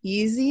what's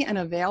easy and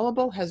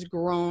available has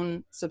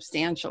grown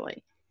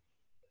substantially.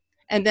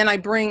 And then I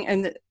bring,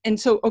 and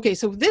so, okay,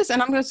 so this,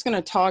 and I'm just going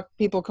to talk,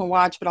 people can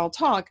watch, but I'll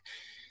talk.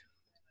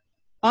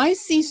 I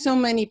see so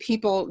many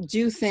people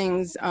do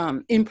things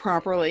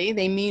improperly.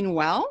 They mean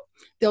well.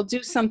 They'll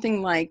do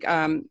something like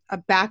a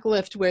back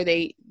lift where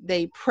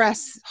they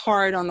press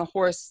hard on the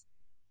horse,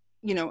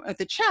 you know, at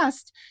the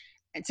chest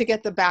to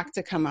get the back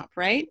to come up,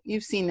 right?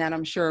 You've seen that,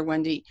 I'm sure,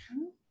 Wendy.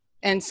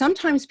 And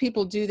sometimes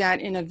people do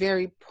that in a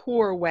very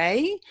poor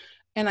way.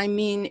 And I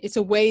mean, it's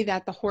a way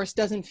that the horse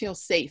doesn't feel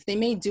safe. They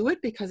may do it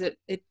because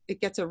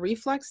it gets a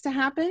reflex to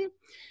happen,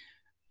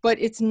 but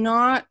it's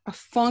not a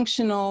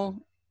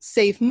functional,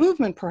 safe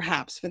movement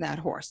perhaps for that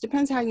horse.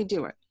 Depends how you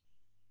do it.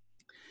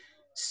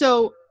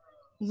 So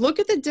look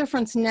at the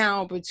difference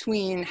now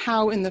between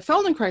how in the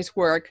Feldenkrais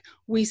work,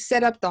 we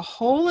set up the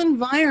whole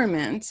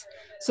environment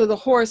so the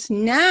horse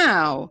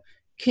now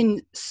can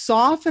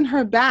soften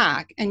her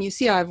back. And you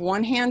see I have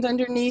one hand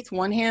underneath,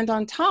 one hand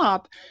on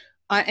top.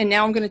 And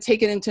now I'm going to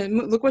take it into,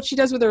 look what she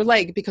does with her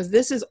leg, because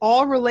this is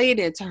all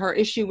related to her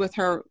issue with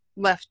her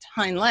left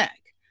hind leg.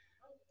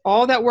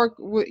 All that work,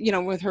 you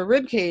know, with her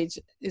rib cage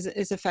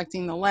is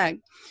affecting the leg.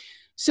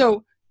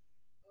 So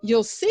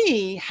you'll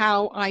see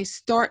how I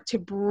start to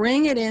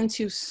bring it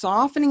into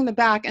softening the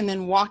back and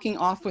then walking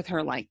off with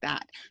her like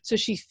that. So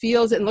she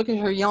feels it, and look at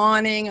her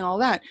yawning and all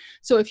that.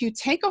 So if you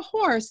take a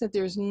horse that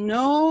there's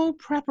no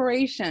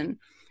preparation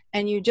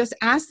and you just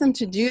ask them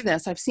to do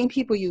this, I've seen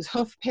people use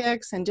hoof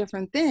picks and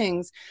different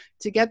things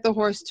to get the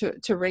horse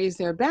to raise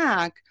their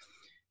back.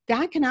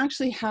 That can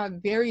actually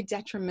have very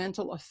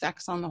detrimental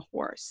effects on the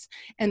horse.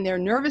 And their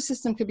nervous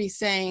system could be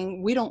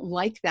saying, we don't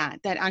like that.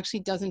 That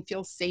actually doesn't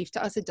feel safe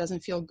to us. It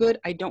doesn't feel good.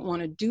 I don't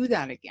want to do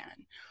that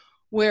again.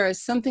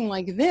 Whereas something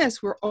like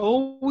this, we're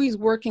always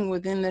working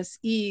within this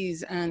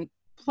ease and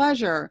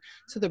pleasure.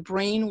 So the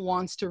brain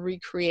wants to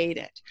recreate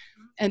it.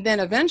 And then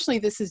eventually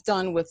this is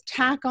done with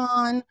tack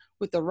on,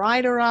 with the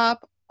rider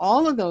up,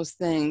 all of those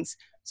things.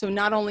 So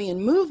not only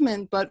in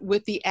movement, but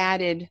with the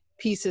added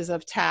pieces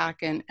of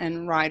tack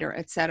and rider,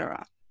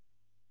 etc.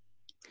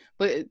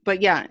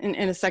 But yeah, in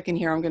a second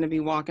here, I'm going to be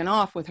walking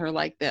off with her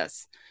like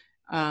this,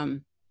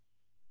 and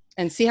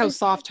see how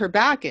soft her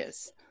back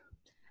is.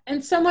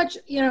 And so much,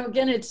 you know,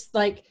 again, it's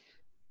like,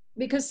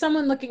 because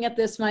someone looking at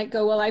this might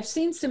go, well, I've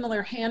seen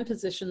similar hand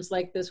positions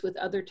like this with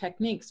other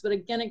techniques. But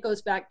again, it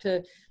goes back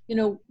to, you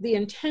know, the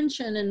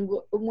intention and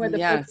where the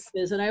focus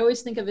is. And I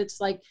always think of it's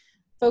like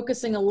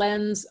focusing a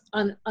lens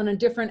on a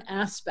different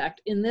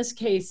aspect. In this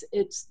case,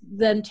 it's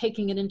then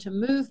taking it into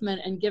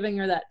movement and giving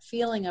her that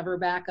feeling of her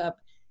back up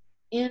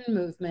in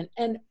movement,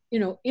 and, you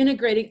know,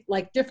 integrating,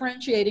 like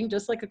differentiating,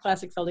 just like a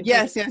classic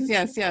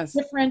Feldenkrais. Yes.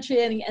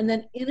 Differentiating and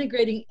then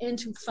integrating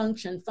into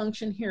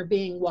function here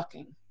being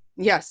walking.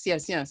 Yes.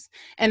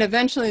 And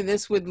eventually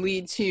this would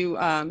lead to,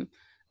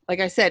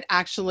 like I said,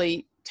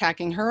 actually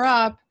tacking her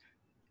up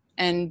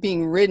and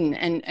being ridden.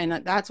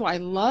 And that's why I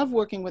love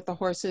working with the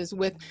horses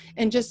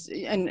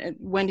and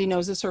Wendy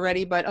knows this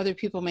already, but other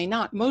people may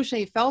not.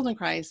 Moshe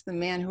Feldenkrais, the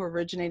man who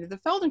originated the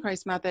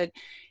Feldenkrais method,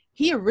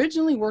 he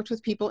originally worked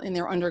with people in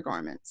their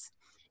undergarments.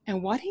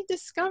 And what he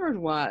discovered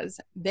was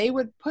they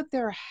would put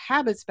their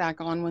habits back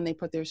on when they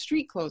put their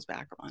street clothes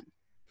back on.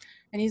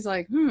 And he's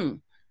like,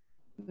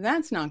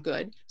 that's not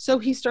good. So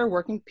he started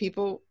working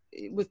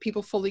with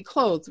people fully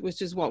clothed,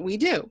 which is what we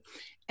do.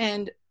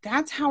 And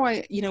that's how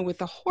I, you know, with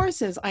the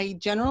horses, I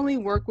generally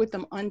work with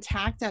them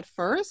untacked at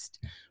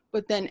first,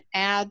 but then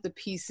add the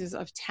pieces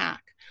of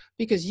tack.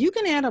 Because you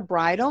can add a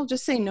bridle,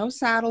 just say no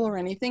saddle or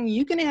anything,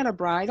 you can add a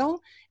bridle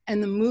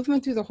and the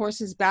movement through the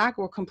horse's back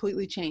will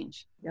completely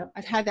change. Yep.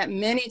 I've had that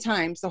many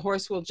times. The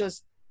horse will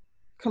just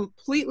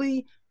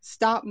completely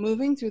stop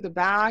moving through the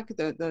back,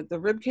 the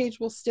rib cage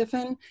will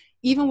stiffen,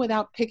 even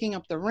without picking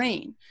up the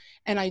rein.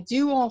 And I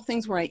do all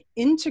things where I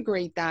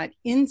integrate that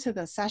into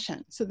the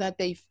session so that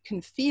they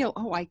can feel,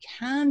 oh, I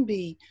can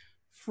be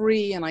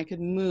free and I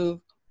could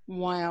move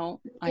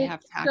while I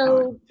have tack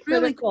on.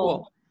 Really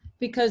cool.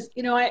 Because,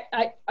 you know, I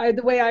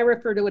the way I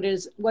refer to it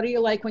is, what do you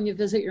like when you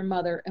visit your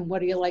mother, and what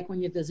do you like when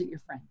you visit your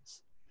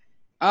friends?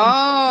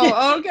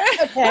 Oh, okay.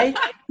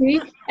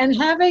 Okay. And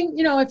having,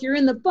 you know, if you're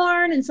in the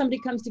barn and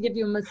somebody comes to give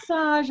you a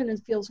massage and it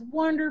feels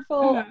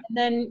wonderful, and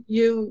then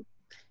you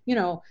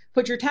know,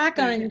 put your tack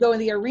on and you go in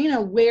the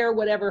arena where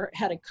whatever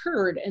had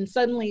occurred, and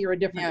suddenly you're a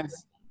different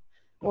person.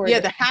 Or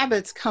the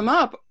habits come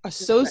up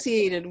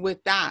associated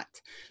with that.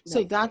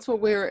 So that's what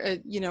we're,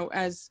 you know,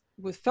 as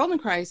with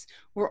Feldenkrais,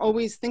 we're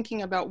always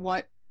thinking about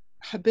what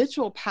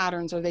habitual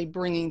patterns are they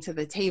bringing to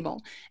the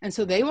table. And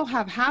so they will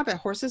have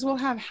horses will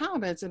have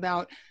habits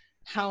about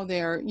how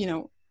they're, you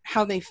know,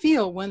 how they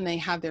feel when they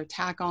have their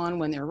tack on,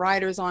 when their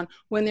riders on,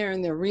 when they're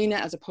in the arena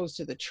as opposed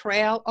to the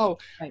trail. Oh,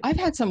 I've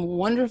had some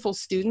wonderful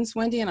students,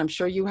 Wendy, and I'm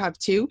sure you have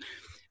too.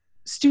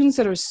 Students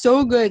that are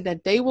so good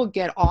that they will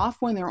get off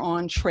when they're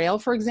on trail,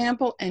 for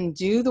example, and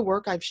do the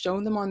work I've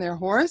shown them on their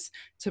horse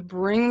to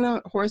bring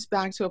the horse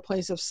back to a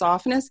place of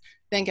softness,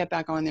 then get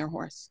back on their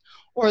horse.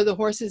 Or the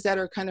horses that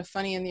are kind of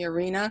funny in the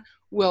arena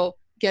will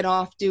get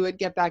off, do it,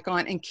 get back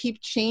on, and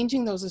keep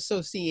changing those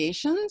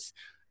associations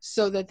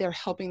so that they're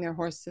helping their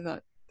horse to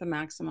the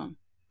maximum.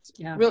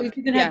 Yeah, really,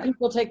 you can have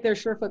people take their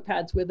Surefoot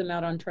pads with them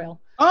out on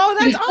trail. Oh,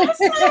 that's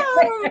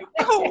awesome.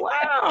 Oh,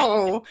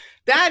 wow.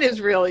 That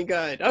is really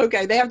good.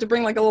 Okay, they have to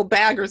bring like a little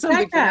bag or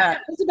something for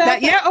that.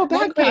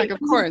 Backpack, of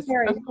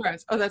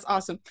course. Oh, that's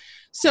awesome.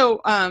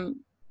 So,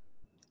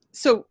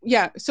 so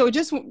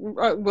just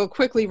we'll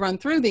quickly run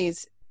through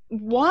these.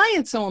 Why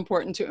it's so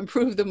important to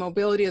improve the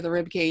mobility of the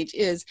rib cage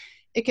is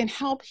it can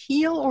help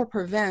heal or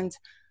prevent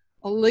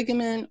a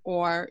ligament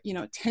or, you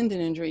know,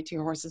 tendon injury to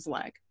your horse's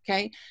leg.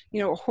 Okay.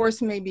 You know, a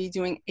horse may be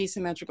doing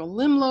asymmetrical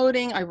limb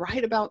loading. I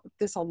write about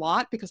this a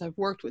lot because I've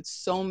worked with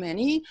so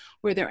many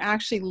where they're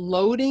actually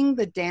loading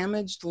the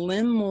damaged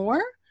limb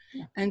more.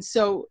 Yeah. And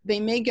so they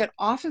may get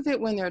off of it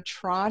when they're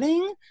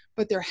trotting,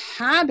 but their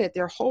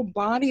whole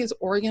body is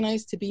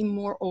organized to be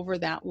more over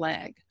that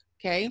leg.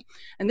 Okay.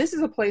 And this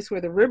is a place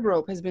where the rib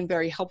rope has been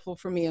very helpful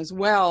for me as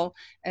well,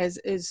 as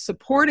is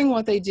supporting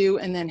what they do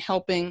and then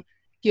helping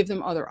give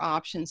them other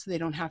options so they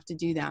don't have to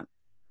do that.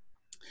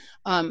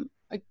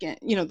 Again,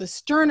 you know, the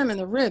sternum and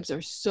the ribs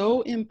are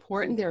so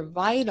important. They're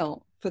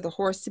vital for the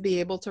horse to be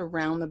able to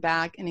round the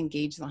back and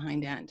engage the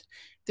hind end.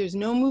 there's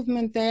no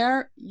movement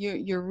there,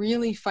 you're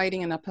really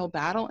fighting an uphill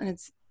battle, and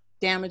it's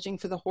damaging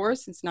for the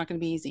horse. It's not going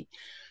to be easy.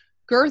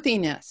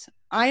 Girthiness.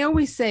 I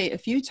always say,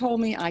 if you told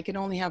me I could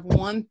only have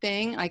one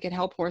thing I could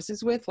help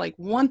horses with, like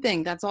one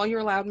thing, that's all you're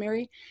allowed,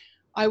 Mary,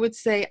 I would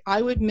say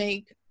I would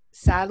make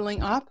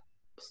saddling up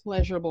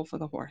pleasurable for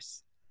the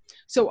horse.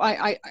 So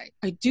I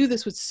do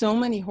this with so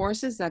many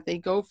horses that they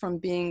go from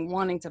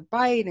wanting to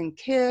bite and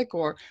kick,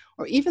 or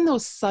even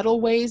those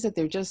subtle ways that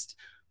they're just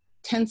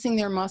tensing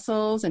their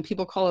muscles, and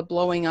people call it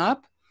blowing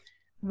up.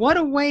 What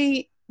a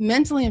way,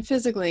 mentally and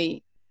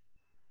physically,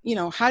 you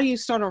know, how do you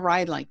start a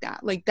ride like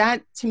that? Like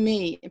that, to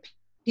me,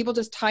 people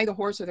just tie the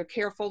horse, or they're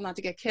careful not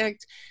to get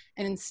kicked.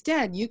 And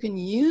instead, you can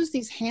use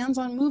these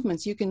hands-on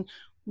movements. You can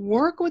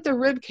work with the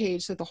rib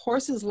cage so the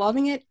horse is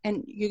loving it,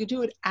 and you can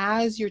do it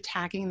as you're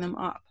tacking them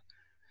up.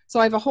 So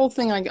I have a whole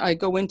thing I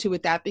go into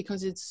with that,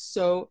 because it's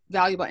so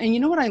valuable. And you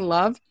know what I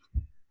love?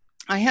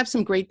 I have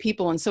some great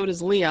people, and so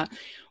does Leah,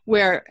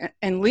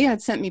 and Leah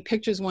had sent me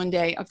pictures one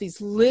day of these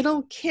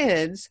little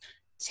kids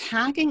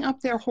tacking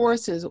up their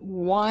horses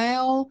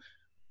while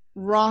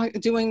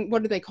doing,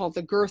 what do they call it,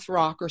 the girth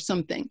rock or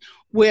something,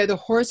 where the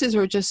horses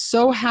are just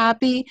so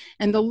happy,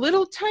 and the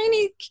little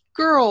tiny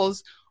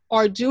girls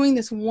are doing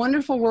this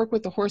wonderful work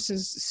with the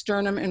horse's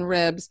sternum and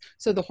ribs,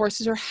 so the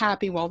horses are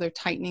happy while they're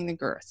tightening the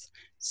girth.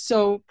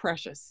 So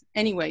precious.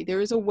 Anyway, there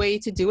is a way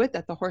to do it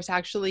that the horse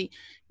actually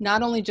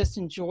not only just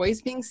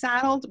enjoys being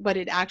saddled, but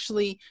it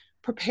actually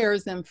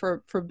prepares them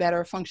for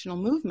better functional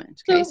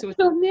movement. Okay,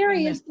 so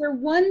Mary, is there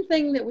one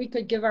thing that we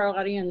could give our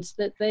audience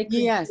that they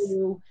could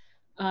do,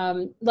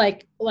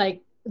 like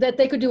that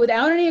they could do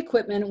without any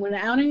equipment,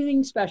 without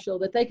anything special,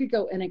 that they could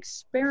go and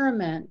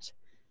experiment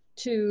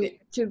to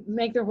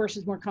make their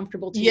horses more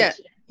comfortable to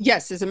use?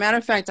 Yes, as a matter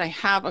of fact, I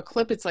have a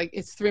clip. It's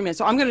 3 minutes.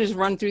 So I'm going to just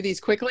run through these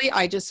quickly.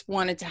 I just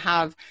wanted to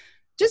have,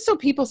 just so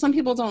some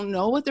people don't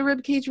know what the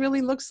rib cage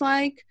really looks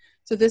like.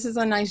 So this is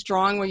a nice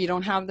drawing where you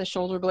don't have the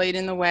shoulder blade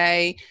in the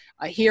way.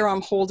 Here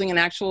I'm holding an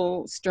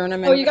actual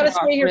sternum. Oh, you got to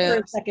stay here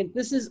for a second.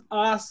 This is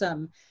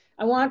awesome.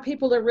 I want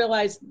people to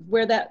realize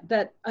where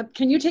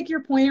can you take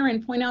your pointer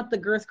and point out the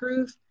girth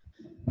groove?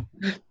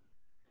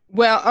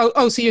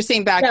 Well, so you're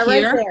saying back here?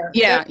 Right there.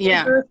 Yeah,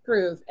 yeah. Girth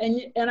groove.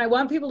 And I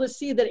want people to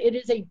see that it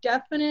is a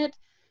definite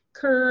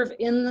curve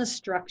in the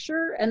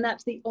structure, and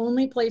that's the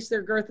only place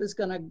their girth is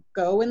going to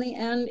go in the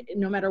end,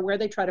 no matter where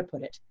they try to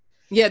put it.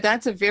 Yeah,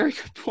 that's a very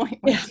good point.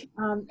 Yeah.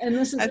 And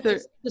this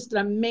is just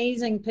an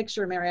amazing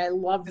picture, Mary. I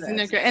love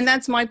this. And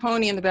that's my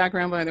pony in the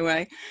background, by the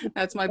way.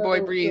 That's my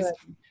boy Breeze.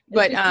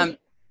 Good. But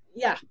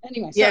yeah.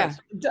 Anyway. Sorry.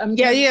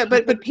 Yeah.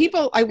 But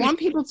people, I want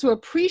people to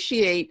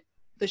appreciate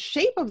the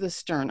shape of the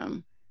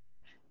sternum.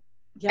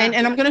 Yeah.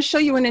 And I'm going to show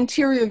you an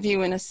interior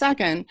view in a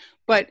second,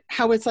 but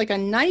how it's like a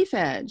knife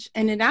edge,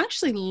 and it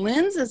actually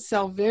lends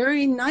itself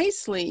very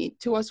nicely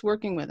to us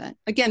working with it.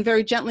 Again,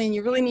 very gently, and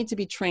you really need to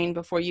be trained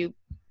before you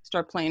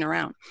start playing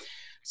around.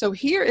 So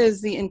here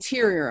is the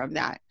interior of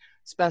that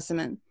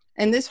specimen.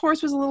 And this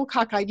horse was a little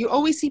cockeyed. You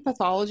always see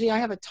pathology. I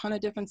have a ton of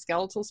different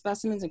skeletal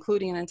specimens,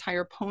 including an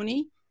entire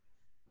pony,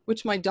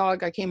 which my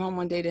dog, I came home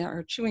one day to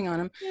her chewing on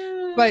him.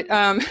 Yeah.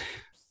 But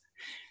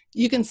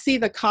you can see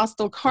the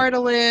costal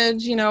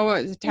cartilage, you know,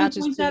 it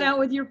attaches. Can you point that out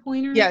with your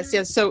pointer? Yes.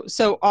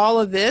 So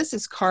all of this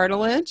is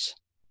cartilage,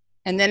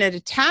 and then it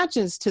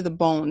attaches to the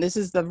bone. This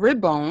is the rib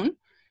bone,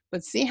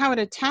 but see how it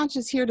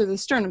attaches here to the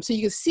sternum. So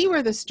you can see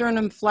where the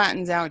sternum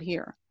flattens out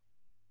here.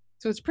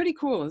 So it's pretty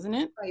cool, isn't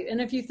it? Right.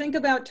 And if you think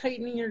about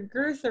tightening your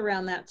girth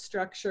around that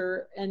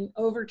structure and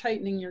over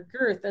tightening your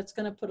girth, that's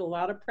going to put a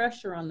lot of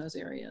pressure on those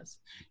areas.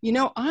 You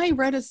know, I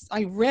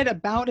read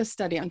about a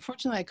study.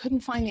 Unfortunately, I couldn't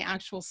find the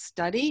actual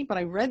study, but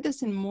I read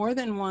this in more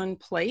than one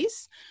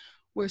place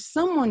where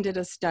someone did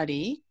a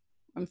study.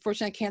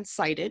 Unfortunately, I can't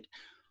cite it,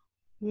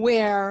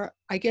 where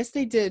I guess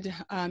they did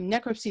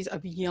necropsies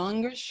of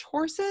youngish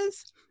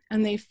horses,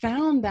 and they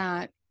found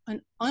that an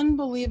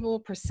unbelievable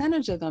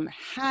percentage of them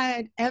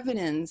had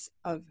evidence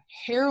of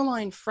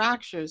hairline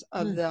fractures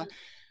of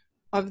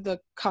the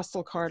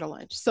costal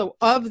cartilage. So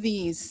of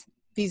these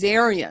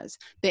areas,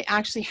 they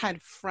actually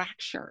had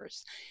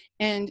fractures.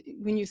 And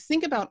when you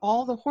think about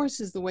all the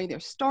horses, the way they're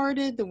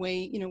started, the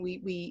way, you know,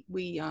 we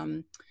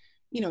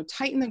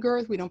tighten the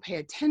girth, we don't pay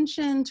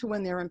attention to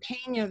when they're in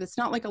pain. You know, it's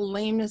not like a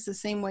lameness the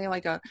same way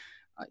like a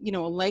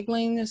leg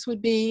lameness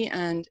would be.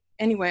 And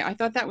anyway, I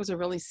thought that was a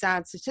really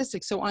sad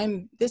statistic. So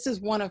this is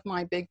one of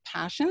my big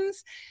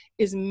passions,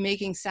 is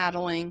making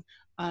saddling,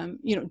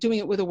 doing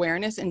it with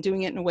awareness and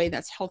doing it in a way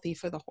that's healthy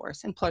for the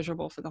horse and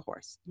pleasurable for the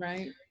horse.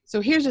 Right.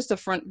 So here's just a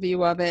front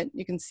view of it.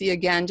 You can see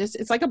again,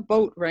 it's like a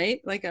boat,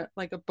 right? Like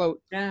a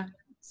boat. Yeah,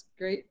 it's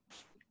great.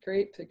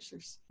 Great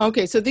pictures.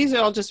 Okay, so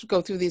I'll just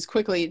go through these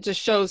quickly. It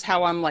just shows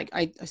how I'm like,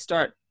 I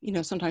start,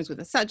 sometimes with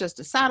just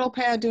a saddle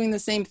pad, doing the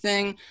same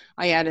thing.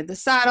 I added the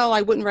saddle.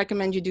 I wouldn't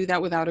recommend you do that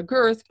without a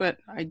girth, but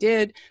I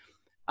did.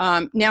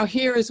 Now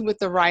here is with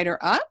the rider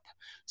up.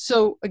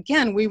 So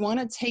again, we want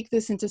to take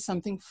this into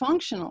something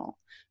functional.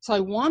 So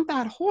I want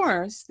that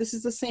horse, this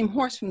is the same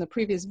horse from the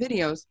previous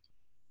videos,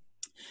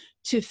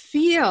 to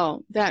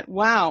feel that,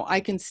 wow, I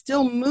can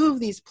still move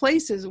these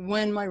places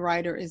when my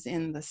rider is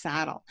in the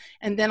saddle.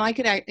 And then I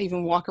could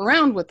even walk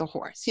around with the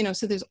horse, you know,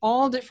 so there's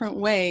all different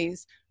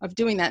ways of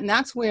doing that. And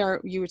that's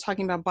where you were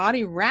talking about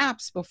body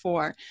wraps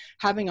before.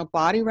 Having a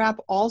body wrap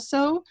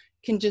also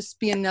can just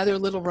be another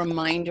little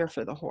reminder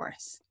for the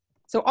horse.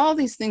 So all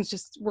these things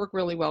just work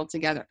really well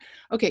together.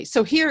 Okay,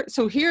 so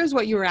here's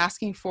what you were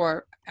asking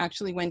for,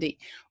 actually, Wendy.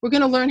 We're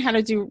going to learn how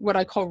to do what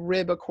I call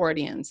rib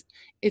accordions.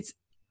 It's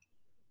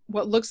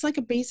what looks like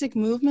a basic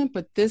movement,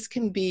 but this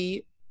can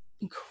be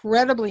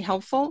incredibly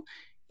helpful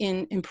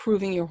in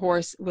improving your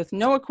horse with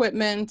no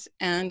equipment,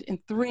 and in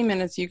 3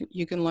 minutes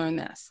you can learn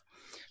this.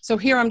 So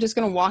here I'm just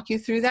going to walk you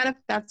through that, if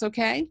that's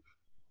okay.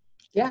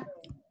 Yeah,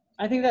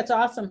 I think that's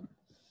awesome.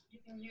 You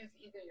can use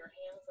either your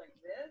hands like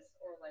this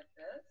or like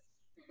this,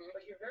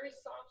 but you're very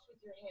soft with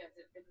your hands.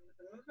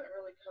 The movement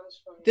really comes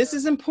from This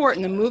is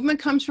important. The movement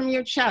comes from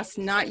your chest,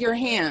 not your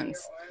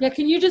hands. Yeah,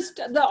 can you just,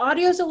 the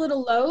audio's a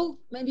little low.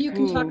 Maybe you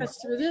can talk us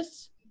through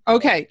this.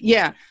 Okay,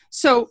 yeah.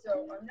 So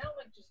I'm not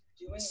like just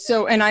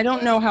So, and I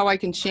don't know how I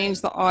can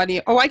change the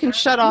audio. Oh, I can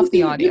shut off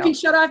the audio. You can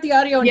shut off the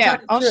audio. And yeah,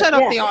 I'll shut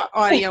off the Yeah.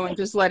 audio and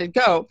just let it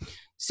go.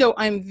 So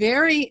I'm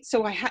very,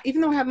 so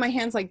even though I have my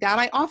hands like that,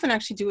 I often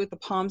actually do it with the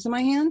palms of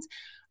my hands.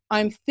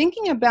 I'm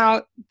thinking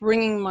about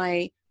bringing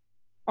my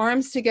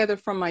arms together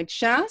from my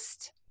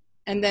chest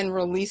and then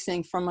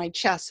releasing from my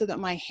chest so that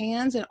my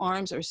hands and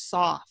arms are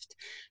soft.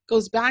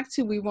 Goes back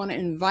to, we want to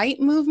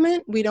invite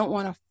movement. We don't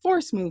want to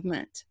force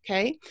movement.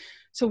 Okay.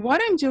 So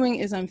what I'm doing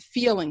is I'm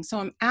feeling. So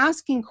I'm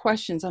asking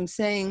questions. I'm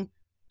saying,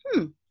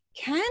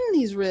 can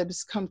these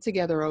ribs come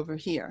together over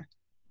here?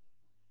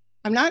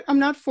 I'm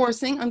not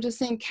forcing, I'm just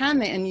saying, can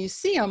they? And you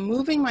see, I'm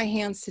moving my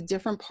hands to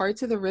different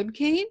parts of the rib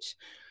cage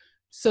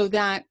so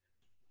that,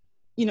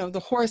 you know, the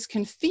horse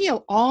can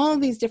feel all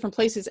these different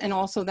places, and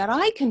also that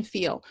I can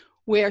feel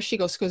where she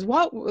goes. Because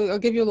I'll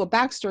give you a little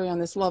backstory on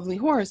this lovely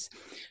horse.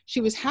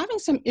 She was having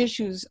some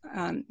issues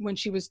when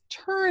she was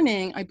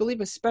turning, I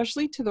believe,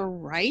 especially to the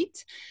right,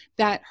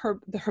 that her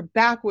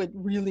back would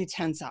really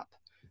tense up.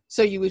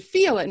 So you would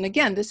feel it. And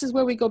again, this is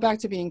where we go back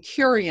to being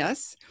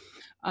curious.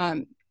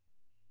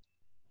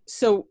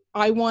 So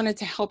I wanted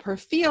to help her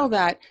feel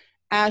that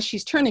as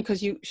she's turning,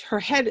 because her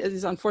head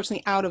is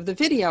unfortunately out of the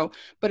video,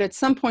 but at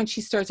some point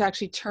she starts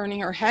actually turning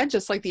her head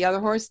just like the other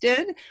horse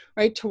did,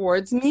 right,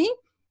 towards me.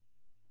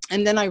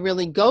 And then I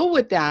really go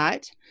with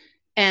that.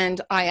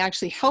 And I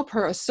actually help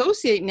her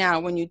associate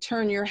now, when you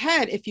turn your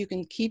head, if you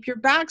can keep your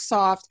back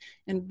soft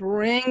and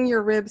bring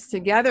your ribs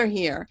together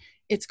here,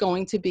 it's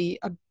going to be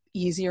an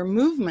easier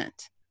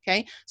movement.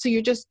 Okay, so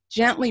you're just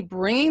gently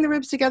bringing the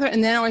ribs together,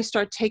 and now I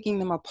start taking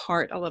them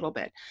apart a little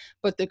bit.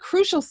 But the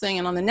crucial thing,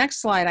 and on the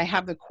next slide, I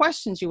have the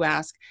questions you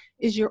ask,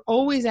 is you're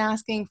always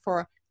asking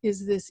for,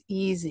 is this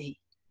easy?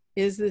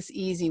 Is this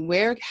easy?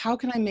 How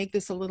can I make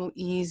this a little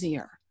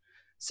easier?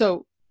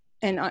 So,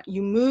 and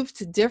you move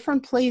to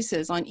different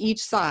places on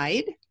each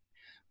side,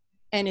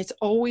 and it's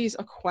always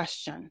a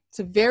question. It's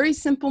a very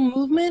simple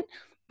movement,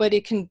 but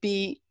it can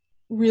be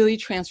really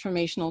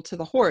transformational to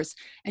the horse,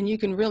 and you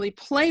can really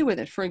play with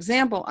it. For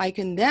example, I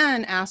can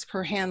then ask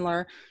her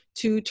handler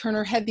to turn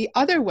her head the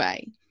other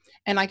way,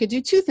 and I could do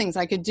two things.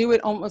 I could do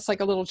it almost like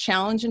a little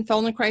challenge in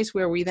Feldenkrais,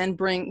 where we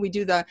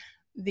do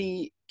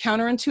the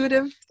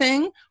counterintuitive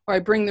thing, where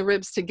I bring the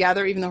ribs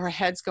together even though her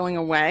head's going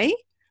away,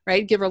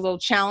 right? Give her a little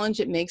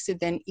challenge. It makes it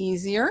then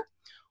easier.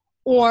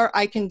 Or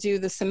I can do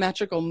the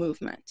symmetrical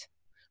movement.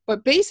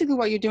 But basically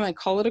what you're doing, I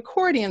call it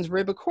accordions,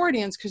 rib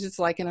accordions, because it's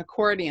like an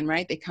accordion,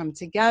 right? They come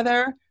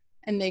together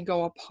and they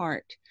go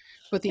apart.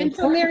 But and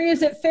so, Mary,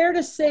 is it fair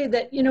to say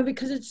that, you know,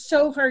 because it's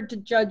so hard to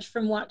judge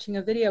from watching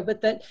a video, but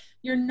that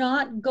you're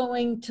not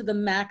going to the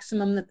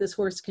maximum that this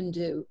horse can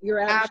do? You're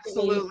actually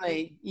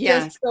absolutely,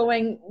 yes, just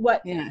going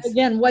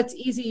again, what's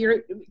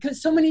easier,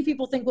 because so many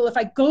people think, well, if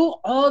I go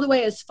all the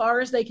way as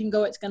far as they can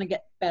go, it's going to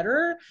get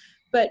better.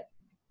 But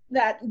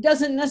that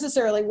doesn't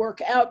necessarily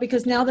work out,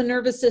 because now the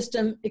nervous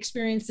system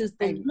experiences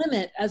the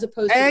limit as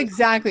opposed to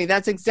exactly.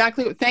 That's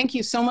exactly what, thank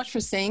you so much for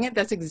saying it.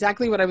 That's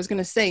exactly what I was going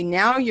to say.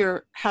 Now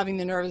you're having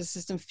the nervous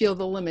system feel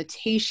the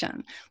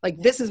limitation.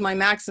 Like, this is my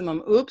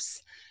maximum.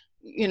 Oops.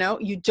 You know,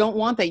 you don't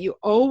want that. You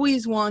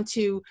always want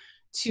to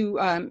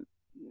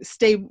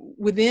stay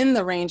within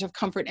the range of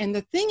comfort. And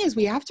the thing is,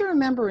 we have to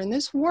remember in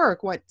this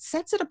work, what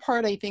sets it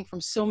apart, I think, from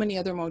so many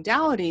other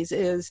modalities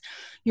is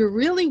you're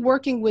really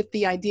working with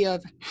the idea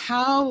of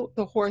how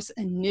the horse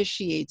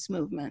initiates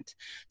movement.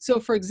 So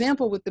for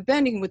example, with the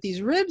bending, with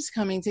these ribs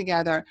coming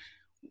together,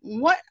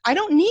 I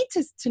don't need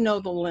to know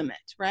the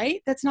limit,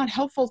 right? That's not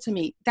helpful to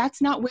me.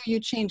 That's not where you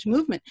change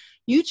movement.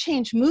 You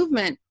change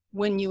movement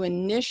when you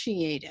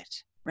initiate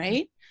it,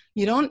 right?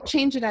 You don't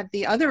change it at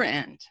the other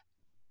end.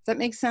 Does that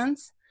make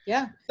sense?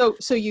 Yeah.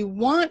 So you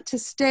want to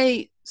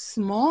stay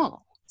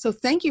small. So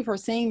thank you for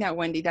saying that,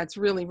 Wendy. That's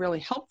really, really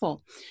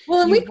helpful.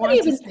 Well, and we could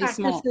even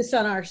practice this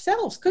on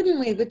ourselves, couldn't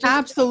we?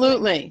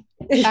 Absolutely.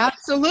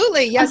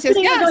 Absolutely. Yes, yes,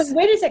 yes. Going,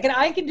 wait a second,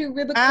 I can do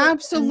rib accordion.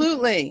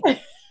 Absolutely.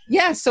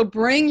 Yes. So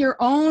bring your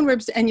own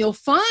ribs, and you'll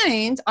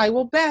find, I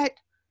will bet,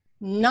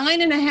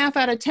 9.5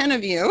 out of 10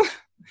 of you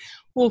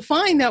will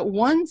find that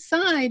one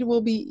side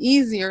will be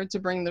easier to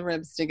bring the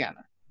ribs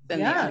together than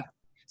the other.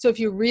 So if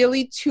you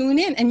really tune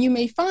in, and you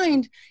may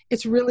find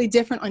it's really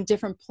different on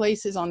different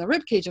places on the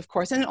rib cage, of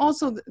course, and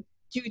also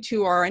due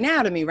to our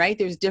anatomy, right?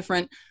 There's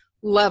different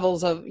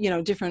levels of,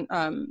 different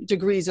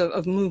degrees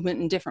of movement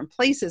in different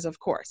places, of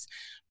course.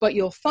 But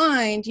you'll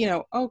find,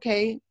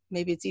 okay,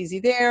 maybe it's easy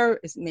there,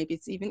 maybe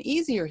it's even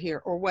easier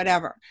here, or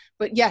whatever.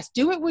 But yes,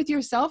 do it with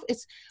yourself.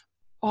 It's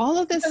all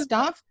of this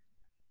stuff.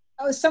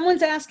 Oh,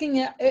 someone's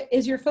asking,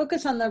 is your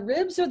focus on the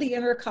ribs or the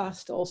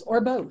intercostals,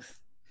 or both?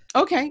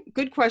 Okay,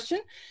 good question.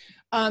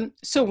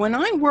 So when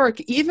I work,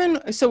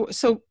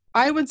 so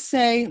I would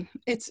say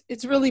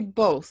it's really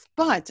both,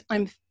 but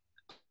I'm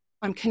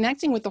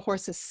connecting with the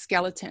horse's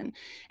skeleton.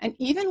 And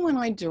even when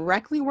I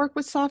directly work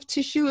with soft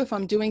tissue, if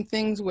I'm doing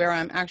things where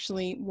I'm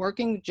actually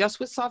working just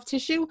with soft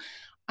tissue,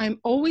 I'm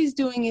always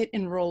doing it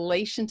in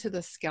relation to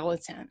the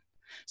skeleton.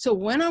 So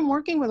when I'm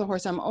working with a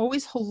horse, I'm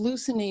always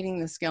hallucinating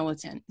the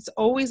skeleton. It's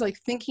always like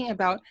thinking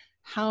about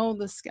how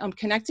I'm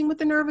connecting with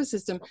the nervous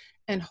system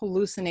and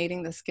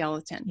hallucinating the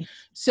skeleton.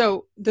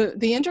 So the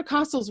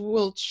intercostals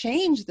will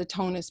change the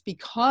tonus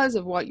because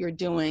of what you're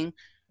doing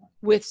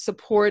with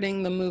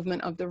supporting the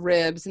movement of the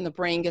ribs, and the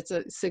brain gets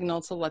a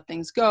signal to let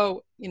things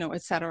go,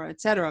 et cetera,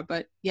 et cetera.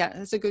 But yeah,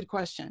 that's a good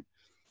question.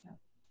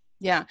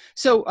 Yeah.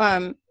 So,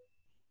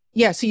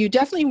 so you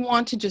definitely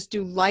want to just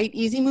do light,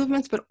 easy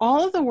movements, but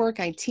all of the work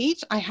I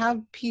teach, I have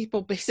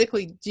people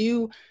basically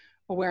do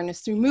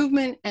awareness through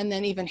movement, and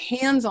then even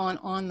hands-on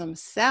on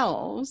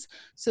themselves,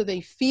 so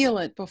they feel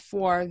it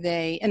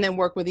and then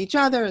work with each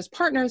other as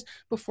partners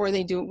before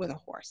they do it with a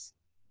horse,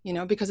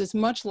 because it's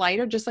much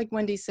lighter, just like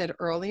Wendy said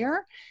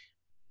earlier,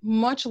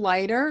 much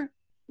lighter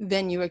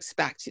than you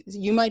expect.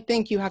 You might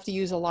think you have to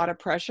use a lot of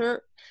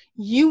pressure.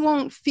 You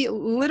won't feel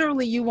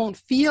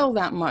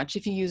that much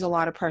if you use a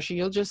lot of pressure.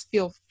 You'll just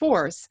feel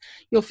force.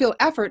 You'll feel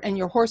effort, and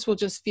your horse will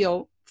just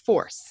feel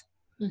force.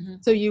 Mm-hmm.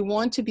 So you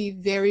want to be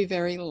very,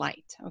 very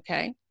light.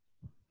 Okay.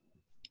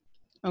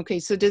 Okay.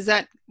 So does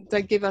that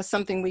give us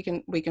something we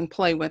can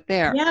play with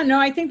there? Yeah, no,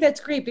 I think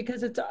that's great,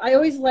 because I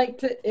always like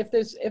to, if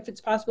it's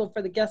possible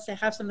for the guests to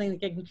have something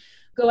that they can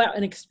go out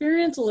and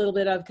experience a little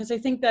bit of, because I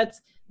think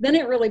then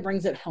it really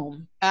brings it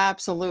home.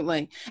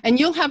 Absolutely. And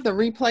you'll have the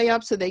replay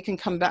up so they can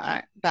come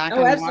back and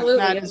absolutely.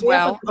 watch that as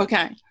well.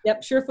 Okay.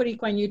 Yep. Surefoot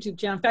Equine YouTube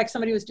channel. In fact,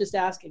 somebody was just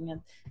asking, and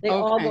they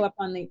all go up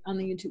on the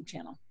YouTube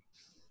channel.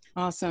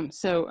 Awesome.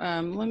 So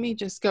let me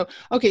just go.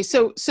 Okay.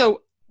 So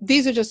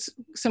these are just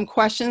some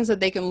questions that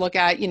they can look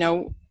at,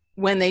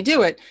 when they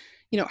do it.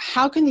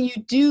 How can you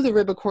do the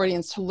rib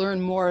accordions to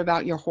learn more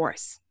about your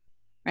horse,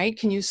 right?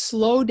 Can you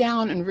slow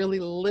down and really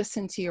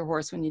listen to your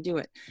horse when you do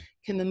it?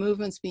 Can the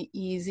movements be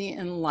easy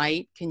and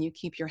light? Can you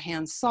keep your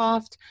hands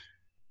soft?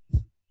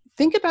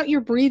 Think about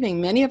your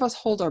breathing. Many of us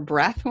hold our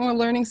breath when we're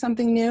learning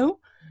something new.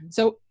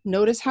 So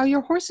notice how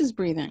your horse is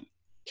breathing.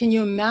 Can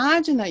you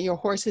imagine that your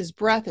horse's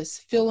breath is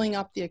filling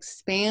up the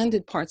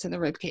expanded parts of the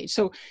rib cage?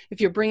 So if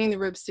you're bringing the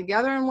ribs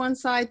together on one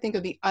side, think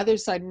of the other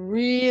side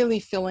really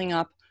filling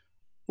up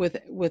with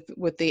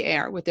the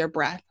air, with their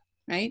breath,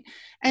 right?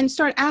 And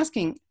start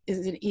asking,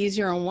 is it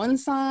easier on one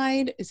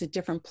side? Is it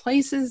different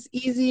places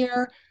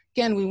easier?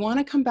 Again, we want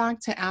to come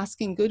back to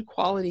asking good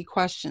quality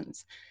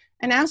questions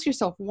and ask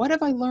yourself, what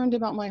have I learned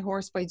about my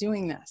horse by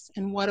doing this?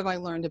 And what have I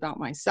learned about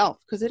myself?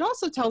 Because it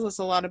also tells us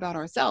a lot about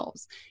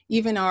ourselves,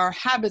 even our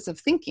habits of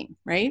thinking,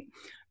 right?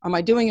 Am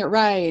I doing it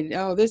right?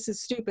 Oh, this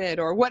is stupid,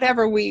 or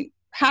whatever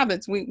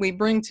habits we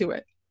bring to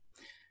it.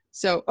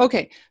 So,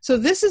 okay. So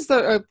this is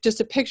just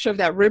a picture of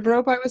that rib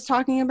rope I was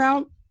talking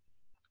about.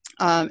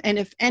 And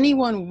if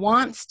anyone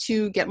wants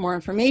to get more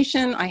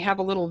information, I have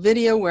a little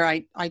video where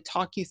I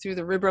talk you through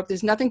the rib rope.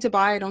 There's nothing to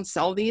buy. I don't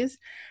sell these.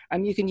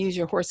 You can use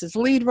your horse's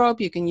lead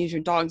rope. You can use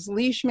your dog's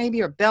leash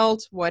maybe, or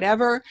belt,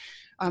 whatever.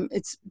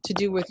 It's to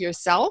do with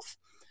yourself.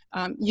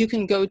 You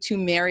can go to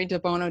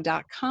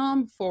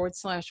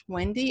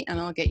marydebono.com/Wendy, and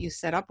I'll get you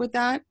set up with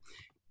that.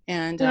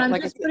 And I'm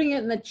just putting it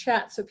in the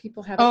chat so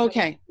people have it.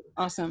 Okay,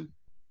 awesome.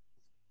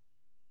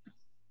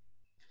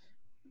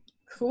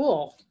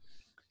 Cool.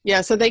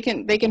 Yeah, so they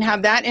can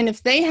have that. And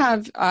if they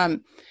have,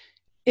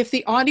 if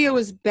the audio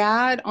is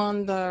bad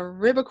on the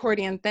rib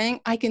accordion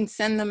thing, I can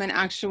send them an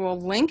actual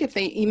link if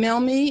they email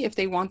me, if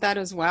they want that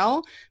as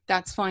well.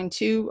 That's fine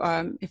too.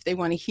 If they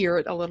want to hear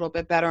it a little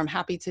bit better, I'm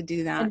happy to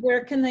do that. And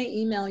where can they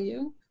email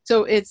you?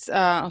 So it's,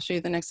 I'll show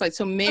you the next slide.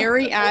 So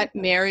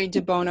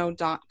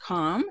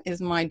Mary@marydebono.com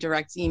is my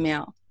direct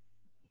email.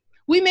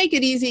 We make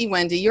it easy,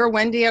 Wendy. You're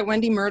Wendy at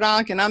Wendy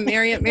Murdoch, and I'm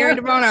Mary at Mary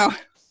DeBono.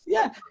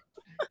 Yeah.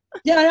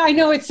 Yeah, I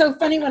know. It's so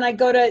funny when I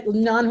go to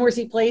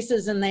non-horsey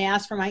places and they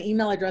ask for my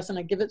email address and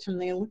I give it to them.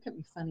 They look at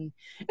me funny.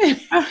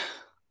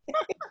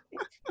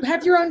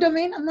 Have your own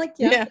domain? I'm like,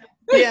 yeah.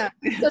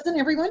 Doesn't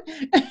everyone?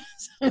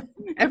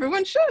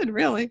 Everyone should,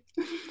 really.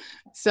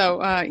 So,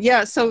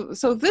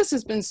 so this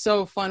has been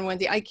so fun,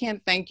 Wendy. I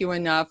can't thank you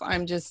enough.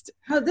 I'm just.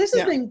 Oh, this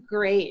has been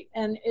great.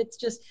 And it's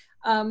just,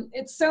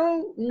 it's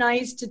so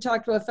nice to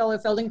talk to a fellow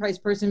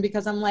Feldenkrais person,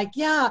 because I'm like,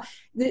 yeah,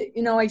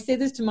 I say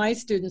this to my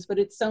students, but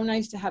it's so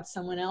nice to have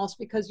someone else,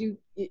 because we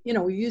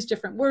use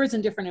different words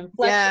and different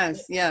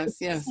inflections. Yes.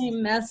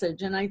 Same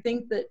message. And I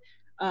think that,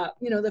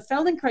 the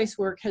Feldenkrais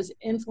work has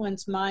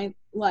influenced my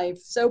life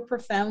so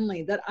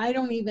profoundly that I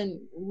don't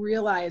even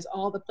realize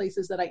all the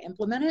places that I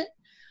implement it.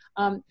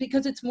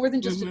 Because it's more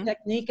than just a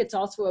technique. It's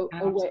also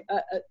a way,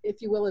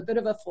 if you will, a bit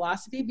of a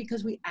philosophy,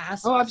 because we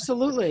ask. Oh,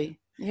 absolutely.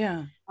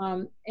 Yeah.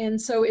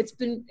 And so it's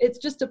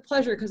just a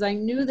pleasure, because I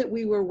knew that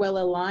we were well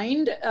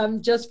aligned,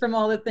 just from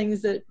all the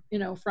things that,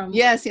 from.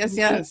 Yes.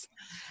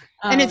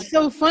 And it's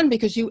so fun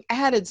because you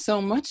added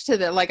so much to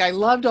that. Like, I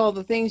loved all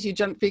the things you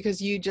jumped,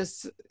 because you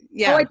just,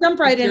 yeah. Oh, I jump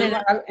right in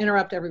and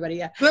interrupt everybody.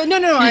 Yeah. But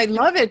no, I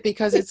love it,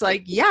 because it's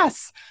like,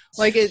 yes,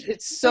 like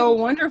it's so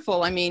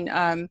wonderful. I mean,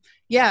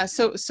 yeah.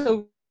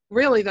 So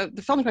really the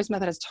Feldenkrais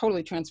method has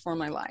totally transformed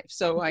my life.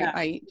 So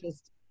yeah.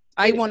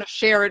 I want to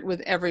share it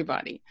with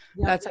everybody.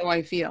 Yeah. That's how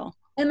I feel.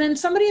 And then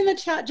somebody in the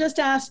chat just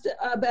asked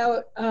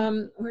about,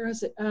 where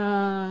is it?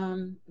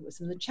 It was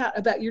in the chat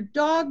about your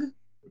dog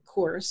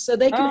course, so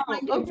they can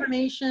find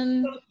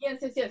information. So,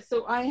 yes.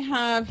 So I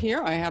have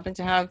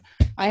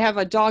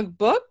a dog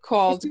book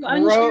called If you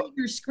unshare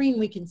your screen,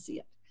 we can see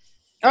it.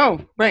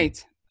 Oh,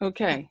 right.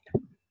 Okay.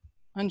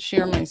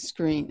 Unshare my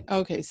screen.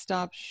 Okay,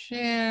 stop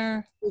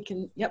share. We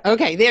can, yep.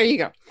 Okay, there you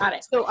go. Got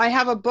it. So I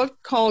have a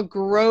book called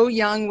Grow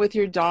Young with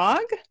Your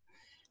Dog.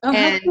 Oh,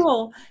 how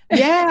cool.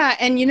 Yeah,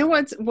 and you know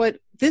what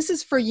this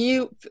is for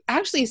you.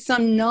 Actually,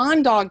 some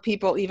non-dog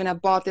people even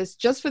have bought this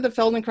just for the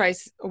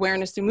Feldenkrais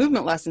awareness through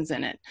movement lessons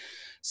in it.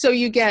 So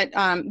you get,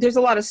 there's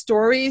a lot of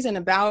stories and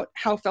about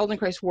how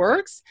Feldenkrais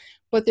works,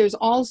 but there's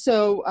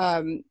also,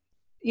 and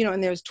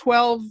there's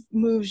 12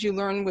 moves you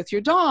learn with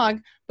your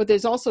dog, but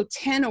there's also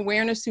 10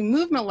 awareness through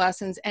movement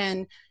lessons,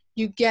 and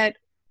you get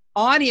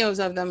audios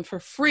of them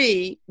for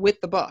free with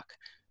the book.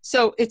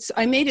 So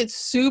I made it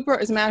super,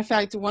 as a matter of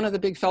fact, one of the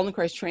big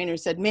Feldenkrais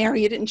trainers said,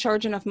 Mary, you didn't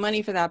charge enough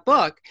money for that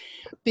book,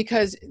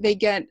 because they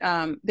get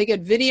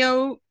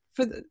video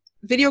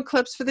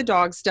clips for the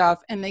dog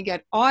stuff, and they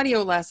get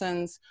audio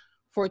lessons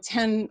for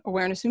 10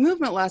 awareness and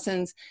movement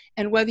lessons.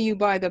 And whether you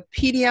buy the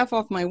PDF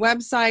off my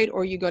website,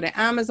 or you go to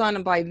Amazon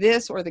and buy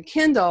this or the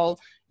Kindle,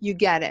 you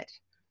get it.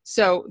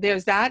 So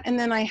there's that. And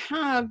then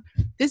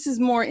this is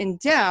more in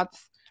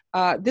depth.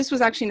 This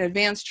was actually an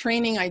advanced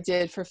training I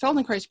did for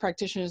Feldenkrais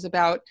practitioners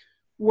about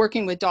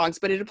working with dogs,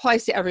 but it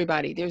applies to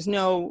everybody. There's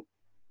no,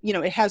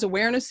 it has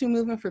awareness through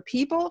movement for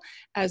people,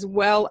 as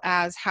well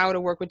as how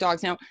to work with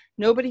dogs. Now,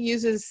 nobody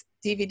uses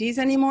DVDs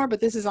anymore, but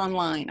this is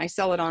online. I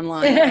sell it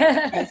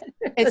online.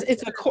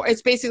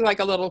 It's basically like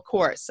a little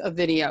course of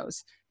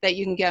videos that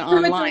you can get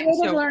online.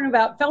 You can learn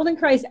about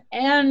Feldenkrais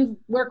and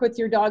work with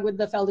your dog with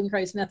the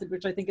Feldenkrais method,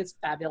 which I think is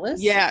fabulous.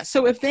 Yeah.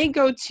 So if they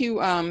go to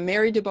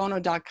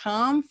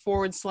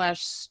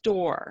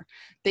marydebono.com/store,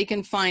 they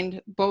can find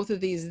both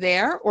of these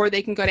there, or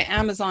they can go to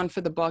Amazon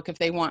for the book if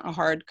they want a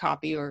hard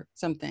copy or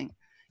something.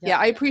 Yeah,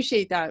 I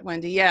appreciate that,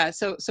 Wendy. Yeah.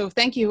 So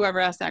thank you, whoever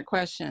asked that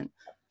question.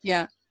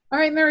 Yeah. All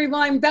right, Mary,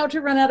 well, I'm about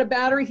to run out of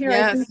battery here.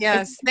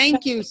 Yes.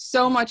 Thank you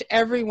so much,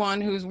 everyone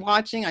who's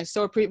watching. I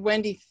so appreciate,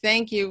 Wendy,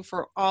 thank you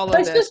for all of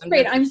this. It's just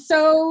great. I'm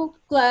so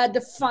glad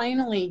to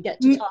finally get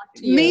to talk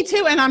to you. Me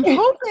too, and I'm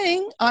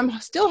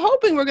still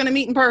hoping we're going to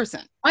meet in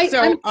person. I'm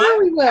sure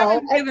we will. I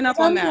haven't given up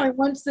on that.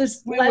 Once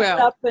this lets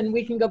up and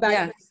we can go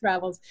back to the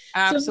travels.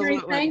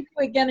 Absolutely. So, Mary, thank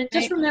you again. And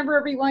just remember,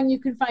 everyone, you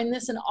can find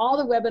this and all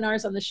the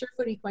webinars on the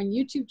Surefoot Equine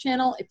YouTube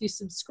channel. If you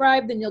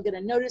subscribe, then you'll get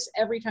a notice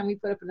every time we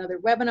put up another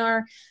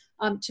webinar.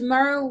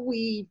 Tomorrow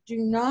we do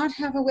not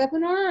have a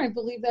webinar, I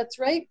believe that's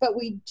right, but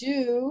we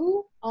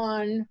do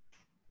on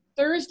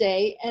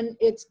Thursday, and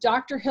it's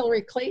Dr.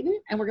 Hillary Clayton,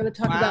 and we're going to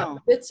talk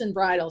about bits and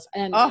bridles.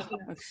 And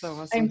that's so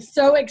awesome. I'm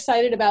so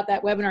excited about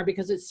that webinar,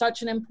 because it's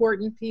such an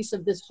important piece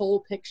of this whole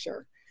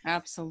picture.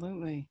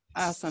 Absolutely.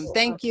 Awesome.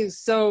 Thank you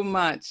so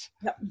much.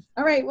 Yep.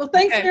 All right. Well,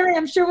 thanks, Mary.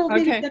 I'm sure we'll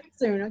be together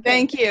soon. Okay.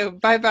 Thank you.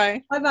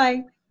 Bye-bye.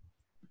 Bye-bye.